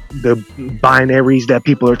and the binaries that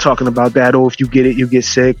people are talking about, that, if you get it, you get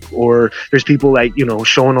sick, or there's people like,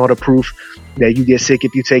 showing all the proof that you get sick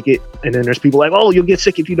if you take it. And then there's people like, oh, you'll get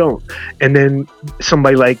sick if you don't. And then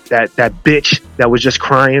somebody like that bitch that was just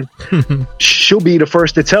crying, she'll be the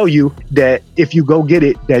first to tell you that if you go get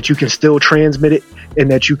it, that you can still transmit it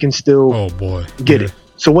and that you can still get it.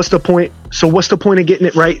 So what's the point? Of getting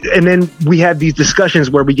it right? And then we have these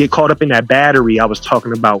discussions where we get caught up in that battery I was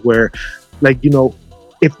talking about, where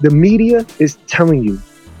if the media is telling you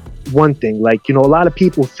one thing, a lot of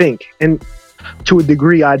people think, and to a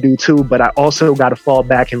degree I do too, but I also got to fall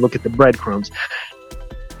back and look at the breadcrumbs.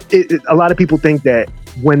 A lot of people think that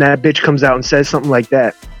when that bitch comes out and says something like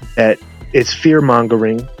that, that it's fear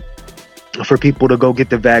mongering for people to go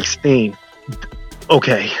get the vaccine.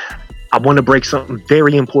 Okay. I want to break something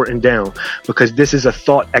very important down, because this is a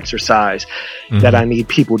thought exercise that I need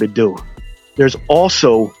people to do. There's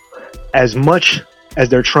also, as much as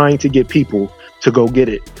they're trying to get people to go get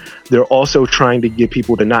it, they're also trying to get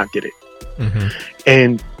people to not get it. Mm-hmm.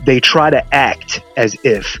 And they try to act as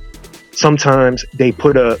if sometimes they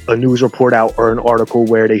put a news report out or an article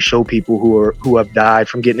where they show people who have died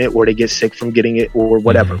from getting it, or they get sick from getting it, or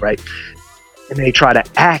whatever, right? And they try to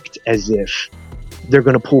act as if they're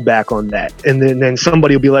going to pull back on that. And then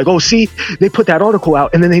somebody will be like, oh, see, they put that article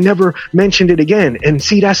out and then they never mentioned it again. And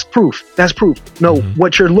see, that's proof. No,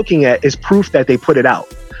 what you're looking at is proof that they put it out.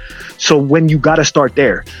 So when you got to start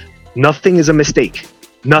there, nothing is a mistake.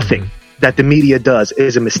 Nothing that the media does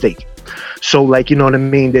is a mistake. So like, you know what I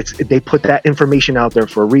mean? They put that information out there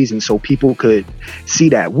for a reason so people could see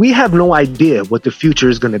that. We have no idea what the future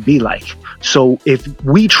is going to be like. So if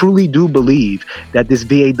we truly do believe that this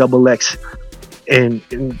VAXX,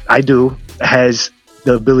 and I do, has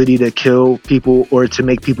the ability to kill people or to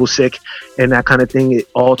make people sick and that kind of thing, it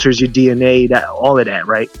alters your DNA, that all of that,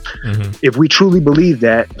 right? If we truly believe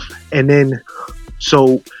that, and then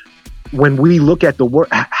so when we look at the world,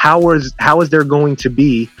 how is there going to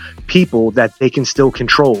be people that they can still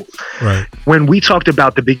control? Right. When we talked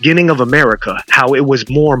about the beginning of America, how it was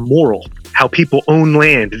more moral, how people own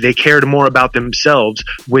land, they cared more about themselves,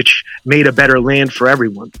 which made a better land for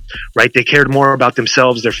everyone, right? They cared more about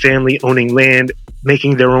themselves, their family, owning land,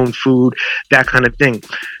 making their own food, that kind of thing.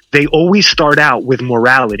 They always start out with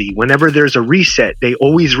morality. Whenever there's a reset, they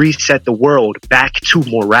always reset the world back to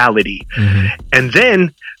morality. And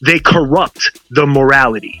then they corrupt the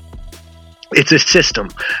morality. It's a system.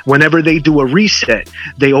 Whenever they do a reset,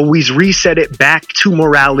 they always reset it back to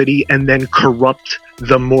morality and then corrupt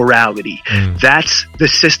the morality. That's the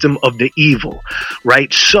system of the evil,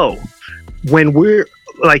 right? So when we're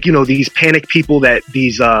like, you know, these panic people, that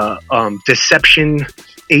these deception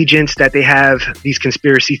agents that they have, these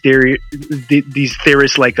conspiracy these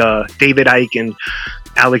theorists like David Icke and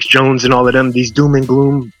Alex Jones and all of them, these doom and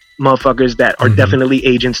gloom motherfuckers that are definitely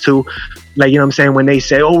agents too. Like, you know what I'm saying? When they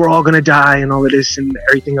say, oh, we're all going to die and all of this and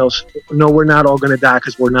everything else. No, we're not all going to die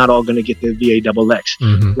because we're not all going to get the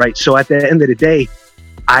VAXX, right? So at the end of the day,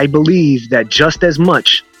 I believe that just as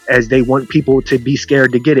much as they want people to be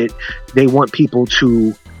scared to get it, they want people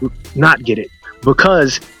to not get it,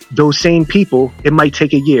 because those same people, it might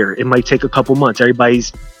take a year, it might take a couple months.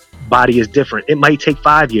 Everybody's body is different. It might take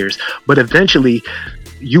 5 years, but eventually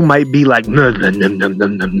you might be like, no, right?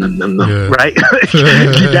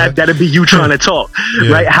 That'd be you trying to talk,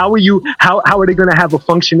 right? How are they going to have a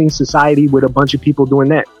functioning society with a bunch of people doing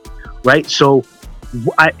that, right? So,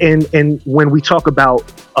 and when we talk about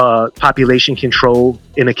population control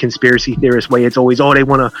in a conspiracy theorist way, it's always, oh, they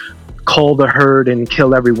want to call the herd and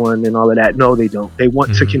kill everyone and all of that. No, they don't. They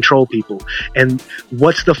want to control people. And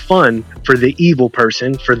what's the fun for the evil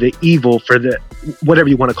person, for the whatever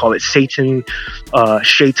you want to call it, Satan,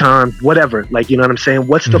 shaitan, whatever, like, you know what I'm saying?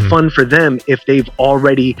 What's the fun for them if they've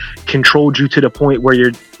already controlled you to the point where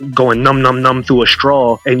you're going num num num through a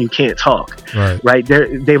straw and you can't talk, right?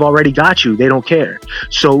 They've already got you. They don't care.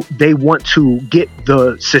 So they want to get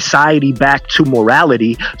the society back to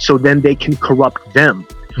morality so then they can corrupt them.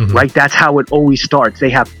 Right? That's how it always starts. They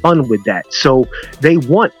have fun with that. So they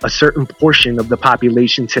want a certain portion of the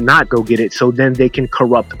population to not go get it, so then they can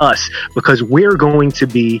corrupt us, because we're going to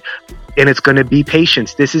be, and it's going to be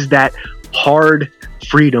patience. This is that hard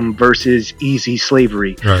freedom versus easy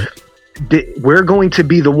slavery. Right. We're going to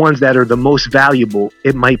be the ones that are the most valuable.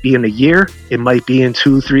 It might be in a year. It might be in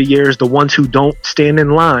 2-3 years. The ones who don't stand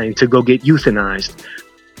in line to go get euthanized.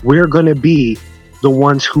 We're going to be the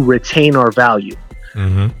ones who retain our value.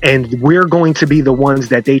 And we're going to be the ones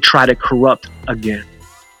that they try to corrupt again,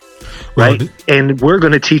 right? And we're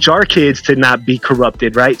going to teach our kids to not be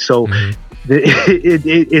corrupted, right? So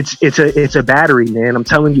it's a battery, man. I'm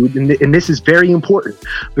telling you, and this is very important,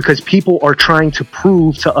 because people are trying to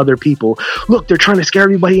prove to other people, look, they're trying to scare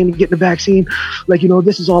everybody into getting the vaccine. Like, you know,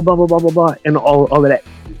 this is all blah, blah, blah, blah, blah, and all of that.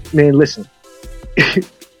 Man, listen,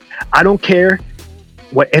 I don't care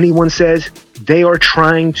what anyone says. They are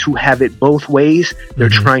trying to have it both ways. They're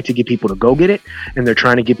trying to get people to go get it, and they're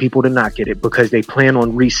trying to get people to not get it, because they plan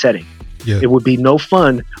on resetting. It would be no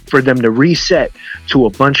fun for them to reset to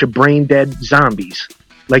a bunch of brain dead zombies.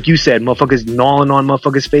 Like you said, motherfuckers gnawing on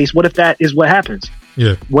motherfuckers' face. What if that is what happens?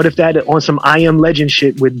 What if that on some I Am Legend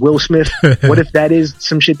shit with Will Smith? What if that is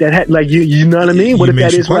some shit that like you know what I mean? What if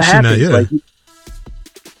that is what happens?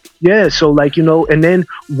 So like, you know, and then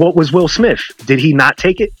what was Will Smith? Did he not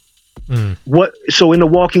take it? What? So in The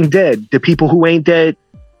Walking Dead, the people who ain't dead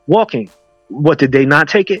walking, what, did they not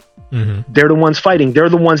take it? They're the ones fighting. They're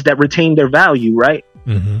the ones that retain their value, right?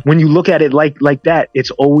 When you look at it like that,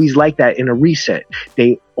 it's always like that in a reset.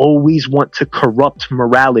 They always want to corrupt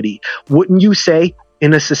morality. Wouldn't you say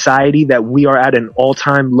in a society that we are at an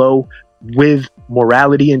all-time low with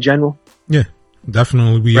morality in general? Yeah,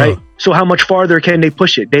 definitely we are. So how much farther can they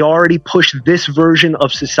push it? They already pushed this version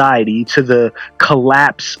of society to the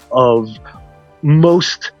collapse of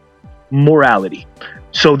most morality.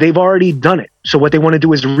 So they've already done it. So what they want to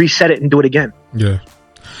do is reset it and do it again.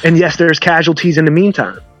 And yes, there's casualties in the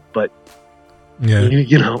meantime, but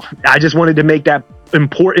you know, I just wanted to make that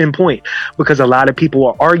important point, because a lot of people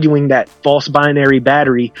are arguing that false binary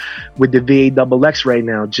battery with the VAXX right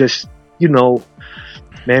now. Just, you know,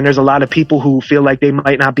 man. There's a lot of people who feel like they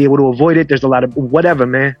might not be able to avoid it. There's a lot of whatever,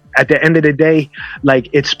 man. At the end of the day, like,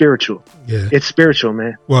 it's spiritual. Yeah. It's spiritual,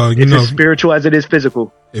 man. Well, it's as spiritual as it is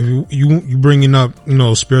physical. If you bringing up,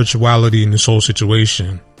 spirituality in this whole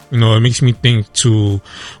situation, it makes me think to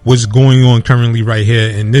what's going on currently right here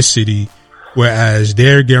in this city, whereas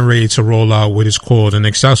they're getting ready to roll out what is called an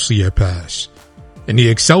Excelsior Pass. And the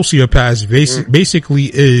Excelsior Pass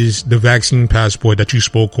basically is the vaccine passport that you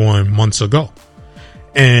spoke on months ago.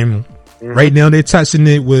 And right now they're testing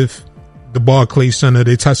it with the Barclays Center.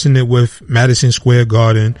 They're testing it with Madison Square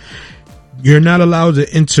Garden. You're not allowed to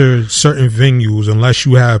enter certain venues unless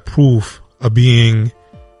you have proof of being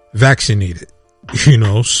vaccinated,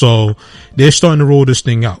 so they're starting to roll this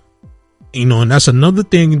thing out, and that's another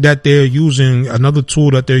thing that they're using, another tool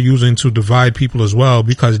that they're using to divide people as well,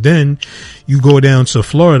 because then you go down to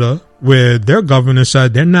Florida where their governor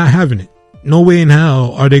said they're not having it. No way in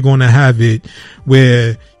hell are they going to have it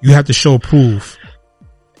where you have to show proof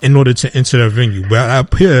in order to enter the venue. But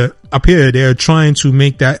up here, they're trying to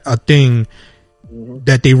make that a thing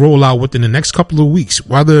that they roll out within the next couple of weeks.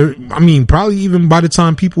 Probably even by the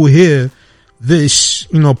time people hear this,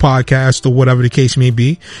 podcast or whatever the case may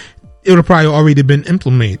be, it would have probably already been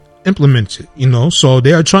implemented, so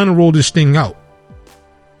they are trying to roll this thing out.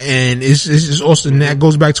 And it's also, and that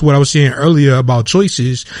goes back to what I was saying earlier about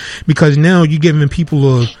choices, because now you're giving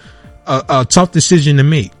people a tough decision to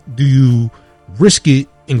make. Do you risk it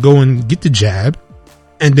and go and get the jab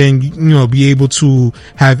and then, be able to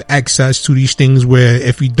have access to these things where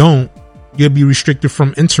if you don't, you'll be restricted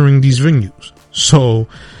from entering these venues? So,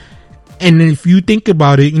 and if you think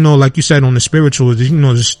about it, like you said on the spiritual,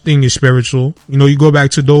 this thing is spiritual. You go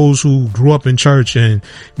back to those who grew up in church, and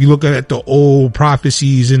you look at the old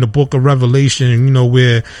prophecies in the book of Revelation,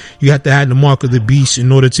 where you have to have the mark of the beast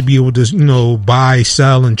in order to be able to, buy,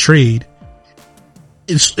 sell, and trade.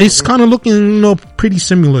 It's kind of looking, pretty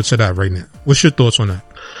similar to that right now. What's your thoughts on that?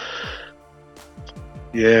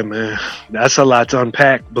 Yeah, man, that's a lot to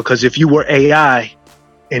unpack, because if you were AI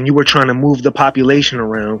and you were trying to move the population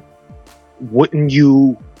around, wouldn't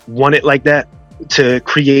you want it like that, to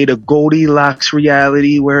create a Goldilocks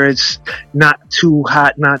reality where it's not too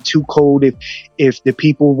hot, not too cold? If the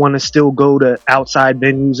people want to still go to outside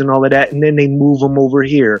venues and all of that, and then they move them over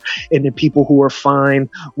here, and the people who are fine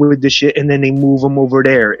with the shit, and then they move them over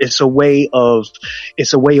there. It's a way of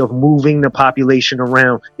moving the population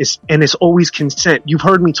around. It's always consent. You've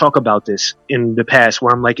heard me talk about this in the past,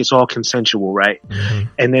 where I'm like, it's all consensual, right? Mm-hmm.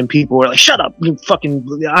 And then people are like, shut up, you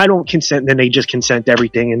fucking, I don't consent. And then they just consent to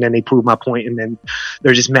everything, and then they prove my point, and then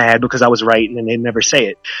they're just mad because I was right, and then they never say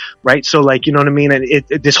it, right? So, like, you know what I mean?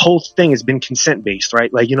 And this whole thing has been consent based,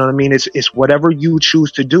 right? Like, you know what I mean? It's whatever you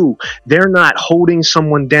choose to do. They're not holding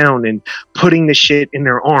someone down and putting the shit in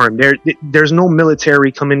their arm. There's no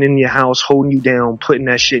military coming in your house, holding you down, putting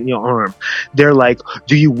that shit in your arm. They're like,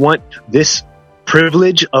 do you want this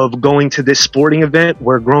privilege of going to this sporting event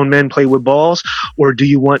where grown men play with balls, or do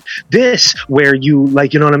you want this where you,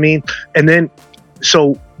 like, you know what I mean? And then,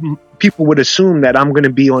 so people would assume that I'm going to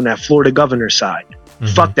be on that Florida governor's side. Mm-hmm.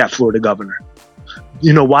 Fuck that Florida governor.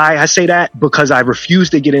 You know why I say that? Because I refuse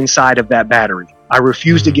to get inside of that battery. I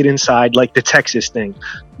refuse to get inside, like the Texas thing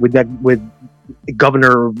with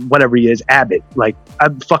Governor, whatever he is, Abbott. Like,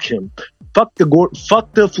 fuck him. Fuck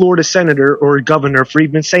the Florida senator or governor for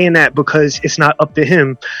even saying that, because it's not up to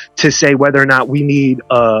him to say whether or not we need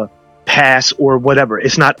a pass or whatever.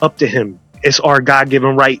 It's not up to him. It's our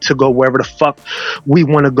God-given right to go wherever the fuck we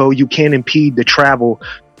want to go. You can't impede the travel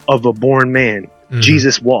of a born man. Mm-hmm.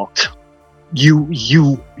 Jesus walked.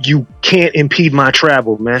 You can't impede my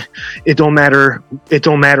travel, man. It don't matter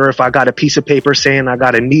if I got a piece of paper saying I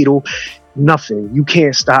got a needle. Nothing. You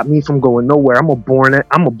can't stop me from going nowhere. I'm a born man.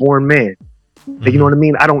 Mm-hmm. You know what I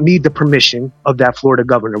mean? I don't need the permission of that Florida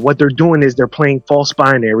governor. What they're doing is they're playing false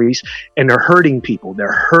binaries, and they're hurting people.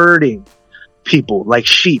 They're hurting people like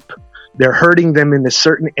sheep. They're hurting them into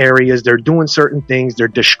certain areas. They're doing certain things. They're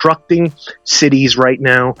destructing cities right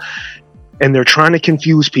now, and they're trying to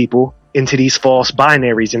confuse people into these false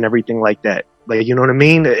binaries and everything like that. Like, you know what I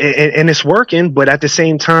mean? And it's working, but at the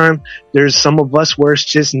same time, there's some of us where it's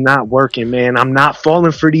just not working, man. I'm not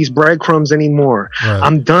falling for these breadcrumbs anymore. Right.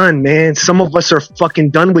 I'm done, man. Some of us are fucking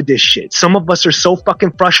done with this shit. Some of us are so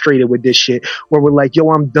fucking frustrated with this shit where we're like,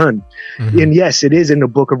 yo, I'm done. Mm-hmm. And yes, it is in the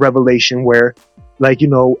book of Revelation where, like, you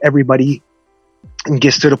know, everybody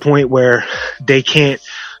gets to the point where they can't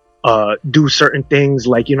do certain things,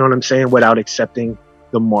 like, you know what I'm saying, without accepting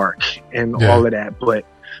the mark and all of that. But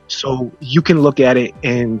so you can look at it,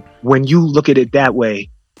 and when you look at it that way,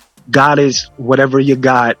 God is whatever you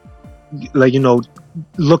got, like, you know,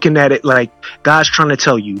 looking at it like God's trying to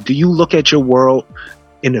tell you, do you look at your world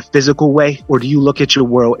in a physical way, or do you look at your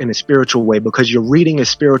world in a spiritual way? Because you're reading a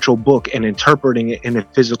spiritual book and interpreting it in a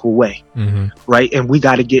physical way, right? And we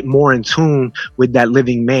got to get more in tune with that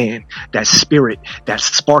living man, that spirit, that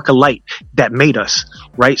spark of light that made us,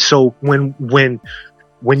 right? So when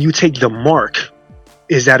you take the mark,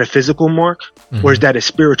 is that a physical mark or is that a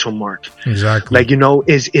spiritual mark? Exactly. Like, you know,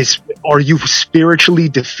 are you spiritually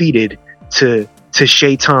defeated to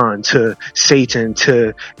Shaitan, to Satan,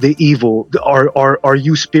 to the evil? Are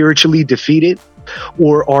you spiritually defeated,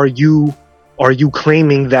 or are you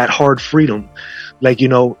claiming that hard freedom? Like, you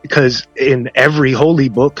know, because in every holy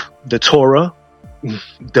book, the Torah,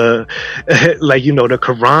 the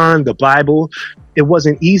Quran, the Bible, it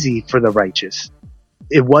wasn't easy for the righteous.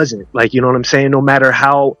 It wasn't, like, you know what I'm saying? No matter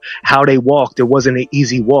how they walked, it wasn't an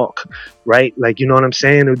easy walk, right? Like, you know what I'm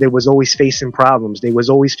saying? They was always facing problems. They was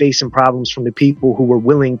always facing problems from the people who were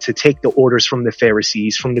willing to take the orders from the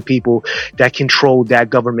Pharisees, from the people that controlled that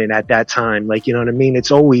government at that time. Like, you know what I mean?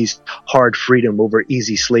 It's always hard freedom over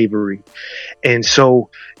easy slavery. And so,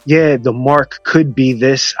 yeah, the mark could be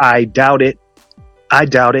this. I doubt it.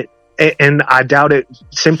 And I doubt it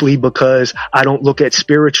simply because I don't look at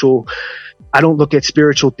spiritual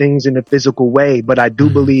things in a physical way, but I do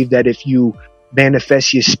believe that if you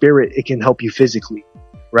manifest your spirit, it can help you physically,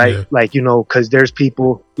 right? Yeah. Like, you know, cause there's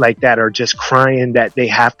people like that are just crying that they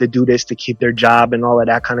have to do this to keep their job and all of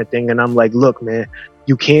that kind of thing. And I'm like, look, man,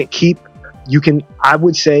 I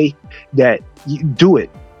would say that you do it.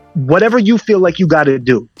 Whatever you feel like you got to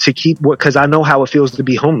do to keep cause I know how it feels to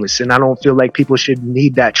be homeless, and I don't feel like people should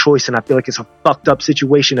need that choice. And I feel like it's a fucked up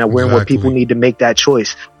situation that we're in where people need to make that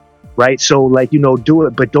choice. Right. So, like, you know, do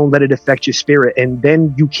it, but don't let it affect your spirit. And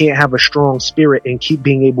then you can't have a strong spirit and keep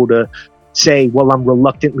being able to say, well, I'm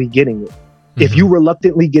reluctantly getting it. If you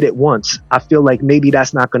reluctantly get it once, I feel like maybe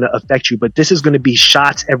that's not going to affect you, but this is going to be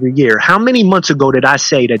shots every year. How many months ago did I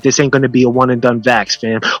say that this ain't going to be a one and done vax,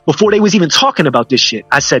 fam? Before they was even talking about this shit,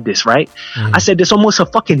 I said this, right? I said this almost a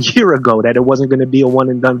fucking year ago, that it wasn't going to be a one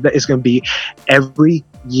and done. It's going to be every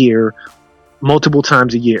year, multiple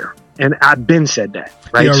times a year. And I've been said that,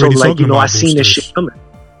 right? So, like, you know, I seen this shit coming.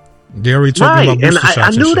 They already talking about booster shots, and I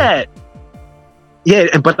knew that.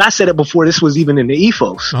 Yeah, but I said it before this was even in the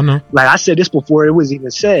ethos. I know. Like, I said this before it was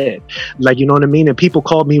even said. Like, you know what I mean? And people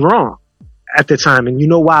called me wrong at the time. And you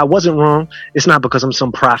know why I wasn't wrong? It's not because I'm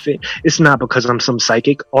some prophet. It's not because I'm some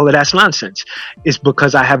psychic. All of that's nonsense. It's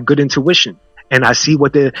because I have good intuition. And I see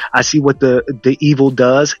what the evil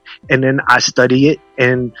does, and then I study it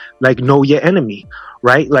and, like, know your enemy,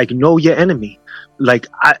 right? Like, know your enemy. Like,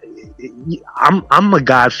 I'm a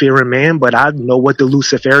God-fearing man, but I know what the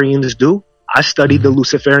Luciferians do. I studied the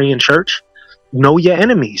Luciferian church. Know your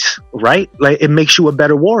enemies, right? Like, it makes you a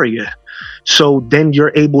better warrior. So then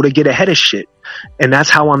you're able to get ahead of shit. And that's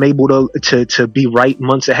how I'm able to be right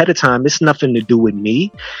months ahead of time. It's nothing to do with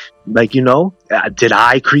me. Like, you know, did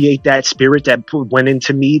I create that spirit that went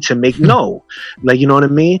into me to make? No. Like, you know what I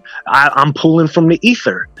mean? I'm pulling from the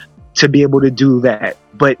ether to be able to do that.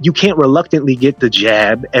 But you can't reluctantly get the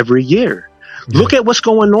jab every year. Look at what's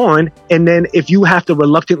going on. And then if you have to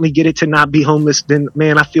reluctantly get it to not be homeless, then,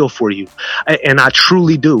 man, I feel for you. And I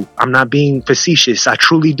truly do. I'm not being facetious. I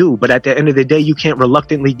truly do. But at the end of the day, you can't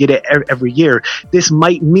reluctantly get it every year. This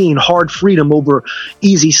might mean hard freedom over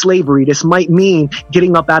easy slavery. This might mean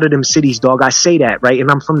getting up out of them cities, dog. I say that, right?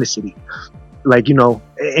 And I'm from the city. Like, you know,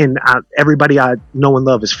 and everybody I know and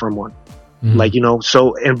love is from one. Like, you know,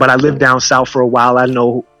 so, but I lived down south for a while. I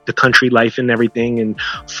know the country life and everything, and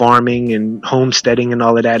farming and homesteading and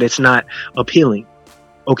all of that. It's not appealing.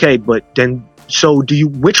 Okay, but then, so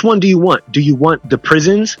which one do you want? Do you want the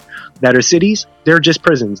prisons that are cities? They're just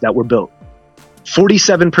prisons that were built.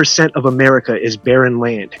 47% of America is barren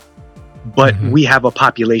land, but we have a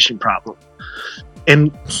population problem.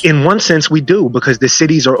 And in one sense we do, because the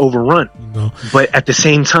cities are overrun, but at the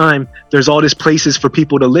same time, there's all these places for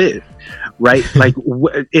people to live, right? Like,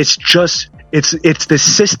 it's the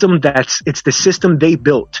system they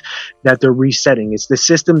built that they're resetting. It's the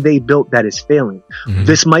system they built that is failing.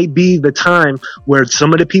 This might be the time where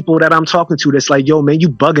some of the people that I'm talking to, that's like, yo, man, you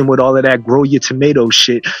bugging with all of that grow your tomato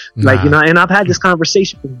shit. Like, you know, and I've had this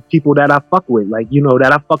conversation with people that I fuck with, like, you know,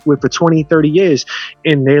 that I fuck with for 20, 30 years.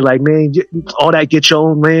 And they're like, man, all that, get your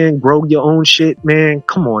own land, grow your own shit, man.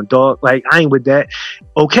 Come on, dog. Like, I ain't with that.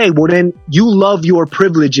 Okay, well then you love your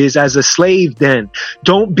privileges as a slave then.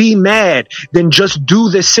 Don't be mad. Then just do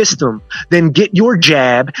the system. Then get your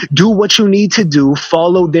jab, do what you need to do,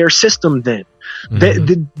 follow their system then.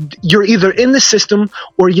 You're either in the system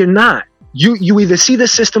or you're not. You either see the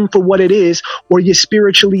system for what it is, or you're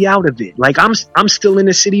spiritually out of it. Like I'm still in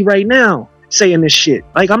the city right now saying this shit.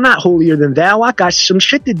 Like, I'm not holier than thou. I got some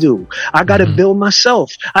shit to do. I got to build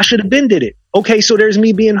myself. I should have been did it. Okay, so there's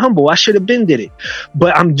me being humble. I should have been did it,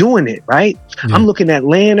 but I'm doing it, right? Yeah. I'm looking at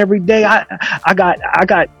land every day. I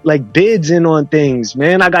got like bids in on things,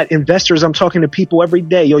 man. I got investors. I'm talking to people every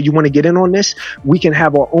day. Yo, you want to get in on this? We can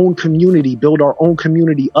have our own community, build our own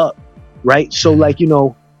community up, right? So like, you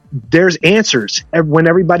know, there's answers when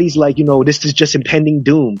everybody's like, you know, this is just impending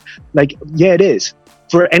doom. Like, yeah, it is.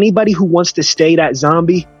 For anybody who wants to stay that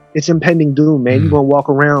zombie, it's impending doom, man. You're going to walk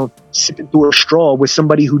around sipping through a straw with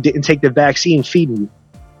somebody who didn't take the vaccine feeding you.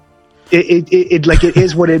 It like, it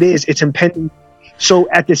is what it is. It's impending. So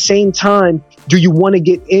at the same time, do you want to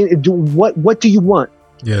get in? What do you want?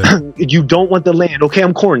 Yeah. You don't want the land. Okay,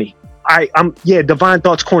 I'm corny. Divine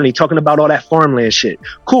Thought's corny, talking about all that farmland shit.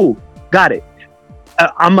 Cool. Got it.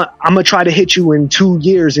 I'm gonna try to hit you in 2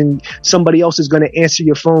 years, and somebody else is going to answer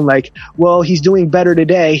your phone like, well, he's doing better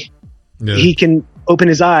today. Yeah. He can open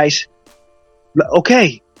his eyes.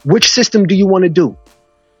 Okay, which system do you want to do?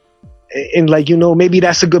 And like, you know, maybe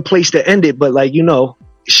that's a good place to end it, but like, you know,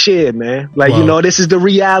 shit, man. Like, you know, this is the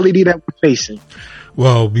reality that we're facing.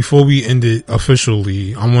 Well, before we end it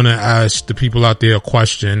officially, I want to ask the people out there a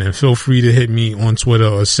question, and feel free to hit me on Twitter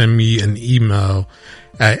or send me an email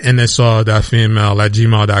at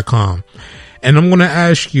nsr.fanmail@gmail.com. And I'm going to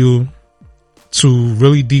ask you to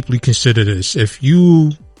really deeply consider this. If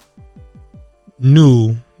you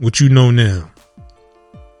knew what you know now,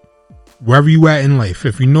 wherever you at in life,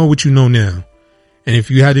 if you know what you know now, and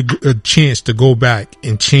if you had a chance to go back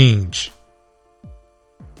and change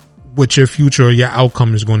what your future or your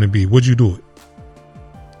outcome is going to be, would you do it?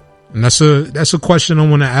 And that's a question I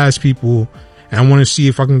want to ask people, and I want to see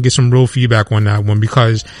if I can get some real feedback on that one,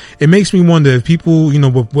 because it makes me wonder if people, you know,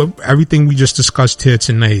 with everything we just discussed here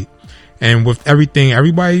tonight, and with everything,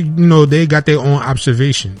 everybody, you know, they got their own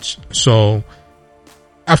observations. So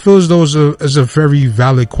I feel as though it's a very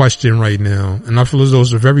valid question right now. And I feel as though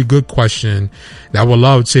it's a very good question that I would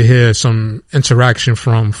love to hear some interaction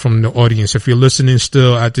from the audience. If you're listening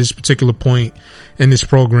still at this particular point in this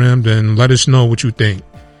program, then let us know what you think.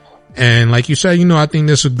 And like you said, you know, I think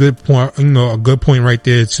that's a good point, you know, a good point right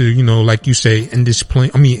there to, you know, like you say, land this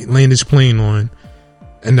plane on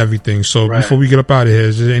and everything. So right. Before we get up out of here,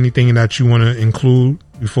 is there anything that you want to include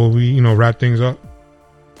before we, you know, wrap things up?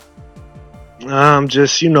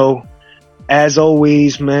 Just, you know, as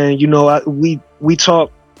always, man, you know, we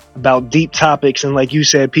talk about deep topics, and like you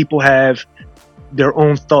said, people have their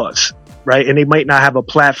own thoughts, right? And they might not have a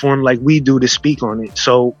platform like we do to speak on it.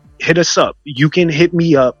 So hit us up. You can hit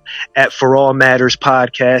me up at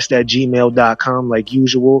forallmatterspodcast@gmail.com like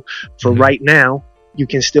usual. For right now, you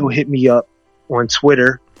can still hit me up on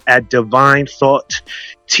Twitter at Divine Thought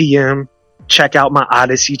TM. Check out my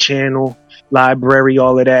Odyssey channel, library,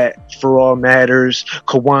 all of that. For All Matters,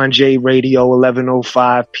 Kawan J Radio,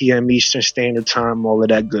 11:05 p.m. Eastern Standard Time, all of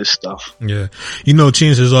that good stuff. Yeah. You know,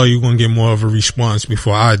 chances are you're going to get more of a response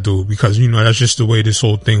before I do, because, you know, that's just the way this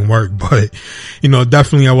whole thing works. But, you know,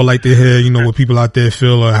 definitely I would like to hear, you know, what people out there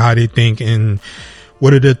feel or how they think and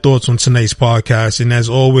what are their thoughts on tonight's podcast. And as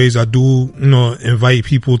always, I do, you know, invite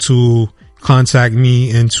people to contact me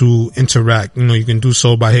and to interact. You know, you can do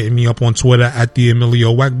so by hitting me up on Twitter at the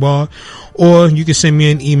EMillio EgBar, or you can send me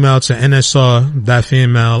an email to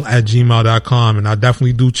nsr.fanmail@gmail.com, and I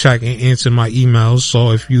definitely do check and answer my emails.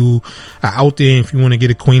 So if you are out there, if you want to get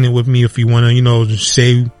acquainted with me, if you want to, you know,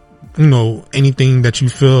 say, you know, anything that you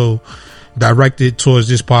feel directed towards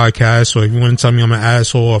this podcast, or if you want to tell me I'm an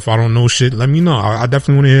asshole, if I don't know shit, let me know. I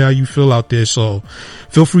definitely want to hear how you feel out there. So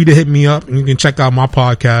feel free to hit me up, and you can check out my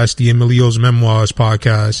podcast, the EMillio's Memoirs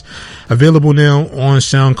podcast, available now on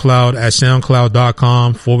SoundCloud at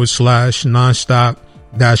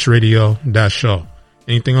soundcloud.com/nonstop-radio-show.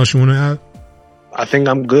 Anything else you want to add? I think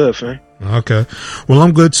I'm good, man. Okay. Well,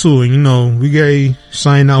 I'm good too. And, you know, we get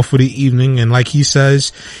sign out for the evening. And like he said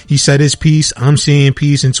his piece. I'm saying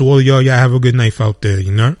peace. And to all of y'all have a good night out there,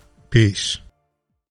 you know? Peace.